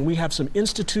speaking, we have some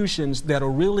institutions that are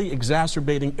really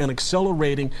exacerbating and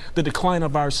accelerating the decline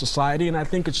of our society, and I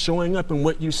think it's showing up in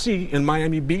what you see in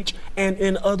Miami Beach and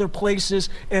in other places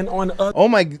and on other. Oh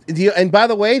my! And by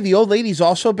the way, the old lady's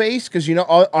also based because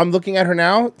I'm looking at her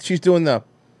now. She's doing the,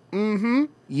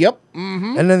 yep,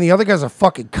 And then the other guy's a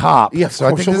fucking cop. Yeah, so I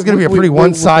think so this is going to be a we- pretty we-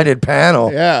 one-sided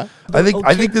panel. Yeah. I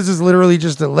think this is literally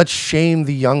just a let's shame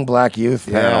the young black youth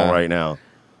panel Yeah. right now.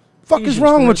 fuck is Asians,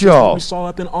 wrong for with instance, what y'all? We saw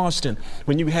up in Austin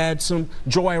when you had some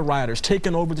joyriders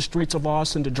taking over the streets of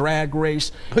Austin to drag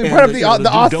race. We and brought up you the know, do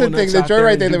Austin thing, donuts the out there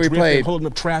joyride and thing do that we drifting, played. holding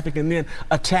up traffic, and then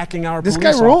attacking our This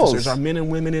police guy rules. officers, our men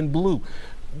and women in blue.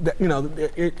 You know,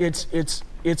 it's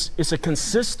a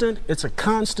consistent, it's a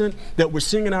constant that we're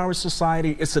seeing in our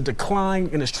society. It's a decline,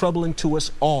 and it's troubling to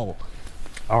us all.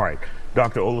 All right.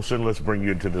 Dr. Olafson, let's bring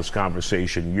you into this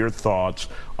conversation. Your thoughts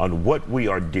on what we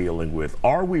are dealing with.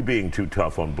 Are we being too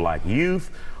tough on black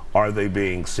youth? Are they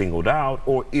being singled out?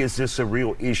 Or is this a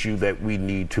real issue that we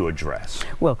need to address?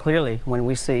 Well, clearly, when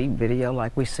we see video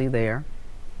like we see there,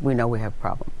 we know we have a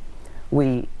problem.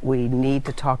 We need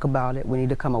to talk about it. We need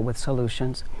to come up with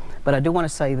solutions. But I do want to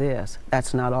say this.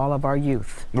 That's not all of our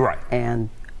youth. Right.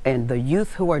 And the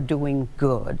youth who are doing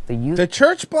good, The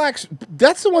church blacks,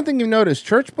 that's the one thing you've noticed.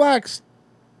 Church blacks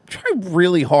try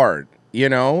really hard, you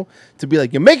know, to be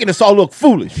like, you're making us all look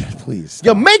foolish. Please.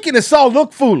 You're making us all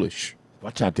look foolish.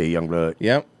 Watch out there, young blood.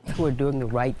 Yep. who are doing the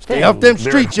right thing. Stay off them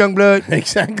streets, young blood.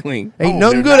 Exactly. Ain't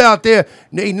nothing good out there.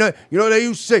 Ain't no, you know they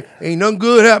used to say, ain't nothing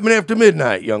good happening after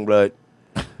midnight, young blood.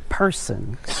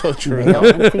 Person, so true. male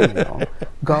and female,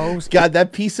 goes. God,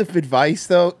 that piece of advice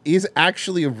though is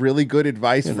actually a really good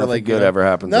advice for nothing like good ever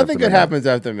happens Nothing after good midnight. happens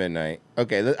after midnight.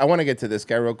 Okay, I want to get to this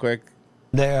guy real quick.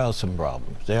 There are some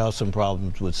problems. There are some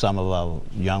problems with some of our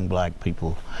young black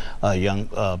people, young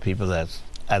people that's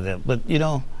out there. But you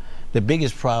know, the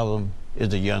biggest problem is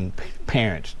the young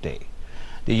parents day,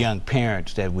 the young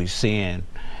parents that we're seeing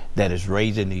that is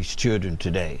raising these children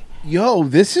today. Yo,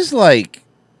 this is like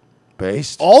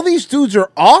based. All these dudes are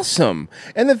awesome,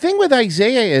 and the thing with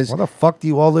Isaiah is, why the fuck do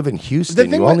you all live in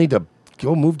Houston? You all need to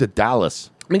go move to Dallas.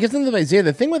 I mean, because with Isaiah,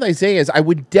 the thing with Isaiah is I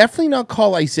would definitely not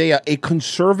call Isaiah a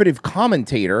conservative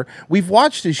commentator. We've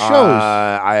watched his shows.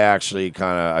 I actually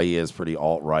kind of, he is pretty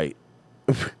alt-right.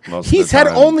 He's had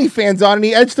OnlyFans on, and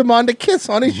he edged him on to Kiss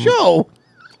on his show.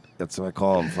 That's what I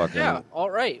call him, fucking. Yeah, all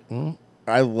right.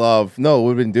 I love, no, it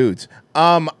would have been dudes.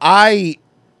 I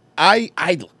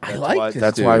like this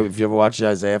That's dude. why if you ever watch the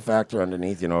Isaiah Factor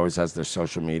underneath, you know, always has their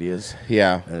social medias.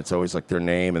 Yeah. And it's always like their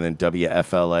name and then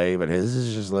WFLA, but his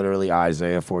is just literally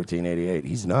Isaiah 1488.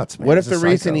 He's nuts, man. What if He's a the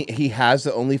reason psycho. he has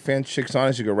the OnlyFans chicks on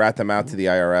is you could rat them out to the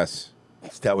IRS?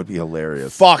 That would be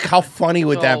hilarious. Fuck, how funny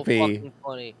would So that be? fucking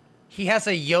funny. He has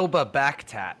a Yoba back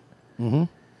tat. Mm-hmm.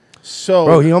 So,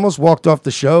 Bro, he almost walked off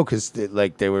the show because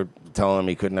they were telling him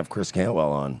he couldn't have Chris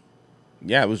Cantwell on.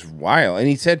 Yeah, it was wild. And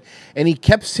he said, and he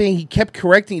kept saying, he kept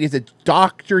correcting it. He said,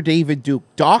 Dr. David Duke.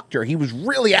 Doctor. He was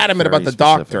really adamant about the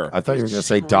doctor. I thought you were going to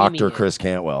say Dr. Chris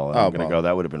Cantwell. And I'm going to go,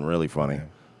 that would have been really funny.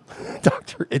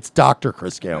 It's Dr.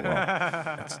 Chris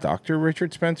Cantwell. It's Dr.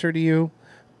 Richard Spencer to you.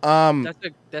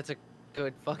 That's a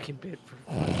good fucking bit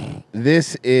for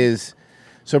This is,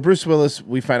 so Bruce Willis,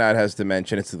 we find out has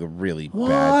dementia. It's the really bad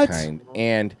What? kind.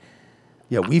 And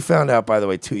Yeah, we found out, by the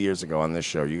way, 2 years ago on this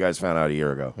show. You guys found out a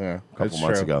year ago. Yeah, a couple that's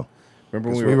months true. ago. Remember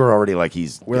 'Cause when we were already like,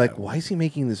 we're like, why is he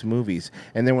making these movies?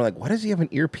 And then we're like, why does he have an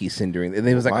earpiece in during? And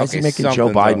then it was like, Why is he okay, making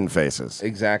Joe something's Biden up. faces?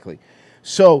 Exactly.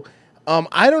 So,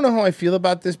 I don't know how I feel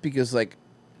about this because like,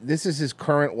 this is his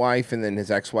current wife and then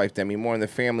his ex-wife Demi Moore and the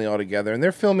family all together, and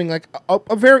they're filming like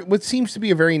a very what seems to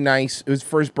be a very nice. It was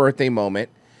for his birthday moment,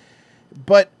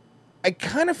 but I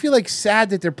kind of feel like sad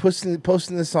that they're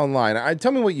posting this online.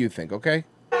 Tell me what you think, okay?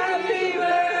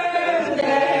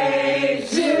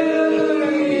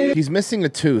 He's missing a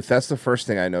tooth. That's the first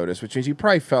thing I noticed, which means he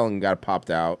probably fell and got popped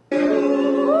out.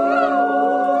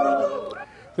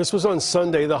 This was on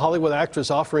Sunday, the Hollywood actress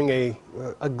offering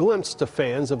a glimpse to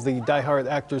fans of the diehard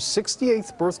actor's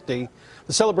 68th birthday.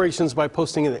 The celebrations by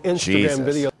posting an Instagram Jesus.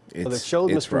 video that It's showed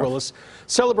Mr. rough. Willis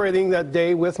celebrating that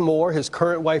day with Moore, his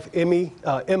current wife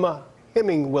Emma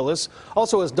Hemming Willis,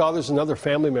 also his daughters and other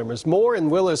family members. Moore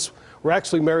and Willis were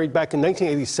actually married back in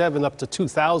 1987 up to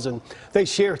 2000. They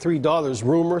share 3 daughters,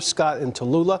 Rumor, Scott, and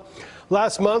Tallulah.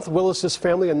 Last month, Willis's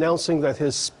family announcing that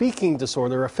his speaking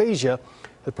disorder, aphasia,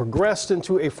 had progressed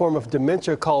into a form of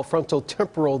dementia called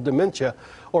frontotemporal dementia,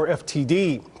 or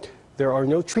FTD. There are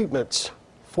no treatments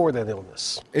for that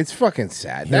illness. It's fucking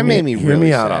sad. Hear That made me hear really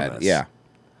me out sad. on this. Yeah.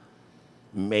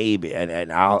 Maybe,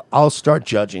 and I'll start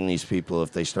judging these people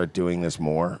if they start doing this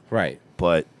more. Right.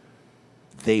 But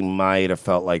they might have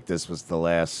felt like this was the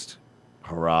last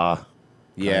hurrah.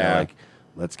 Kinda Yeah. like,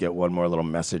 let's get one more little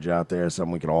message out there,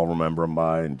 something we can all remember them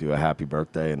by, and do a happy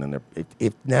birthday. And then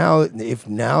if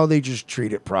now they just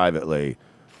treat it privately,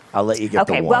 I'll let you get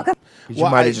the one. welcome. 'Cause you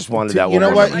might have just wanted that one. you know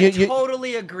more what? time. I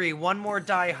totally agree. One more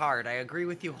Die Hard. I agree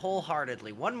with you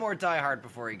wholeheartedly. One more Die Hard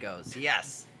before he goes.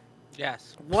 Yes.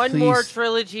 Yes. One Please. more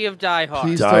trilogy of Die Hard.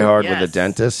 Please Die don't- Hard with a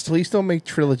dentist. Please don't make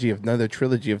another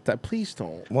trilogy of that. Please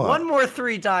don't. What? One more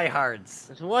 3 Die Hards.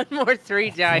 There's one more 3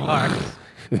 Die Hards.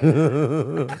 Please,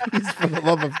 for the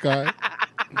love of God.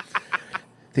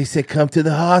 They said, come to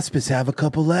the hospice, have a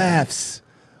couple laughs.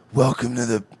 Welcome to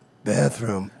the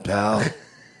bathroom, pal.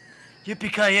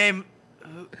 Yippee-ki-yay.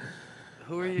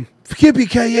 Who are you?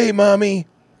 Yippee-ki-yay, mommy.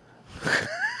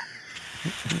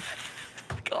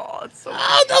 God, so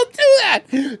Oh, don't do that.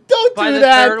 Don't By do the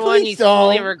that. third one, Please he's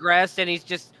fully don't. regressed, and he's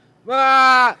just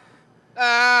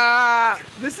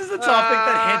This is a topic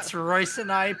that hits Royce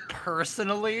and I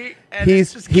personally, and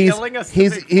He's it's just killing us. to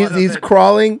make fun of he's it.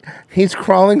 crawling. He's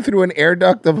crawling through an air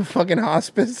duct of a fucking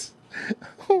hospice.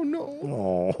 Oh no!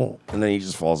 Oh, and then he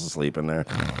just falls asleep in there.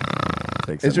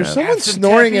 Takes Is a there nap. someone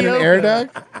snoring in an air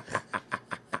duct? I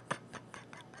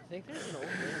think there's an old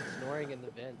man snoring in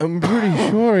the vent. I'm pretty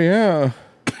sure, yeah.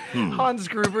 Hans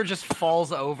Gruber just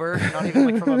falls over, not even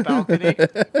like from a balcony.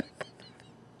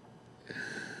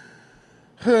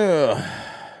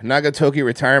 Nagatoki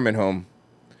retirement home.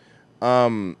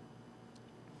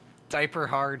 Diaper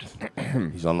hard.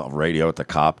 He's on the radio with the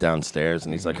cop downstairs,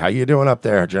 and he's like, "How you doing up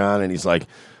there, John?" And he's like,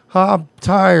 "I'm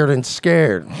tired and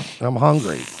scared. I'm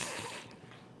hungry."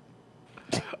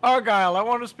 Argyle, I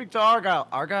want to speak to Argyle.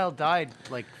 Argyle died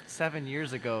like 7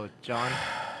 years ago, John.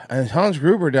 And Hans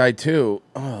Gruber died too.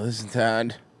 Oh, this is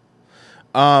sad.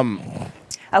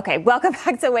 Okay, welcome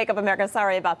back to Wake Up America.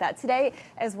 Sorry about that. Today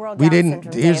is World We Down didn't.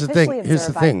 Syndrome Day. Here's the thing. officially Here's the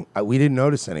observed by- thing. We didn't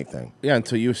notice anything. Yeah,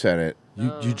 until you said it.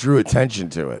 You drew attention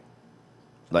to it,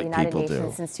 like United people do.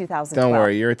 Nations since 2012. Don't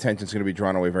worry, your attention's going to be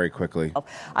drawn away very quickly.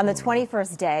 On the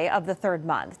 21st day of the third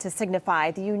month to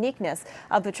signify the uniqueness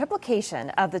of the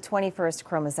triplication of the 21st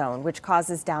chromosome, which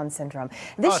causes Down syndrome.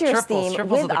 This year's theme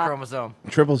triples with of the chromosome.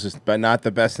 Triples is, but not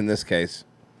the best in this case.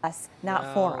 us,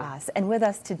 not for us. And with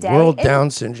us today, World in-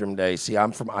 Down Syndrome Day. See,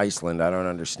 I'm from Iceland. I don't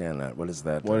understand that. What is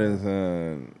that? What is?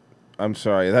 I'm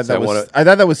sorry. I thought Is that that was. one of- I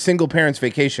thought that was single parents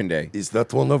vacation day. Is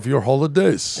that one of your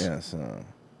holidays? Yes.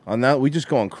 On that, we just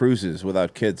go on cruises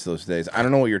without kids those days. I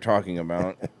don't know what you're talking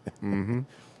about. Mm-hmm.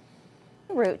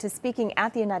 route to speaking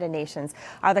at the United Nations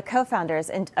are the co-founders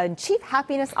and chief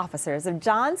happiness officers of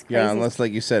John's Crazy Yeah, unless,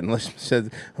 like you said, unless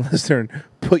they're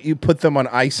put them on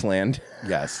Iceland.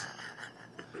 Yes.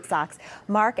 Socks,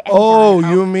 Mark and Oh,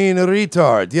 John. you mean a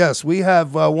retard? Yes, we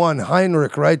have one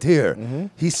Heinrich right here.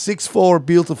 He's 6'4",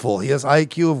 beautiful. He has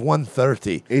IQ of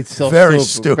 130. It's so very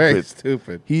stupid, very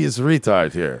stupid. He is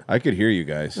retard here. I could hear you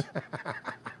guys.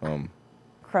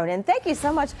 Cronin, thank you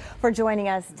so much for joining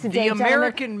us today. The gentlemen.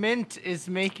 American Mint is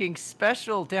making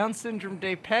special Down Syndrome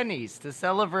Day pennies to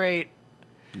celebrate.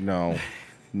 No,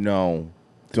 don't.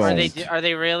 Are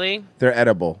they really? They're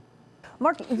edible.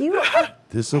 Mark, you.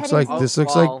 This looks heading like to- this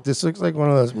looks like this looks like one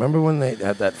of those. Remember when they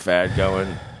had that fad going,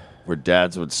 where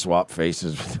dads would swap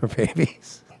faces with their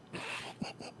babies?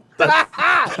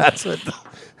 That's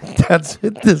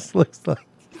what this looks like.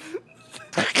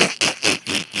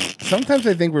 Sometimes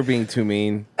I think we're being too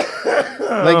mean.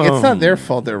 Like, it's not their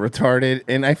fault they're retarded,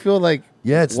 and I feel like,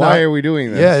 It's why not- are we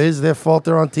doing this? Yeah, it is their fault.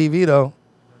 They're on TV though.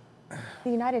 The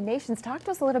United Nations. Talk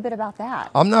to us a little bit about that.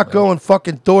 I'm not going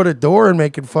fucking door to door and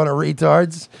making fun of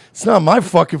retards. It's not my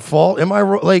fucking fault. Am I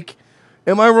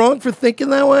wrong for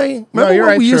thinking that way? Remember you're when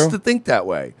right, we used true. to think that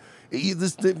way?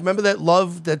 Remember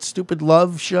that stupid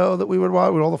Love show that we would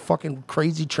watch with all the fucking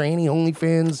crazy tranny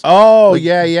OnlyFans? Oh,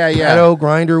 yeah. Pedo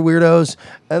grinder weirdos.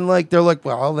 And like they're like,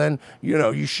 well, then,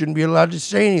 you shouldn't be allowed to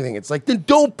say anything. It's like, then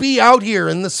don't be out here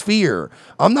in the sphere.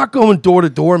 I'm not going door to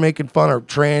door making fun of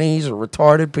trannies or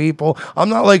retarded people. I'm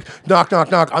not like, knock, knock,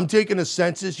 knock. I'm taking a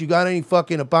census. You got any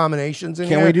fucking abominations in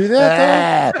Can here? we do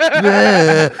that,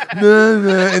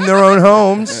 In their own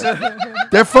homes.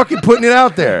 They're fucking putting it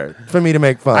out there for me to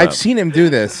make fun I've of. seen him do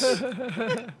this.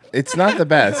 It's not the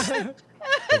best.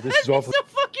 This is awful. So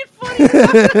fucking funny.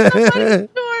 Somebody's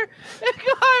door.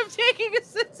 God, I'm taking a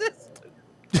census.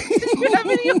 Do you have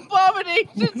any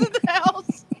abominations in the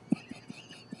house?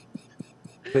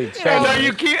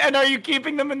 And are you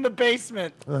keeping them in the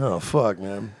basement? Oh, fuck,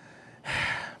 man.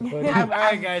 All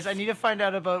right, guys, I need to find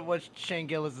out about what Shane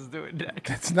Gillis is doing next.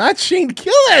 It's not Shane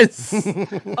Gillis.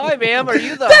 Hi, ma'am. Are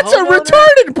you the That's a homeowner?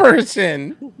 retarded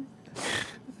person.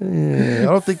 Yeah,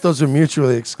 I don't think those are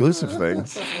mutually exclusive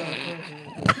things.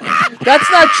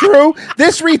 That's not true.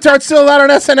 This retard's still out on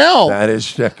SNL. That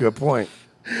is a good point.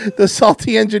 The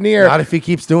salty engineer. Not if he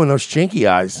keeps doing those chinky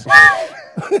eyes.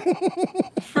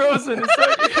 Frozen.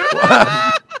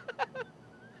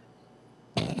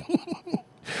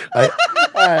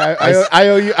 I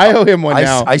owe you. I owe him one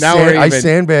now. Now we're I even.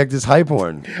 sandbagged his hype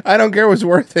horn. I don't care. It was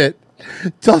worth it.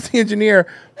 Salty engineer.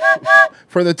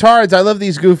 For the tards, I love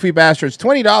these goofy bastards.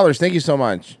 $20. Thank you so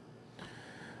much.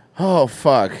 Oh,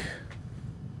 fuck.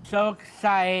 So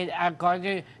excited I'm going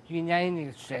to United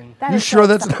Nations. You sure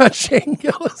that's not Shane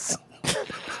Gillis?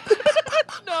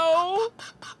 No.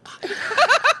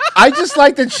 I just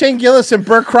like that Shane Gillis and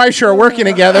Burt Kreischer are working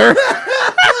together.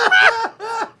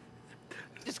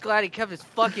 Just glad he kept his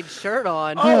fucking shirt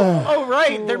on. Oh,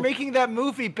 right. They're making that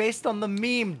movie based on the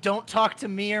meme, Don't Talk to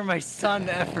Me or My Son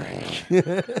Ever.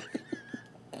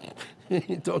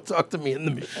 Don't talk to me in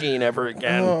the machine ever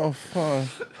again. Oh, fuck.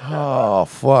 Oh,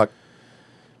 fuck.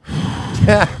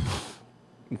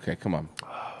 Okay, come on.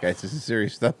 Guys, this is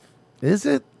serious stuff. Is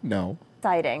it? No.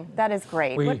 Exciting. That is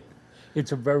great. What-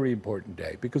 It's a very important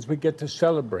day because we get to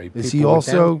celebrate. Is people he with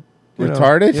also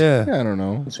retarded? Yeah. I don't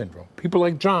know. Syndrome. People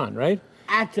like John, right?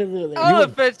 Absolutely.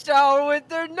 Elephants shower with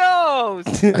their nose.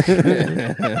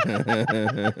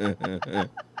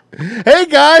 Hey,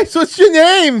 guys, what's your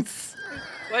names?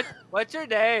 What's your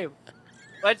name?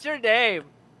 What's your name?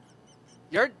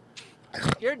 You're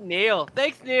Neil.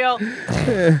 Thanks, Neil.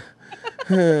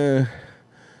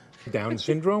 Down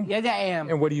syndrome? Yes, I am.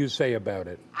 And what do you say about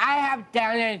it? I have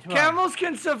Down syndrome. Camels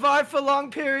can survive for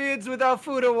long periods without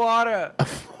food or water.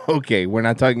 Okay, we're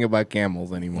not talking about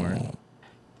camels anymore.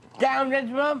 Down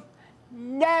syndrome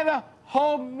never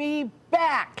hold me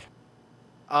back.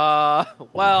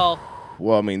 Well.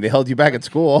 Well, I mean, they held you back at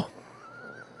school.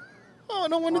 Oh, I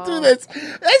don't want to do this. That's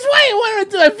why I want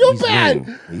to do it. I feel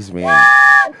bad. He's mean.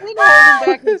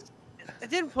 It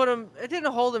didn't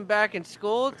hold him back in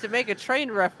school to make a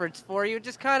train reference for you.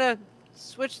 Just kind of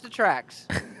switch the tracks.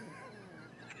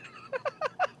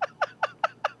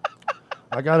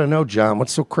 I gotta know, John,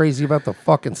 what's so crazy about the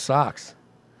fucking socks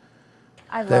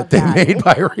I love that they made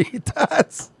by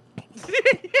Ritas?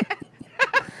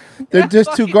 They're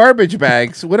just two garbage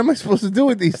bags. What am I supposed to do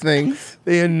with these things?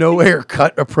 They are nowhere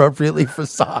cut appropriately for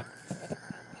socks.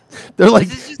 They're like,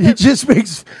 he just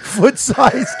makes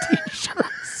foot-sized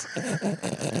t-shirts.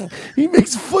 He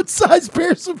makes foot-sized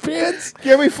pairs of pants.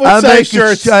 Give me foot-sized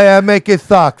shirts. I make it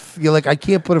socks. You're like, I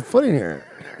can't put a foot in here.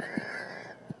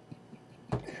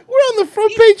 We're on the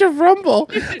front page of Rumble.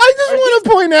 I just want to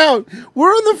point out,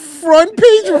 we're on the front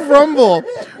page of Rumble.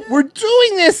 We're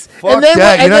doing this. Fuck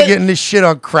that. You're not getting this shit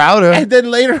on Crowder. And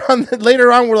then later on,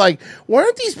 we're like, why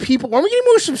aren't these people, why are we getting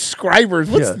more subscribers?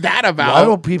 What's that about? Why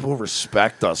don't people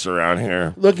respect us around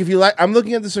here? Look, if you like, I'm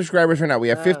looking at the subscribers right now. We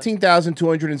have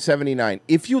 15,279.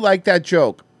 If you like that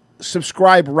joke,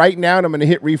 subscribe right now, and I'm going to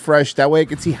hit refresh. That way I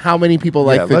can see how many people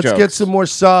like the joke. Let's get some more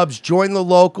subs. Join the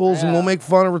locals, and we'll make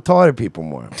fun of retarded people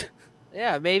more.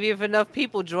 Yeah, maybe if enough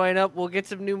people join up, we'll get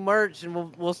some new merch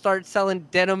and we'll start selling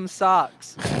denim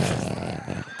socks.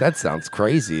 That sounds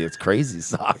crazy. It's crazy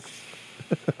socks.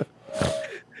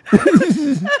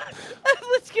 Let's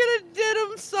get a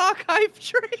denim sock hype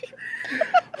train.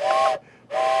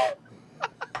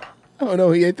 Oh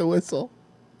no, he ate the whistle.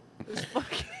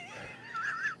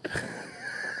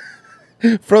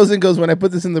 Frozen goes, when I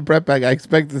put this in the prep bag, I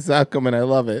expect this outcome and I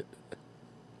love it.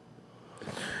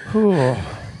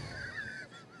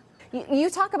 You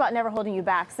talk about never holding you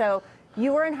back. So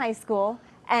you were in high school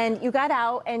and you got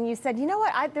out and you said, you know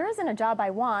what, there isn't a job I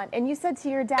want. And you said to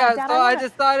your dad, Yeah, Dad, so I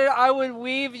decided I would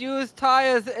weave used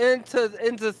tires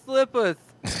into slippers.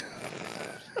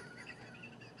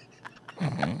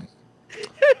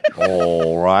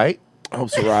 All right. Hope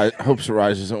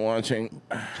Siraj isn't watching.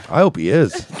 I hope he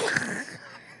is.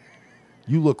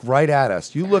 You look right at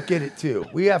us. You look at it too.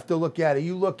 We have to look at it.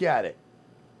 You look at it.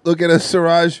 Look at us,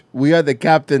 Siraj. We are the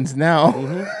captains now.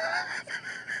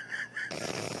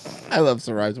 I love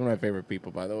Siraj. One of my favorite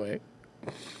people, by the way.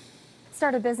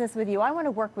 start a business with you. I want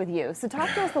to work with you. So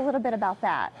talk to us a little bit about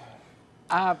that.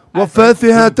 Well, first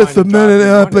you have to submit an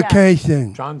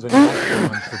application. John's an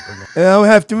entrepreneur. And I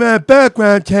have to run a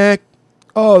background check.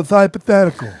 Oh, it's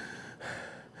hypothetical.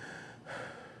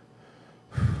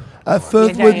 I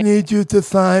first would need you to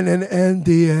sign an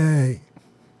NDA.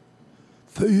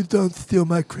 So you don't steal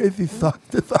my crazy sock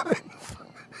designs.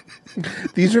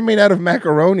 These are made out of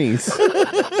macaronis.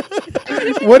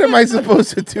 What am I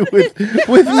supposed to do with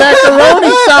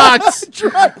macaroni socks?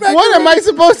 What am I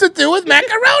supposed to do with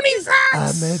macaroni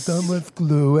socks? I made them with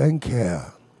glue and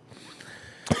care.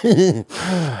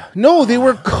 No, they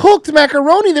were cooked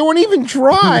macaroni. They weren't even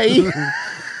dry.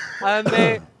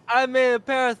 I made a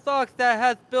pair of socks that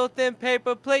has built-in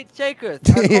paper plate shakers.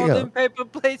 I call them paper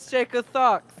plate shaker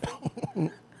socks.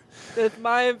 That's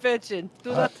my invention.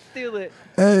 Do not steal it.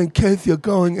 And in case you're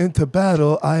going into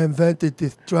battle, I invented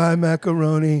this dry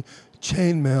macaroni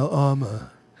chainmail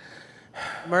armor.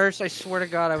 Mersh, I swear to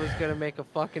God, I was gonna make a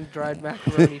fucking dried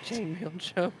macaroni chainmail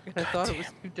joke, and I thought it was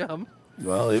too dumb.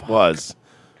 Well, it was.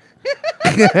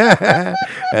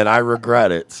 And I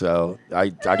regret it. So I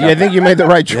got I think you made the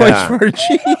right choice,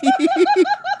 Virgie.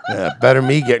 Yeah, better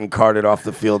me getting carted off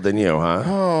the field than you, huh?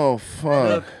 Oh, fuck.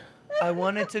 Look, I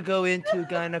wanted to go into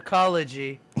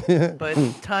gynecology, but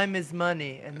time is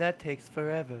money, and that takes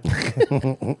forever.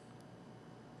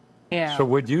 Yeah. So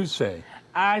what'd you say?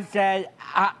 I said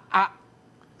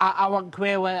I want to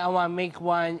create one. I want to make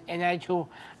one, and I told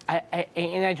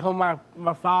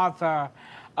my father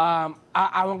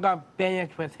I want to go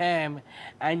business with him,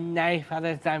 and now my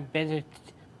father's done business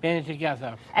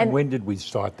together. And when did we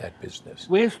start that business?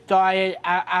 We started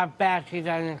back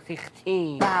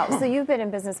 2016. Wow. So you've been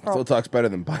in business for Still talks better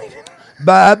than Biden.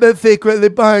 But I've been secretly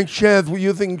buying shares. We're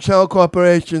using shell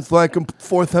corporations so I can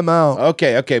force them out.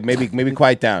 Okay. Maybe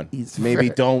quiet down. Maybe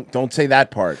don't say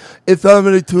that part. It's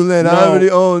already too late. I No.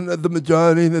 already own the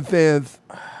majority of the shares.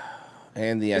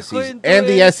 And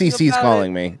the SEC's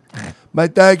calling me. My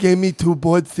dad gave me 2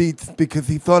 board seats because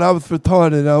he thought I was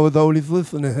retarded. I was always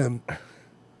listening to him.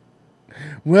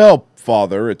 Well,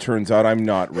 Father, it turns out I'm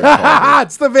not retarded.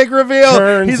 It's the big reveal.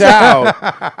 Turns out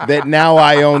that now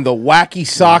I own the Wacky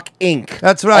Sock Inc.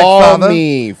 That's right, All Father.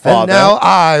 me, Father. And now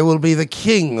I will be the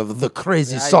king of the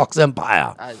Crazy Socks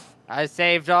Empire. I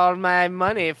saved all my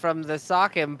money from the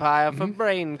sock empire for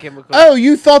brain chemicals. Oh,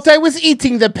 you thought I was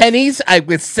eating the pennies? I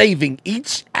was saving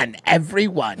each and every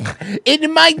one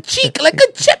in my cheek like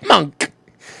a chipmunk.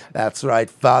 That's right,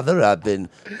 Father. I've been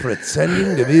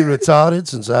pretending to be retarded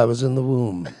since I was in the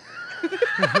womb.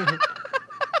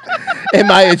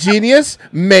 Am I a genius?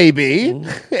 Maybe.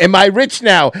 Am I rich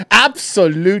now?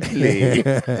 Absolutely.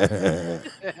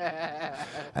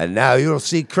 And now you'll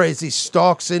see Crazy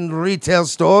Stalks in retail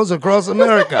stores across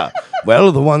America.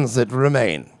 Well, the ones that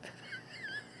remain.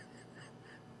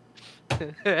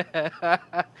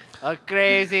 A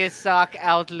crazy sock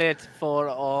outlet for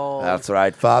all. That's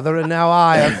right, Father. And now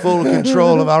I have full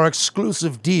control of our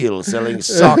exclusive deal, selling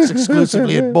socks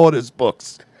exclusively at Borders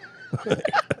Books.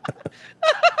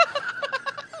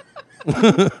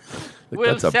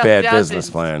 That's a bad business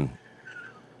plan.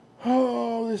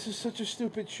 Oh, this is such a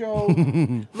stupid show.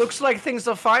 Looks like things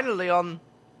are finally on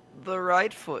the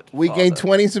right foot. We gained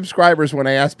 20 subscribers when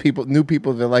I asked new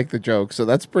people that like the joke, so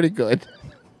that's pretty good.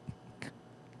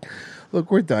 Look,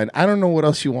 we're done. I don't know what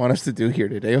else you want us to do here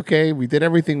today, okay? We did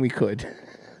everything we could.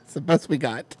 It's the best we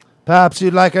got. Perhaps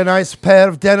you'd like a nice pair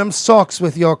of denim socks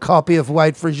with your copy of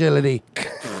White Fragility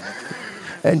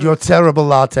and your terrible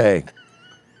latte.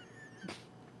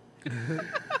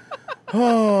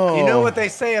 Oh. You know what they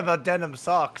say about denim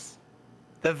socks?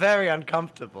 They're very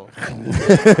uncomfortable.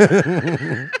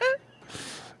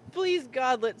 Please,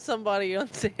 God, let somebody on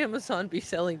Amazon be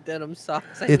selling denim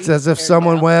socks. It's as if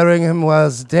someone wearing them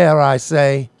was, dare I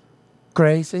say,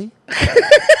 crazy.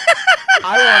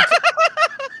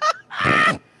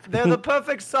 They're the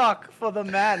perfect sock for the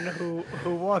man who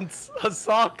wants a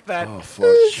sock that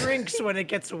shrinks when it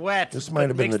gets wet. This might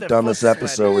have been the dumbest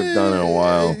episode we've done in a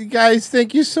while. Guys,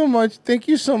 thank you so much. Thank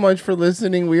you so much for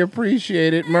listening. We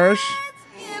appreciate it, Mersh.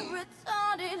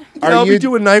 I'll be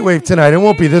doing Nightwave tonight. It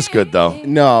won't be this good, though.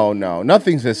 No,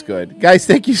 nothing's this good. Guys,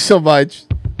 thank you so much.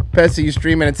 Pessy, you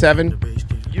streaming at 7?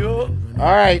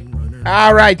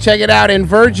 All right, check it out. And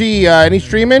Virgie, any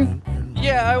streaming?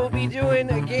 Yeah, I will be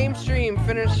doing a game stream,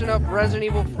 finishing up Resident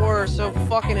Evil 4, so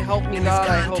fucking help me God,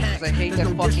 I hope, because I hate that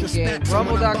fucking game.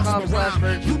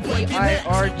 Rumble.com/Virgie,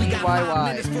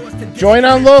 VIRGYY. Join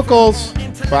on locals.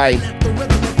 Bye.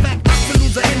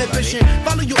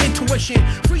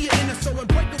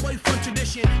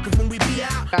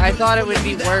 I thought it would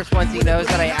be worse once he knows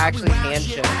that I actually can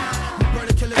shit.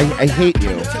 I hate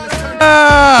you.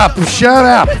 Shut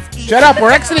up. Shut up.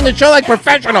 We're exiting the show like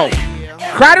professionals.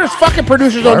 Crowder's fucking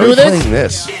producers don't do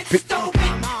this.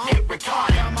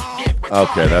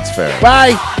 Okay, that's fair.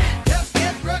 Bye.